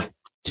 Yeah.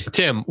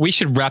 Tim, we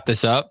should wrap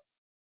this up.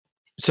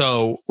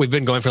 So we've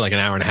been going for like an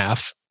hour and a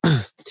half.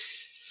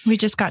 We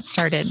just got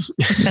started.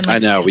 It's been I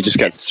know. We just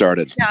got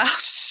started. Yeah.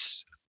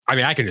 I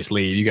mean, I can just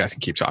leave. You guys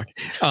can keep talking.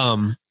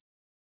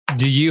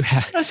 Do you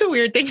have... That's a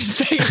weird thing to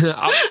say.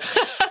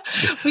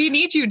 We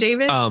need you,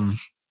 David.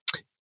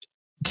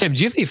 Tim,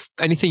 do you have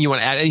anything you want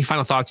to add? Any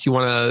final thoughts you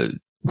want to...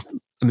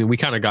 I mean, we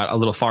kind of got a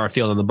little far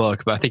afield in the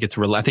book, but I think it's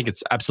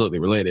absolutely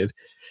related.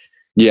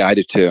 Yeah, I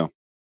do too.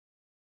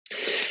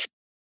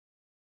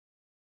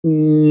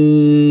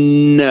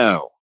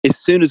 No. As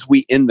soon as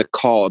we end the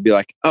call, I'll be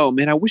like, oh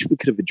man, I wish we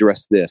could have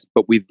addressed this,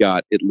 but we've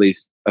got at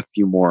least a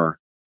few more,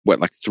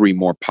 3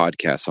 more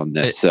podcasts on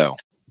this.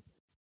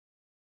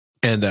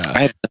 And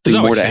I have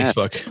nothing more to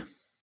Facebook. Add.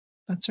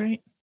 That's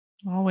right.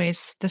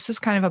 Always. This is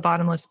kind of a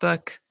bottomless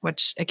book,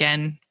 which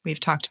again,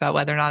 we've talked about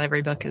whether or not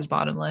every book is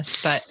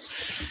bottomless, but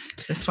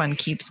this one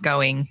keeps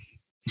going.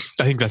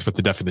 I think that's what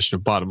the definition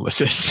of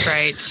bottomless is.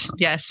 Right.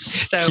 Yes.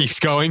 So keeps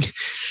going.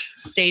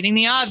 Stating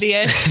the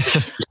obvious.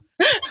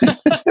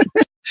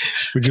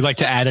 Would you like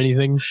to add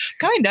anything?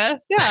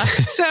 Kinda, yeah.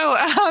 So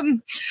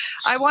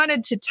I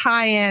wanted to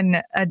tie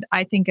in,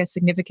 I think, a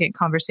significant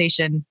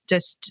conversation.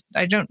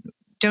 I don't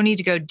need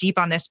to go deep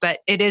on this, but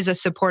it is a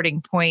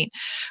supporting point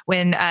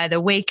when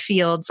the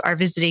Wakefields are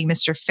visiting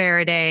Mr.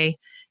 Faraday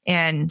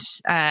and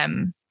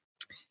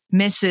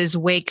Mrs.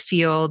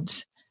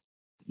 Wakefield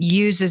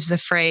uses the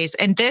phrase,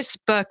 and this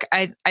book,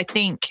 I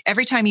think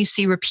every time you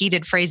see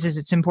repeated phrases,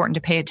 it's important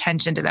to pay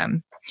attention to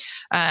them.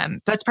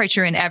 That's probably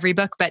true in every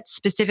book, but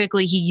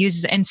specifically he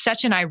uses, in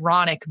such an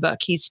ironic book,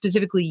 he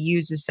specifically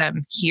uses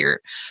them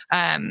here.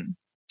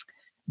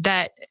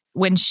 That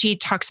when she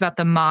talks about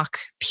the mock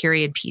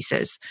period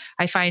pieces,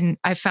 I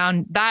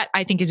found that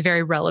I think is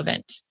very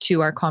relevant to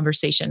our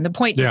conversation. The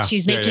point that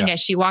she's making as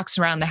she walks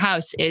around the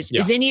house is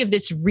any of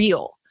this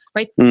real,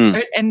 right?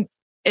 And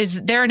is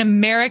there an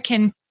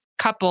American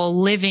couple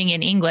living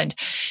in England,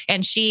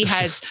 and she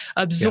has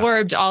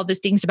absorbed all the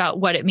things about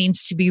what it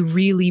means to be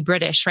really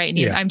British, right?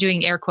 And I'm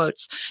doing air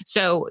quotes.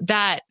 So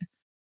that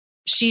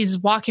she's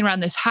walking around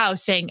this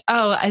house saying,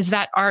 oh, is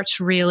that arch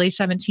really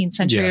 17th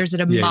century or is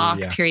it a mock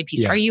period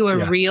piece? Are you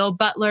a real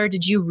butler?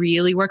 Did you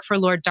really work for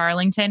Lord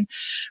Darlington?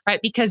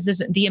 Right? Because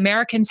the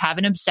Americans have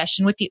an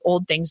obsession with the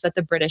old things that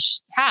the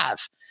British have.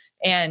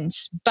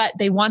 But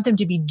they want them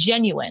to be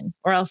genuine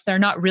or else they're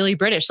not really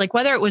British. Like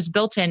whether it was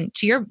built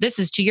this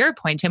is to your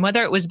point, Tim,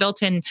 whether it was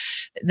built in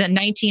the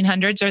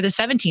 1900s or the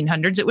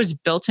 1700s, it was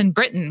built in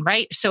Britain,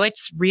 right? So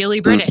it's really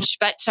British,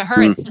 but to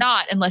her, it's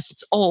not unless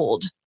it's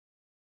old.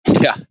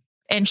 Yeah.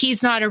 And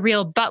he's not a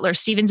real butler.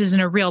 Stevens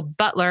isn't a real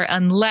butler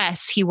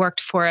unless he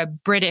worked for a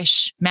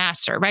British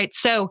master, right?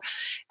 So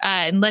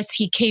unless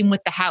he came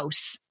with the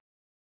house.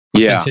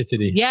 Yeah.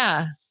 Authenticity.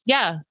 Yeah.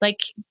 Yeah.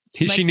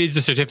 She needs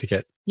the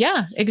certificate.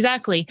 Yeah,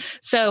 exactly.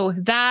 So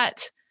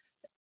that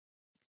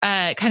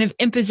kind of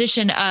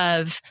imposition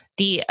of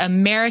the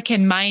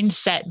American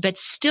mindset, but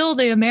still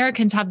the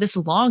Americans have this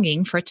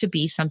longing for it to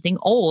be something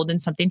old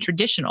and something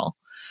traditional.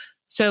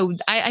 So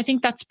I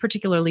think that's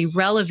particularly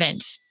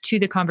relevant to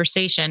the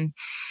conversation.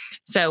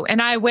 So, and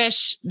I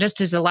wish,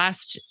 just as a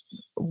last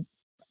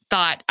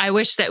thought, I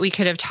wish that we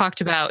could have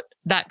talked about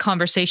that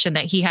conversation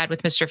that he had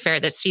with Mr.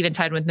 Faraday, that Stevens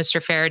had with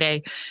Mr.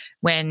 Faraday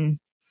when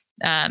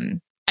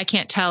I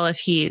can't tell if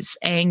he's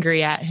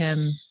angry at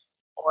him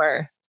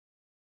or...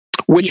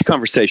 Which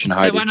conversation,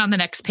 Heidi? The one on the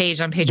next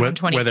page, on page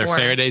 124. Whether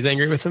Faraday's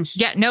angry with him?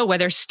 Yeah, no,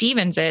 whether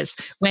Stevens is.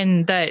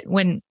 When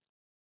Mr.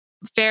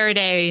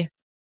 Faraday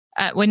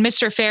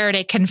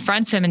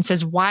confronts him and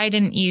says, why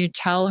didn't you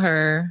tell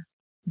her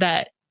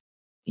that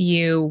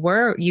you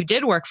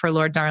did work for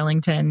Lord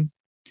Darlington?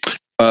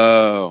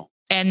 Oh.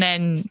 And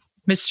then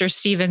Mr.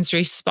 Stevens'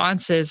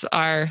 responses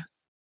are,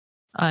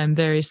 I'm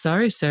very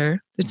sorry, sir.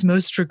 It's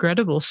most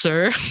regrettable,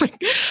 sir.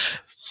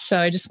 So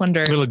I just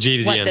wonder what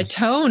the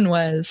tone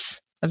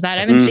was of that.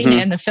 I haven't seen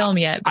it in the film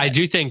yet. I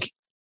do think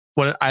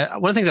one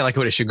of the things I like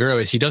about Ishiguro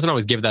is he doesn't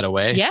always give that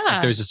away. Yeah,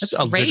 like there's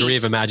a degree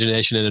of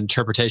imagination and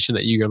interpretation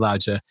that you're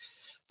allowed to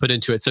put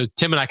into it. So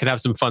Tim and I could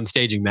have some fun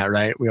staging that,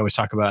 right? We always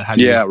talk about how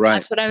do right.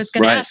 That's what I was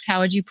going to ask.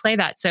 How would you play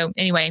that? So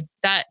anyway,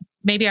 that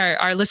maybe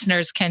our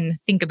listeners can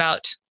think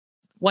about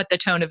what the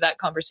tone of that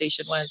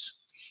conversation was.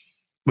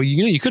 Well,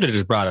 you could have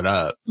just brought it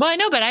up. Well, I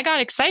know, but I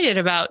got excited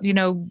about,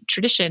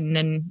 tradition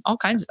and all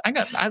kinds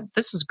of,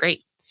 this was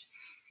great.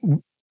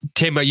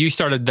 Tim, you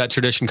started that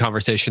tradition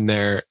conversation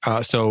there,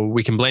 so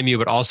we can blame you,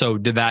 but also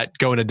did that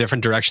go in a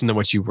different direction than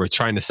what you were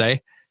trying to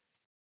say?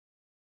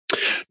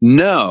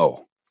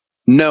 No,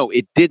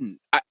 it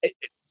didn't.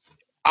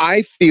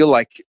 I feel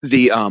like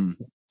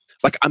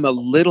I'm a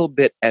little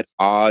bit at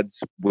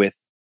odds with,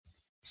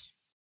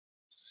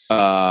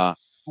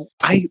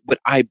 what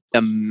I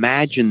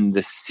imagine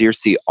the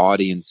Circe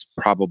audience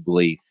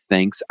probably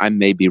thinks. I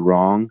may be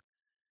wrong.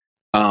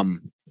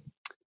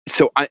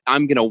 So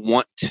I'm going to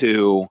want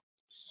to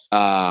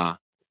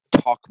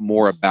talk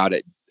more about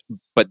it,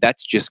 but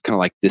that's just kind of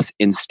like this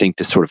instinct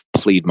to sort of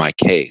plead my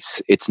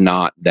case. It's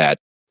not that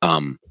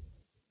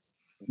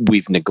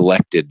we've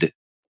neglected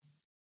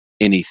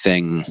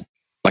anything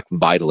like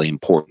vitally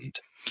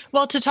important.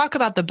 Well, to talk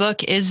about the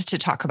book is to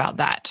talk about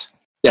that.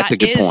 That's a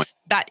good point.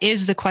 That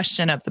is the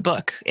question of the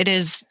book. It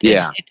is.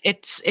 Yeah.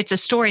 It's a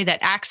story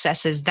that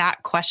accesses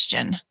that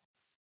question,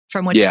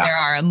 from which there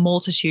are a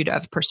multitude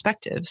of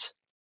perspectives.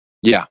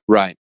 Yeah.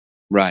 Right.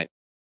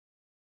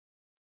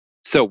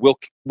 So we'll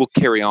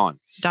carry on. ...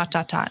 Yeah.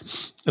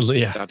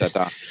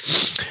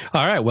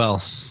 All right.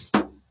 Well,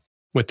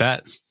 with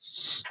that,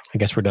 I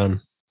guess we're done.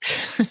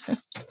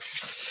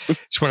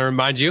 Just want to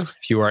remind you,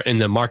 if you are in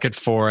the market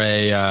for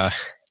a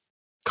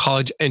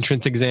college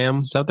entrance exam,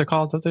 is that what they're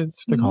called? That's what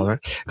they're called, right?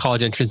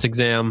 College entrance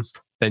exam,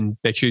 then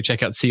make sure you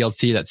check out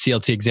CLT. That's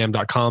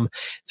cltexam.com.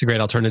 It's a great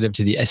alternative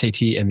to the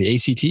SAT and the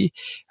ACT.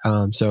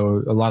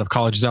 So a lot of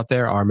colleges out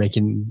there are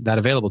making that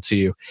available to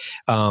you.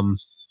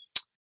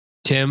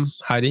 Tim,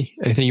 Heidi,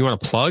 anything you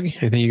want to plug?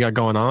 Anything you got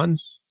going on?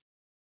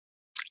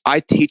 I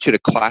teach at a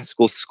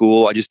classical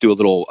school. I just do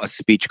a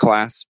speech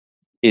class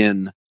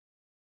in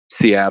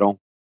Seattle.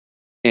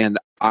 And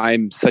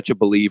I'm such a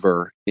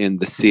believer in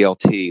the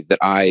CLT that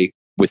I,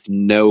 with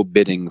no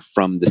bidding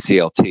from the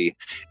CLT,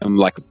 am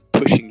like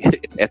pushing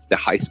it at the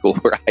high school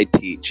where I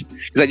teach.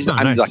 Because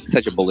I'm like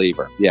such a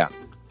believer. Yeah.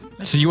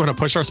 So you want to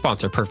push our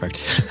sponsor.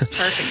 Perfect. It's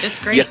perfect. It's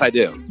great. Yes, I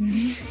do.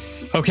 Mm-hmm.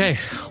 Okay.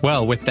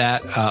 Well, with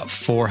that,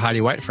 for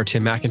Heidi White, for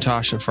Tim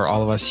McIntosh, and for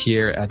all of us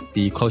here at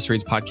the Close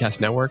Reads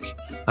Podcast Network,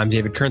 I'm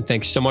David Kern.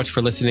 Thanks so much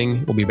for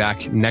listening. We'll be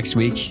back next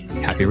week.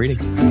 Happy reading.